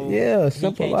simple, road. yeah, He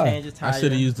simple can't lie. change his tire. I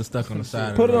should have used the stuck on the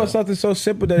side. Put of it the on road. something so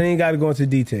simple that it ain't got to go into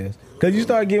details. Cause you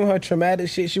start giving her traumatic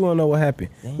shit, she wanna know what happened.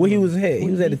 Damn. Where he was at? He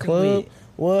Who was he at the beefing club.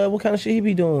 with? What kind of shit he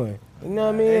be doing? You know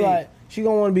what I mean? Hey. Like she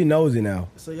gonna want to be nosy now.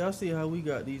 So y'all see how we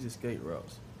got these escape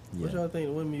routes. What Yeah. y'all think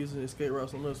the women using escape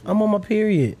routes on us? I'm on my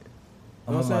period.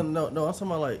 I'm I'm saying on no. I'm talking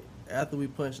about like after we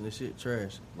punching the shit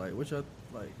trash. Like what y'all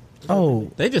like? Oh,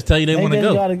 They just tell you they want to just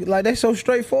go. gotta, like they so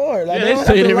straightforward. Like Yeah, they they don't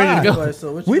say have they to ready to lie. go. Like,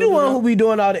 so what you We the gonna one do who be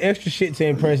doing all the extra shit to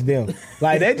impress them.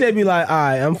 Like they just be like, all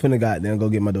right, I'm finna goddamn go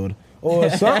get my daughter. Or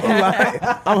something like,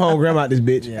 I'm hungry, I'm out this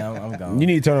bitch. Yeah, I'm gone. You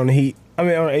need to turn on the heat. I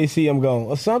mean on the AC, I'm gone.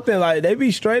 Or something like they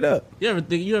be straight up. You ever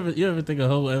think a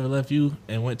hoe ever left you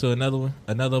and went to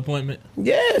another appointment?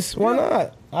 Yes, why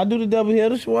not? I do the double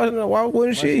hitter. Why wouldn't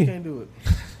Why she she? can't do it?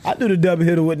 I do the double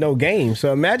hitter with no game.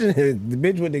 So imagine the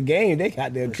bitch with the game. They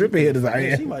got their triple hitters out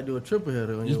Yeah, she here. might do a triple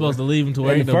header. You supposed to leave them to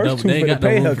where And ain't the no first double. two They ain't finna got no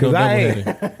pay her, room for no 'cause I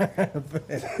double ain't.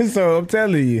 header. So I'm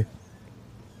telling you.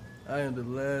 I am the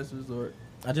last resort.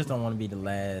 I just don't want to be the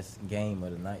last game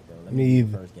of the night though. Let Me be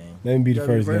either. the first game. Let me be the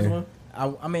Gotta be first game. one.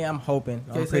 I mean, I'm hoping.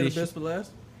 I'm Can't say pretty the sure. best for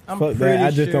last. I'm Fuck pretty that.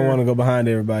 I just don't sure- want to go behind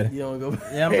everybody. You don't go.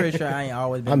 Yeah, I'm pretty sure I ain't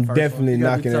always been. I'm the first definitely You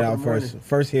gotta be knocking it top out of the morning. first.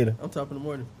 First hitter. I'm top of the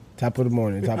morning. Top of the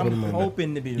morning. Top One. of the I'm morning.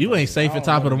 hoping to be. The You first ain't safe hitter. at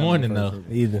I top don't of the wanna be morning first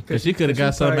though, hitter. Either. because she could have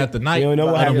got something at the You night. don't know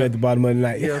what But- happened at the bottom of the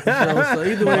night. Yeah, for sure. So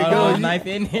either way it Bottom of goes, the knife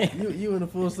in there. you in the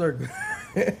full circle.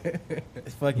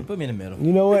 It's fucking put me in the middle.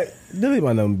 You know what? Delete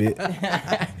my number,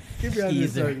 bitch. Keep you out of the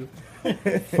Skeezer.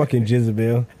 circle. Fucking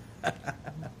Jezebel.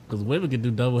 Because women can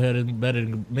do double headers better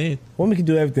than men, Women can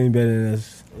do everything better than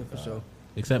us Yeah, for sure.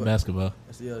 except basketball.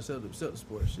 Yeah, except the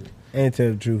sports shit. and tell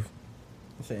the truth.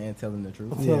 Saying telling the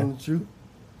truth. I'm Yeah. telling the truth.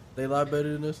 They lie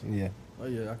better than us. Yeah. Oh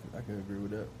yeah, I can agree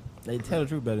with that. They tell the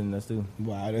truth better than us too.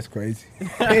 Wow, that's crazy.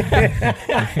 How they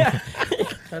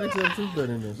tell the truth better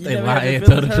than us? You They never lie had your and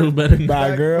tell the feelings truth hurt? better than By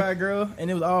a girl. By a girl, and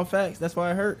it was all facts. That's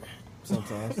why it hurt.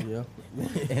 Sometimes, yeah.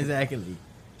 Exactly.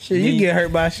 Shit, you get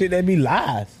hurt by shit that be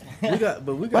lies. We got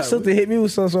My we sister hit me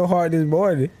with so hard this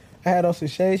morning. I had on some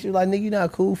shades. She was like, "Nigga, you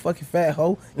not cool, fucking fat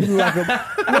hoe. You look like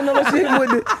a no. She hit me with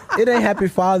the, it ain't Happy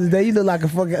Father's Day. You look like a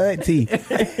fucking auntie."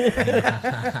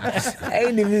 I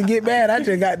ain't even get mad. I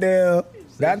just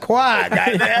got quiet.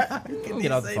 Goddamn.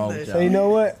 Get off the phone with So you y'all. know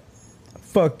what?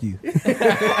 Fuck you.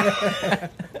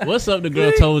 What's up? The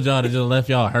girl told y'all to just left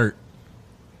y'all hurt,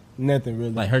 Nothing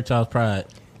really. like hurt y'all's pride.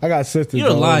 I got sisters. You're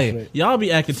though, lying. honestly. Y'all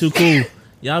be acting too cool.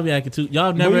 Y'all be acting too.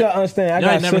 Y'all But never. you gotta understand. I y'all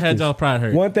got ain't never sisters. had y'all pride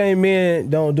hurt. One thing men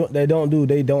don't do,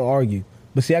 they don't argue.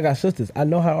 But see, I got sisters. I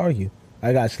know how to argue.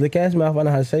 I got slick ass mouth. I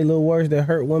know how to say little words that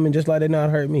hurt women just like they know how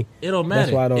to hurt me. It don't That's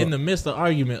matter. why I don't- In the midst of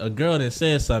argument, a girl that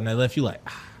said something that left you like,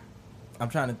 I'm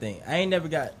trying to think. I ain't never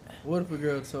got. What if a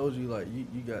girl told you like you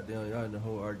got down, y'all in the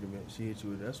whole argument, she hit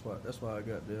you with that's why I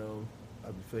got down. I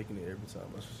be faking it every time.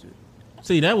 That's shit.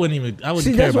 see, that wouldn't even. I wouldn't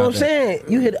See, care that's what about I'm that. saying.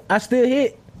 You hit. I still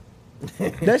hit.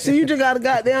 That's you just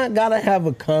gotta have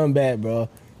a comeback, bro.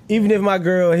 Even if my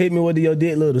girl hit me with your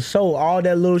dick little, so all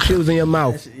that little shit was in your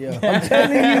mouth. Yeah. I'm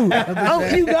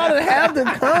telling you, you gotta have the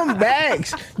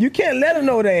comebacks. You can't let them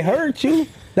know they hurt you.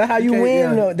 That's how you can't- win.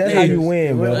 yeah. No, that's Yeah. how you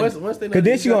win, Once- bro. once they know Cause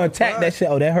then you she got gonna the attack pride. that shit.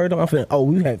 Oh, that hurt. I'm feeling. Oh,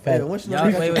 we had fat. Yeah, once you know Y'all,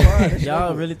 you got wait, your wait, pride, that shit y'all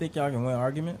over. really think y'all can win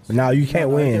arguments? No, you can't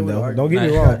No, I win can't win though. an Don't get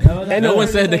me argument. wrong. No, no one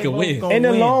said they could win. In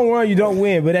the long run, you don't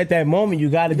win, but at that moment, you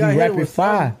gotta be gotta hit it rapid with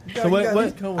fire. something. You So gotta what? at What?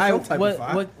 least come with I- some type of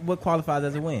fire. what qualifies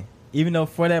as a win? Even though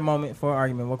for that moment, for an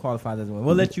argument, what qualifies as a win?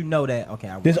 We'll let you know that. Okay,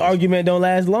 I won. This argument don't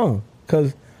last long.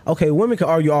 Cause okay, women can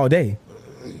argue all day.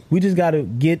 We just gotta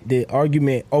get the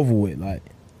argument over with. Like,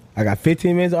 I got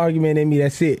 15 minutes of argument in me.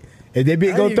 That's it. If that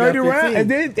bitch I go ain't got 30 rounds,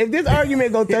 15. if this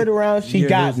argument go 30 rounds, she You're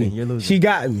got losing, me. you're losing. She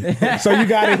got me. So you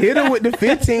gotta hit her with the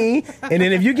 15, and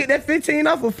then if you get that 15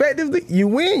 off effectively, you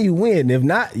win. You win. If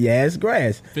not, yeah, it's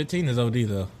grass. 15 is OD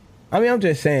though. I mean, I'm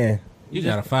just saying. You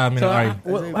got a 5 minute So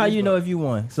argument. how you know if you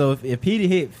won? So if Peter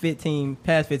hit 15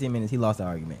 past 15 minutes, he lost the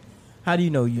argument. How do you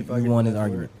know you If I get won the his last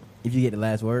argument? If you get the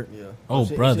last word? Yeah. Oh,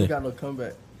 She brother. got no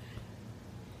comeback.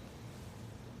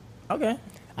 Okay.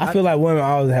 I feel like women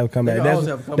always have a comeback. They That's, always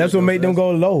have a comeback, that's what though. make them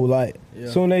go low. Like Yeah.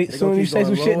 soon They soon gonna you keep say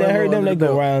some going shit lower that and hurt lower them, they under the go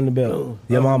belt. round the belt. Boom.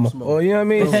 Your Boom. mama, Smoke. or you know what I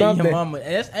mean? Hey, your Something. mama.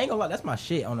 That's, I ain't gonna lie. That's my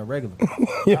shit on the regular.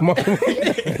 Your mama.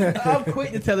 I'm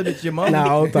quick to tell her that your mama. Nah, I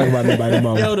don't talk about nobody's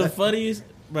mama. Yo, the funniest,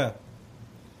 bro.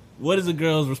 What is a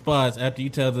girl's response after you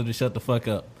tell them to shut the fuck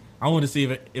up? I want to see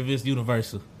if it's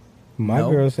universal. My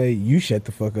No. girl say you shut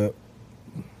the fuck up.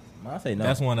 I say no.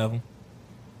 That's one of them.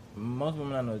 Most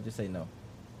women I know just say no.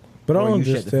 But I Or don't you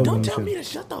just shut the tell fuck them up. Don't tell shit. me to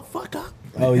shut the fuck up.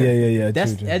 Oh yeah.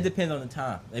 That's true. that depends on the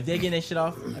time. If they getting that shit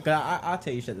off, cause I'll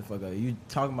tell you shut the fuck up. You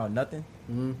talking about nothing?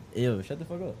 Mhm. Ew, shut the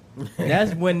fuck up.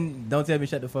 That's when don't tell me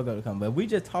shut the fuck up to come. But if we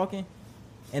just talking,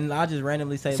 and I just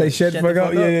randomly say Say like, shut the fuck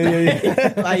up.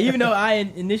 Yeah. like even though I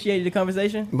initiated the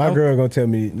conversation, My I'm- girl gonna tell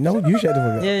me no. You shut the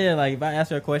fuck up. Yeah. Like if I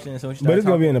ask her a question and so she But it's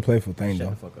gonna be talking, in a playful thing shut though.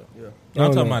 the fuck up. Yeah. I'm Oh,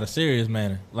 talking no. about a serious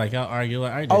manner. Like y'all argue,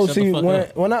 like, all right, just Oh, shut see, the fuck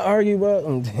up. when I argue, bro,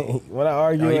 when I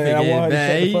argue Oh, you and I think want her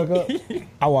it's to shut the fuck up,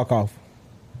 I walk off.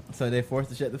 So they forced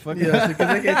to shut the fuck Yeah, up. because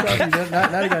they can't talk to you.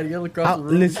 Now they got to yell across the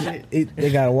room. Listen, they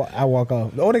gotta. I walk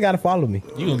off. Or they gotta follow me.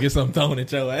 You gonna get something thrown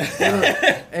at your ass.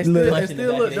 And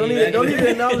still look, don't even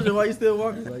acknowledge it while you still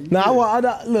walking. Like, you No,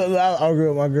 good. I agree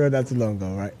with my girl not too long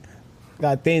ago, right?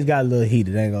 Things got a little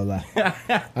heated, I ain't gonna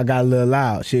lie. I got a little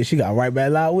loud. Shit, she got right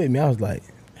back loud with me. I was like,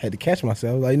 had to catch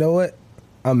myself. Like, you know what?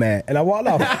 I'm mad. And I walked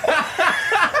off.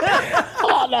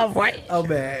 Right. Oh,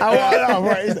 man. I walked off,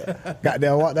 right? Got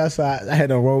there, I walked outside. I had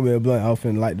to roll me a blunt. I was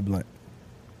finna light the blunt.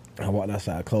 I walked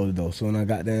outside, closed the door. So when I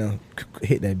got down,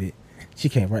 hit that bit. She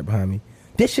came right behind me.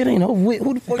 This shit ain't over with.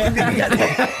 Who the fuck you think you got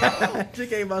there? She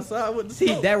came outside with the See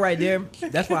smoke. that right there?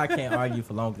 That's why I can't argue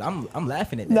for long. 'Cause I'm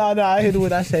laughing at that. No, I hit it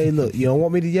with. I say, look, you don't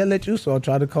want me to yell at you, so I'm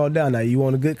trying to calm down. Now, you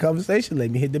want a good conversation?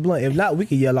 Let me hit the blunt. If not, we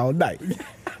can yell all night.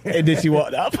 And then she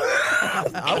walked up.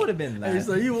 I would have been Hey, laughing.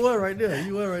 so you won right there.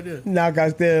 You won right there. Now I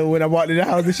still, when I walked in the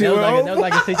house, the shit That was, went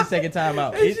like that over. was like a 60-second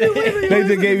timeout. They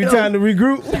just gave me time to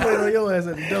regroup. She waited on your ass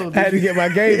at the door. I had to get my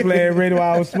game plan ready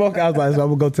while I was smoking. I was like, so I'm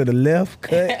gonna go to the left,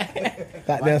 cut.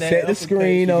 Got there, set the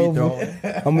screen over.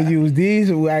 I'm gonna use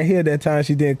these right here. That time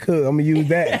she didn't cook. I'm gonna use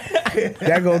that.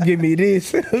 That gonna give me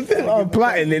this. I'm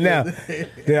plotting it now.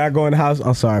 Then I go in the house.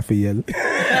 I'm sorry for yelling.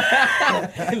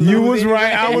 You was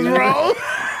right. I was wrong.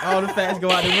 All the facts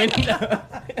go out the window.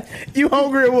 You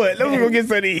hungry or what? Let me go get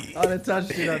something to eat. All that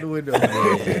touch shit out the window.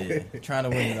 Yeah. Trying to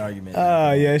win an argument.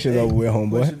 Yeah, that shit's over with,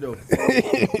 What you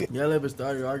homeboy. do? Y'all ever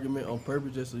start your argument on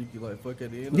purpose just so you can like fuck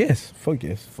at the end? Yes, fuck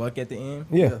yes. Fuck at the end?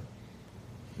 Yeah.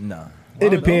 Nah. It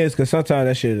depends, because sometimes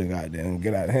that shit goddamn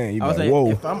get out of hand. You I be was like,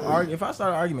 like, whoa. if I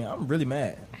start an argument, I'm really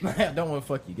mad. I don't want to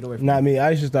fuck you. Get away from Not me. me. I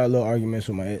used to start little arguments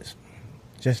with my ex.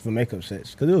 Just for makeup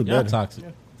sex. Because it was Y'all better. toxic.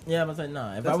 Yeah, but I was like, nah.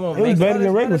 If That's- I want It was make better than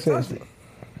How regular does sex. toxic?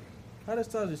 How does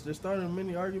toxic? They're starting a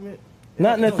mini argument.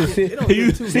 Not It don't nothing. get- See, it don't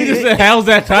get too See, heated. just said, how's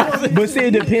that toxic? but see,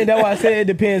 it depends. That's why I said it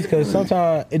depends, because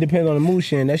sometimes it depends on the mood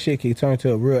shit, and that shit can turn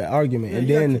to a real argument.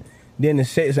 Yeah, and you then the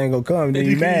sex ain't gonna come, and then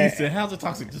you You mad. said, how's it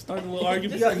toxic? Just start a little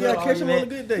argument. You gotta catch them on a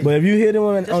good day. But if you hit them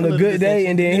on Just a a little good day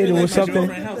and then hit them with something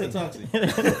How's it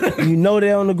toxic? you know they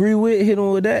don't agree with, hit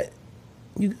them with that,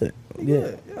 you good. You Yeah.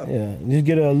 good, yeah. Yeah. Just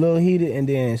get her a little heated and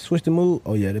then switch the mood.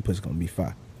 Oh, yeah, that pussy's gonna be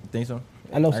fire. Think so?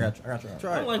 I know I so. got you.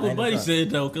 Try I it. like I what ain't Buddy gonna said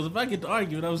though, because if I get to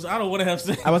arguing, I don't want to have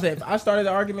sex. I was saying, if I started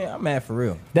the argument, I'm mad for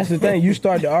real. That's the thing. You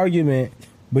start the argument,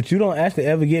 but you don't actually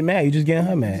ever get mad. You just getting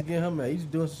her You mad. just get her mad. You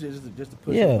just doing some shit just to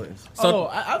push Yeah. her buttons. So-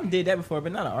 I did that before,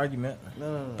 but not an argument.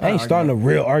 No. I ain't starting a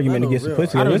real argument I know against the real-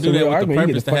 pussy. I don't If it's do a that real with the argument, you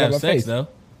purpose get to the fuck out have my sex face. though.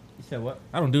 You said what?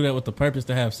 I don't do that with the purpose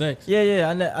to have sex.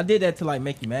 Yeah. I did that to like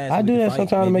make you mad. so I we do could that fight,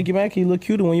 sometimes to maybe. make you mad. 'Cause you look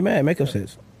cuter when you mad. Makeup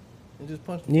sex. And just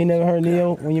punch You ain't never heard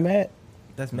Neo when you mad?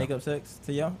 That's makeup sex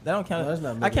to y'all. That don't count. No, that's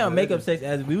not I count makeup makeup sex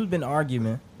as we've been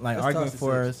arguing, like That's arguing toxic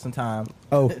for sex. some time.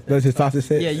 Oh, that's his toxic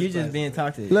sex? Yeah, you just being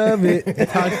toxic. Love it.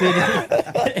 Toxic.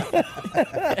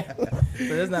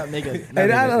 So that's not makeup. not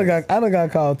Hey, I makeup done sex.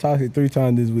 got called toxic 3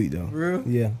 times this week though. Real?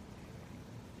 Yeah.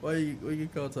 What you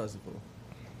get called toxic for?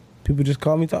 People just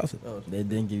call me toxic. Oh, They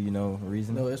didn't give you no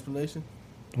reason. no explanation.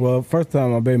 Well, first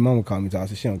time my baby mama called me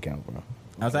toxic. She don't count, bro.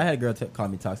 I had a girl call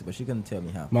me toxic, but she couldn't tell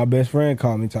me how. My best friend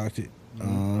called me toxic.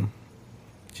 Mm-hmm.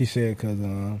 She said because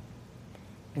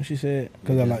what she said?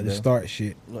 Because I like to Jezebel. start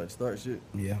shit. Like start shit.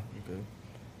 Yeah. Okay.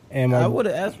 And my I would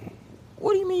have asked,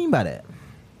 what do you mean by that?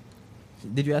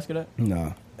 Did you ask her that?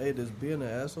 nah. Hey, does being an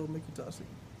asshole make you toxic?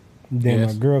 Then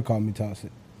Yes. my girl called me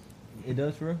toxic. It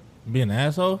does, for real? Being an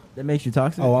asshole? That makes you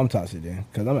toxic? Oh, I'm toxic then,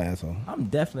 because I'm an asshole. I'm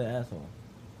definitely an asshole.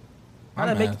 How I'm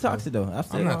that an make you asshole. toxic, though?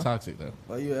 I'm not toxic though.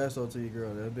 Why you an asshole to your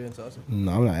girl? That being toxic?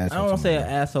 No, I'm not I asshole. don't want to to say my an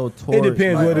girl. asshole towards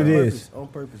depends my what it girl. is. On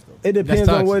purpose though. It depends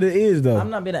That's on what it is, though. I'm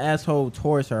not being an asshole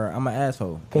towards her. I'm an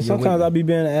asshole. Because You're sometimes with I me. be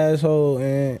being an asshole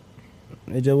and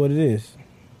it's just what it is.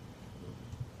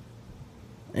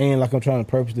 Ain't like I'm trying to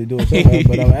purposely do it to her,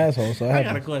 but I'm an asshole, so it I got a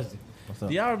happens. question. What's up?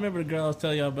 Do y'all remember the girl I was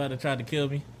telling y'all about that tried to kill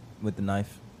me? With the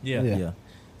knife. Yeah. Yeah. Yeah.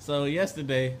 So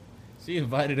yesterday, she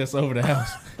invited us over the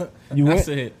house. You I went?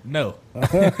 said no. Hey,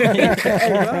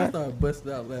 bro, I started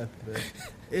busting out laughing, man.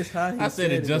 It's how he I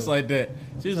said it just though. like that.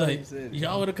 She was That's how like, he said it.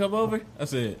 "Y'all want to come over?" I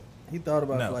said, He thought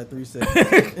about it No. for like 3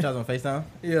 seconds. Y'all on FaceTime?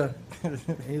 Yeah.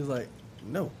 He was like,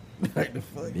 no. Like the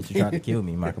fuck? Bitch, you tried to kill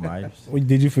me, Michael Myers. Wait,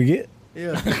 did you forget?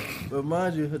 Yeah. But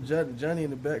mind you, Johnny in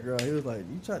the background, he was like,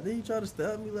 did you try to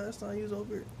stab me last time you was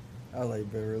over here? I was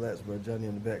like, better relax, bro. Johnny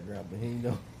in the background, but he ain't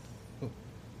know.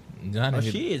 Johnny Oh,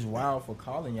 had- she is wild for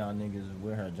calling y'all niggas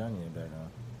with her Johnny in the background.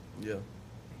 Yeah.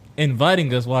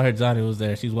 inviting us while her Johnny was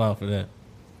there. She's wild for that.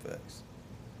 Facts.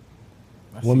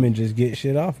 I Women just get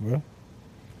shit off, bro.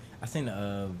 I seen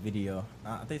a video.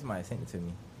 I think somebody sent it to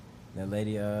me. That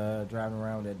lady driving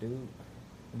around with that dude.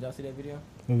 Did y'all see that video?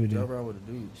 What we Drive do? around with a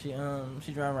dude. She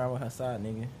driving around with her side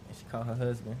nigga, and she called her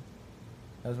husband.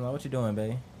 Husband, like, what you doing,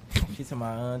 babe? She told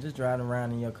my just driving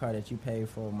around in your car that you paid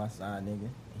for with my side nigga.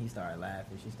 He started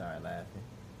laughing. She started laughing.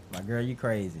 My girl, you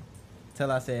crazy.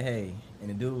 Till I said, hey, and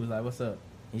the dude was like, what's up?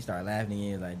 He started laughing again.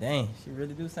 He was like, dang, she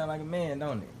really do sound like a man,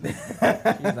 don't it?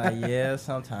 She was like, yeah,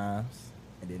 sometimes.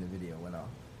 And then the video went off.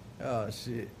 Oh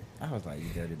shit. I was like, you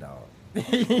dirty dog.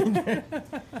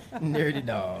 Dirty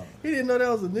dog. He didn't know that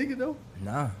was a nigga though.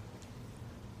 Nah.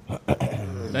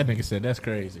 That nigga said that's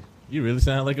crazy. You really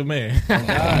sound like a man.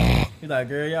 He's like,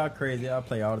 girl, y'all crazy. Y'all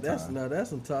play all the That's time. that's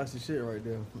some toxic shit right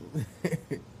there.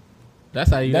 That's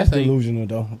how you. That's That's how you. delusional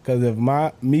though, because if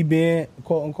me being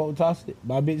quote unquote toxic,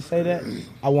 my bitch say that,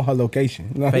 I want her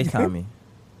location. Like, FaceTime me.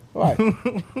 Right.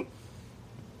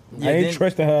 Yeah, I ain't then-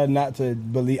 trusting her not to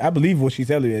believe. I believe what she's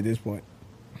telling me at this point.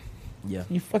 Yeah.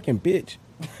 You fucking bitch.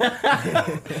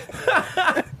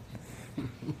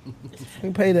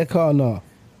 You pay that car now.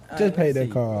 Just pay that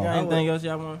car You off. got anything else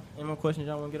y'all want? Any more questions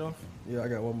y'all want to get off? Yeah, I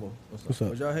got one more. What's up?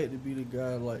 Would y'all hate to be the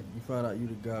guy like you find out you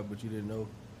the guy but you didn't know?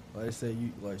 Like say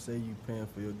you paying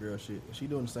for your girl shit. She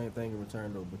doing the same thing in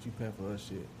return though, but you paying for her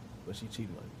shit, but she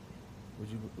cheating on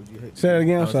you. Would you hate? Say that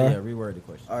again. I'm Oh, so sorry. yeah, reword the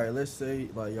question. All right, let's say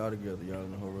like y'all together, y'all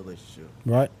in a whole relationship.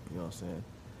 Right. You know what I'm saying?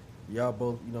 Y'all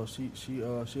both, you know,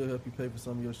 she'll help you pay for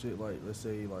some of your shit. Like let's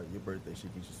say like your birthday, she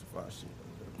gets you some fire shit.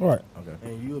 Right. Okay.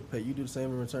 And you would pay. You do the same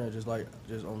in return, just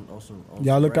on some. On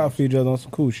Y'all some look out random for each other on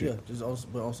some cool shit. shit. Yeah,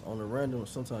 just on the random.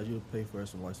 Sometimes you'll pay for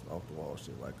some like some off the wall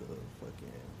shit, like a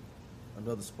fucking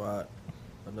another spot,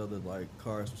 another like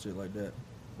car, some shit like that.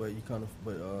 But you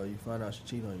you find out she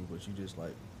cheating on you, but you just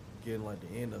like getting like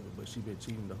the end of it. But she been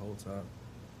cheating the whole time.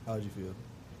 How'd you feel?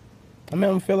 I mean, I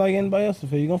don't feel like anybody else will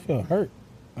feel. You gonna feel hurt.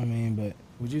 I mean, but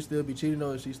Would you still be cheating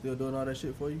though if she's still doing all that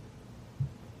shit for you?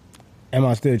 am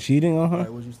I still cheating on her? Like,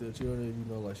 would you still cheat on her if you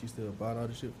know like she's still buying all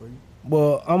this shit for you?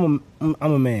 Well, I'm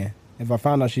a man. If I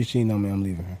find out she's cheating on me, I'm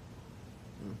leaving her.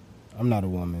 I'm not a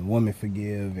woman. Women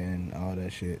forgive and all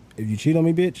that shit. If you cheat on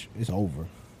me, bitch, it's over.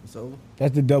 It's over.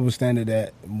 That's the double standard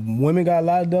that women got a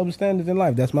lot of double standards in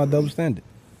life. That's my double standard.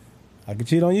 I can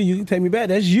cheat on you. You can take me back.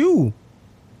 That's you.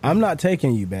 I'm not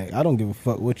taking you back. I don't give a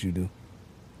fuck what you do.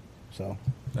 So,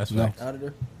 That's No. facts. Out of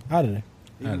there. out of there.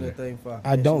 Even Out that thing fire.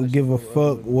 I don't give a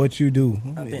fuck what you do.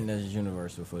 I think that's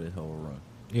universal for this whole room.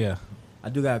 Yeah. I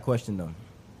do got a question though.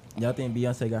 Y'all think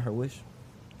Beyonce got her wish?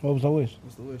 What was I wish?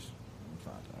 What's the wish?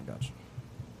 Fine, I got you.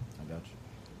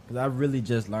 Because I really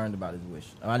just learned about his wish.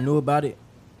 I knew about it,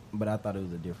 but I thought it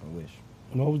was a different wish.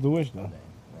 What was the wish Dang,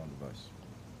 though? wrong device.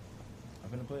 I'm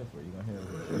gonna play it for you. You're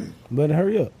gonna hear it. Better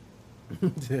hurry up.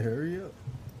 Hurry up.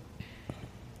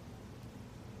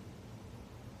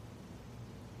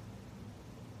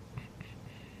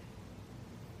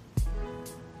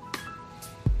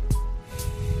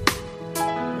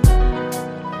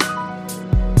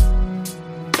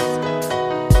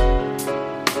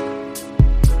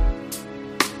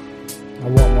 I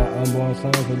want my unborn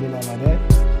son to look like my dad.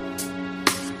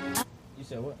 You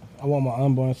said what? I want my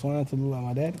unborn son to look like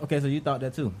my dad. Okay, so you thought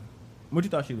that too. What you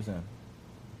thought she was saying?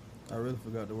 I really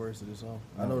forgot the words to this song.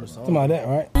 I know the song. To my dad,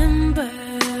 right?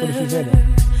 What did she say that?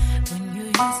 When you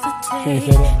used to She didn't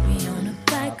take say that. me on a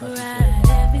bike ride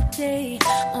every day.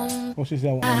 What she said?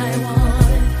 I want my I man to look like my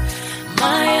dad. want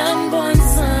my unborn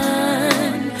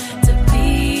son to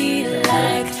be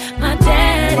like my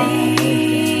daddy.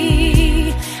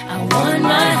 I want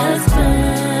my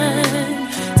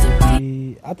husband to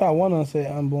be. I thought one of them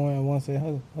said unborn and one said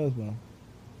husband.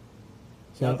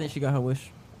 Y'all think she got her wish?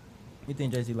 You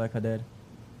think Jay-Z like her dad?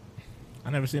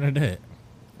 I never seen her dad.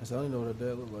 I only know what her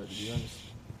dad looked like, to be honest.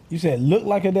 You said look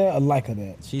like her dad or like her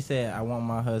dad? She said, I want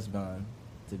my husband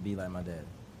to be like my dad.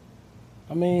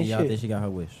 I mean, And y'all shit. think she got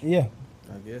her wish? Yeah,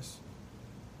 I guess.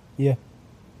 yeah.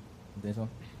 You think so?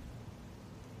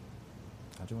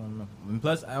 I just want to know. And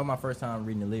plus, I was my first time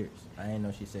reading the lyrics. I didn't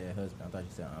know she said husband. I thought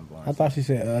she said unborn. I thought she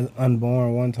said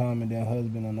unborn one time and then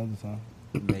husband another time.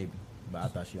 Maybe. But I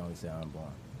thought she only said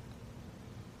unborn.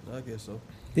 I guess so.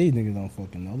 These niggas don't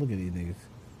fucking know. Look at these niggas.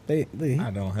 They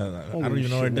I don't have. I don't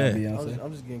even know her dad.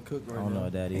 I'm just getting cooked I right don't know now.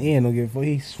 what that is. He ain't no give a fuck.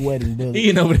 He's sweating bullets. He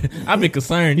ain't over there. I've been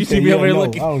concerned. You see said, me "Yeah, over there no,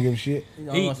 looking. I don't give a shit. You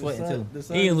know, He- I'm sweating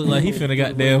too. He ain't look like he finna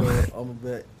goddamn- On my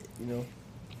back, you know.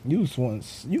 You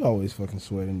once. You always fucking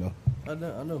sweating though. I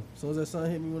know. As soon as that sun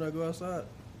hit me when I go outside.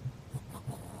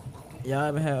 Y'all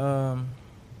ever had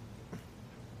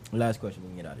last question, we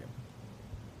can get out of here.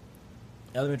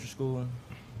 Elementary school.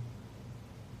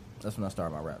 That's when I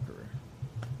started my rap career.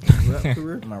 Rap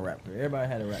career? My rap career. Everybody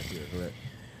had a rap career, correct?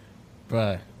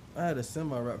 Bruh. I had a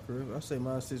semi-rap career. I say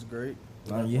mine 6th grade.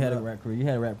 You had a rap career. You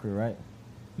had a rap career, right?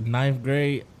 ninth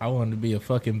grade, I wanted to be a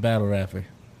fucking battle rapper.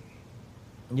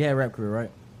 You had a rap career,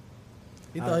 right?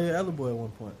 He thought he was Allen Boy at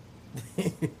one point.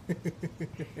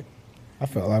 I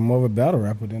felt like more of a battle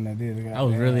rapper than I did. I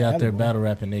was really out there battle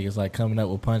rapping niggas, like coming up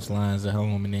with punchlines at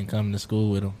home and then coming to school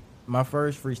with them. My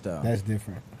first freestyle That's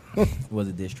different. was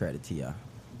a diss track to T.I.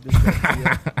 This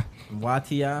guy, Why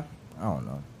T.I.? I don't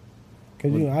know.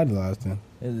 Cause you idolized him.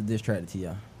 It was a diss track to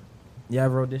T.I. You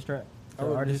ever wrote diss track? I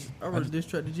wrote a diss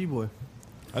track to G-Boy.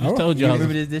 I just told You you I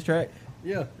remember was this diss track?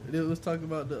 Yeah, it was talking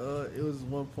about the. It was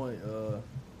one point a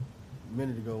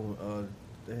minute ago.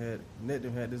 They had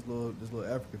them had this little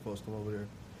African folks come over there.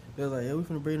 They was like, yeah, we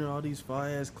finna bring in all these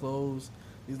fire ass clothes,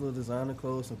 these little designer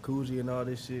clothes, some Coogee and all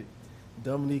this shit.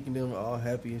 Dominique and them are all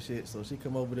happy and shit. So she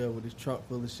come over there with this trunk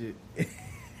full of shit.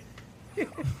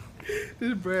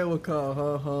 This brand was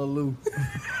called Han Lou.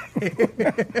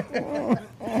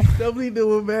 Dominique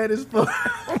was mad as fuck.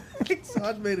 So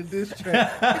I made a diss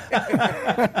track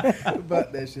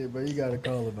about that shit, bro. You gotta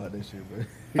call about that shit, bro.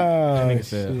 Oh, nigga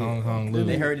said shit. Hong Hong They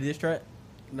Lou. heard the diss track?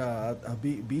 Nah,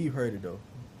 B heard it though.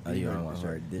 Oh, B you heard don't want this to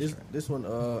hear track. the diss track. This one,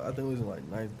 I think it was in like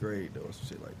 9th grade though, some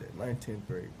shit like that. 9th, 10th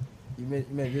grade. You made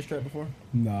a diss track before?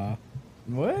 Nah.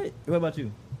 What? What about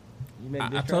you? You made a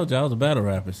diss I track? told you I was a battle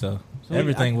rapper, so So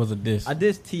everything was a diss. I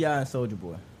dissed T.I. and Soulja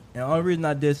Boy. And the only reason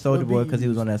I dissed Soulja What Boy beat because he you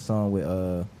was used? on that song with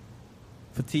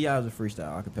for T.I. was a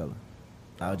freestyle acapella.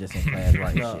 I was just in class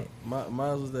writing Nah, shit.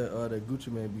 mine was that Gucci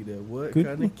Man be there. What Good-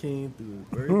 kind of king through his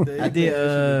birthday? I did,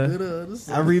 bash,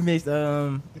 I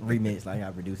remixed like I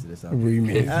produced it or something.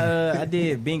 Remix. I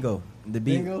did Bingo. The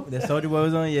beat Bingo? that Soulja Boy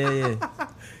was on, yeah.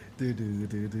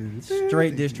 do.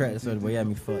 Straight diss track to Soulja Boy. He had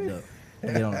me fucked up. I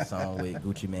get on the song with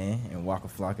Gucci Man and Waka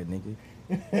Flocka, nigga.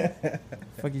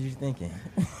 Fuck is you thinking?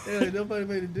 Yeah, nobody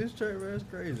made a diss track, man. That's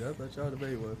crazy. I thought y'all would have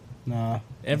made one. Nah.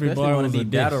 Every Especially bar wanna was be a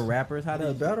diss. battle rappers. How Nah,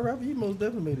 did battle rapper, you most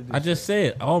definitely made a diss I just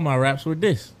said all my raps were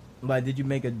diss. like? Did you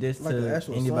make a diss like an to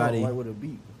actual anybody? song, like with a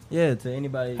beat. Yeah, to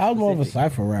anybody. I was more of a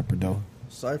specific? cypher rapper though.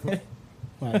 Cypher.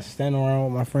 Like standing around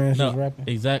with my friends just No, rapping.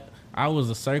 exact. I was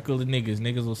a circle of niggas.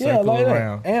 Niggas will Yeah, circle like that.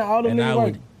 around. And all the And I niggas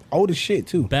like would- old as shit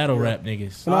too. Battle Yeah. rap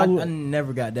niggas. So I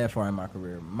never got that far in my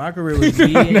career. My career was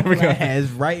me in class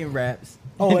writing raps.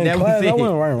 Oh, in that class, was I it.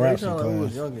 wasn't writing They raps in sound like we was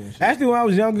class. younger and shit. Actually, when I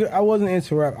was younger, I wasn't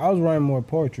into rap. I was writing more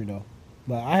poetry though.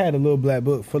 But I had a little black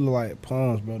book full of like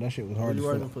poems, bro. That shit was Were hard you to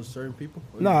writing fill. for certain people?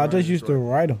 Or No, you I writing just used to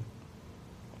write them.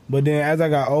 But then as I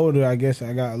got older, I guess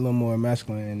I got a little more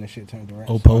masculine and the shit turned to rap.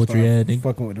 Oh, So I poetry started adding.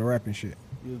 fucking with the rapping shit.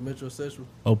 You was metrosexual,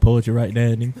 Oh, poetry right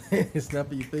there, nigga.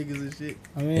 snapping your fingers and shit.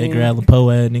 I mean, Edgar Allan Poe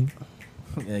adding.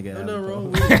 Yeah, get No, out nothing of the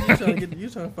wrong phone. with it. You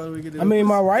trying to find a way to get that. I mean,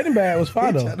 my writing bag was fire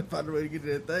You though. trying to find a way to get to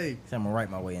that thing. So I'm gonna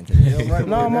write my way into this. Yeah, right,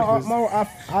 No, right,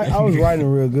 I was writing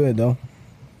real good though.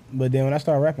 But then when I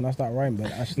started rapping, I started writing,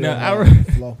 but I still No, had I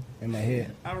the flow in my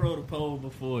head. I wrote a poem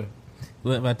before.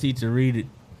 Let my teacher read it.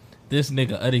 This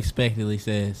nigga unexpectedly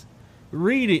says,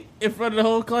 "Read it in front of the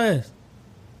whole class."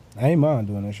 I ain't mind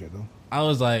doing that shit though. I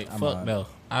was like, I'm "Fuck on. no,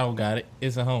 I don't got it.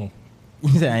 It's at home." You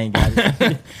said I ain't got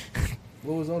it.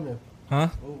 What was on there? Huh?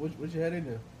 What you had in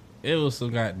there? It was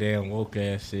some goddamn woke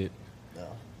ass shit No.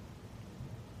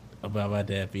 about my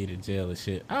dad being in jail and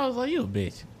shit. I was like, "You a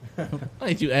bitch." Why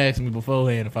didn't you ask me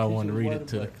beforehand if I wanted to was read white it or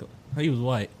to the black? He was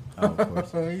white. Oh,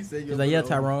 of course. He said He's like, yeah,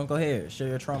 Tyrone, go ahead, share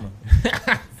your trauma.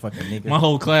 Fucking nigga. My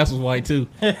whole class was white too.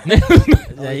 Yeah,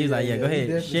 he was like, yeah, go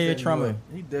ahead, share your trauma.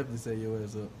 He definitely set your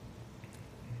ass up.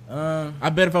 I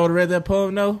bet if I would have read that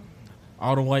poem, though,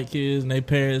 all the white kids and their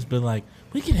parents been like,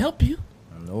 "We can help you."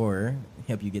 Or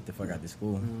help you get the fuck out of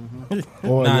school.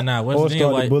 Or Nah, West or Virginia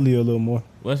start white- to bully you a little more.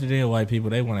 West Virginia white people,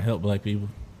 they want to help black people.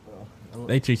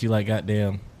 They treat you like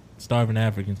goddamn starving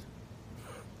Africans.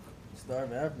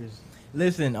 Starving Africans.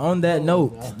 Listen, on that Oh,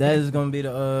 note, no. that is gonna be the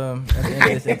at the end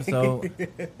of this episode.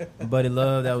 Buddy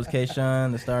Love, that was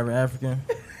K-Shine, the starving African.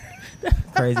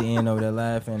 Crazy end over there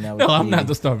laughing. That was No, I'm Keely. not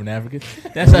the starving African.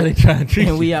 That's how they try to treat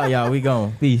And you. we out, y'all. We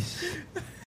gone. Peace.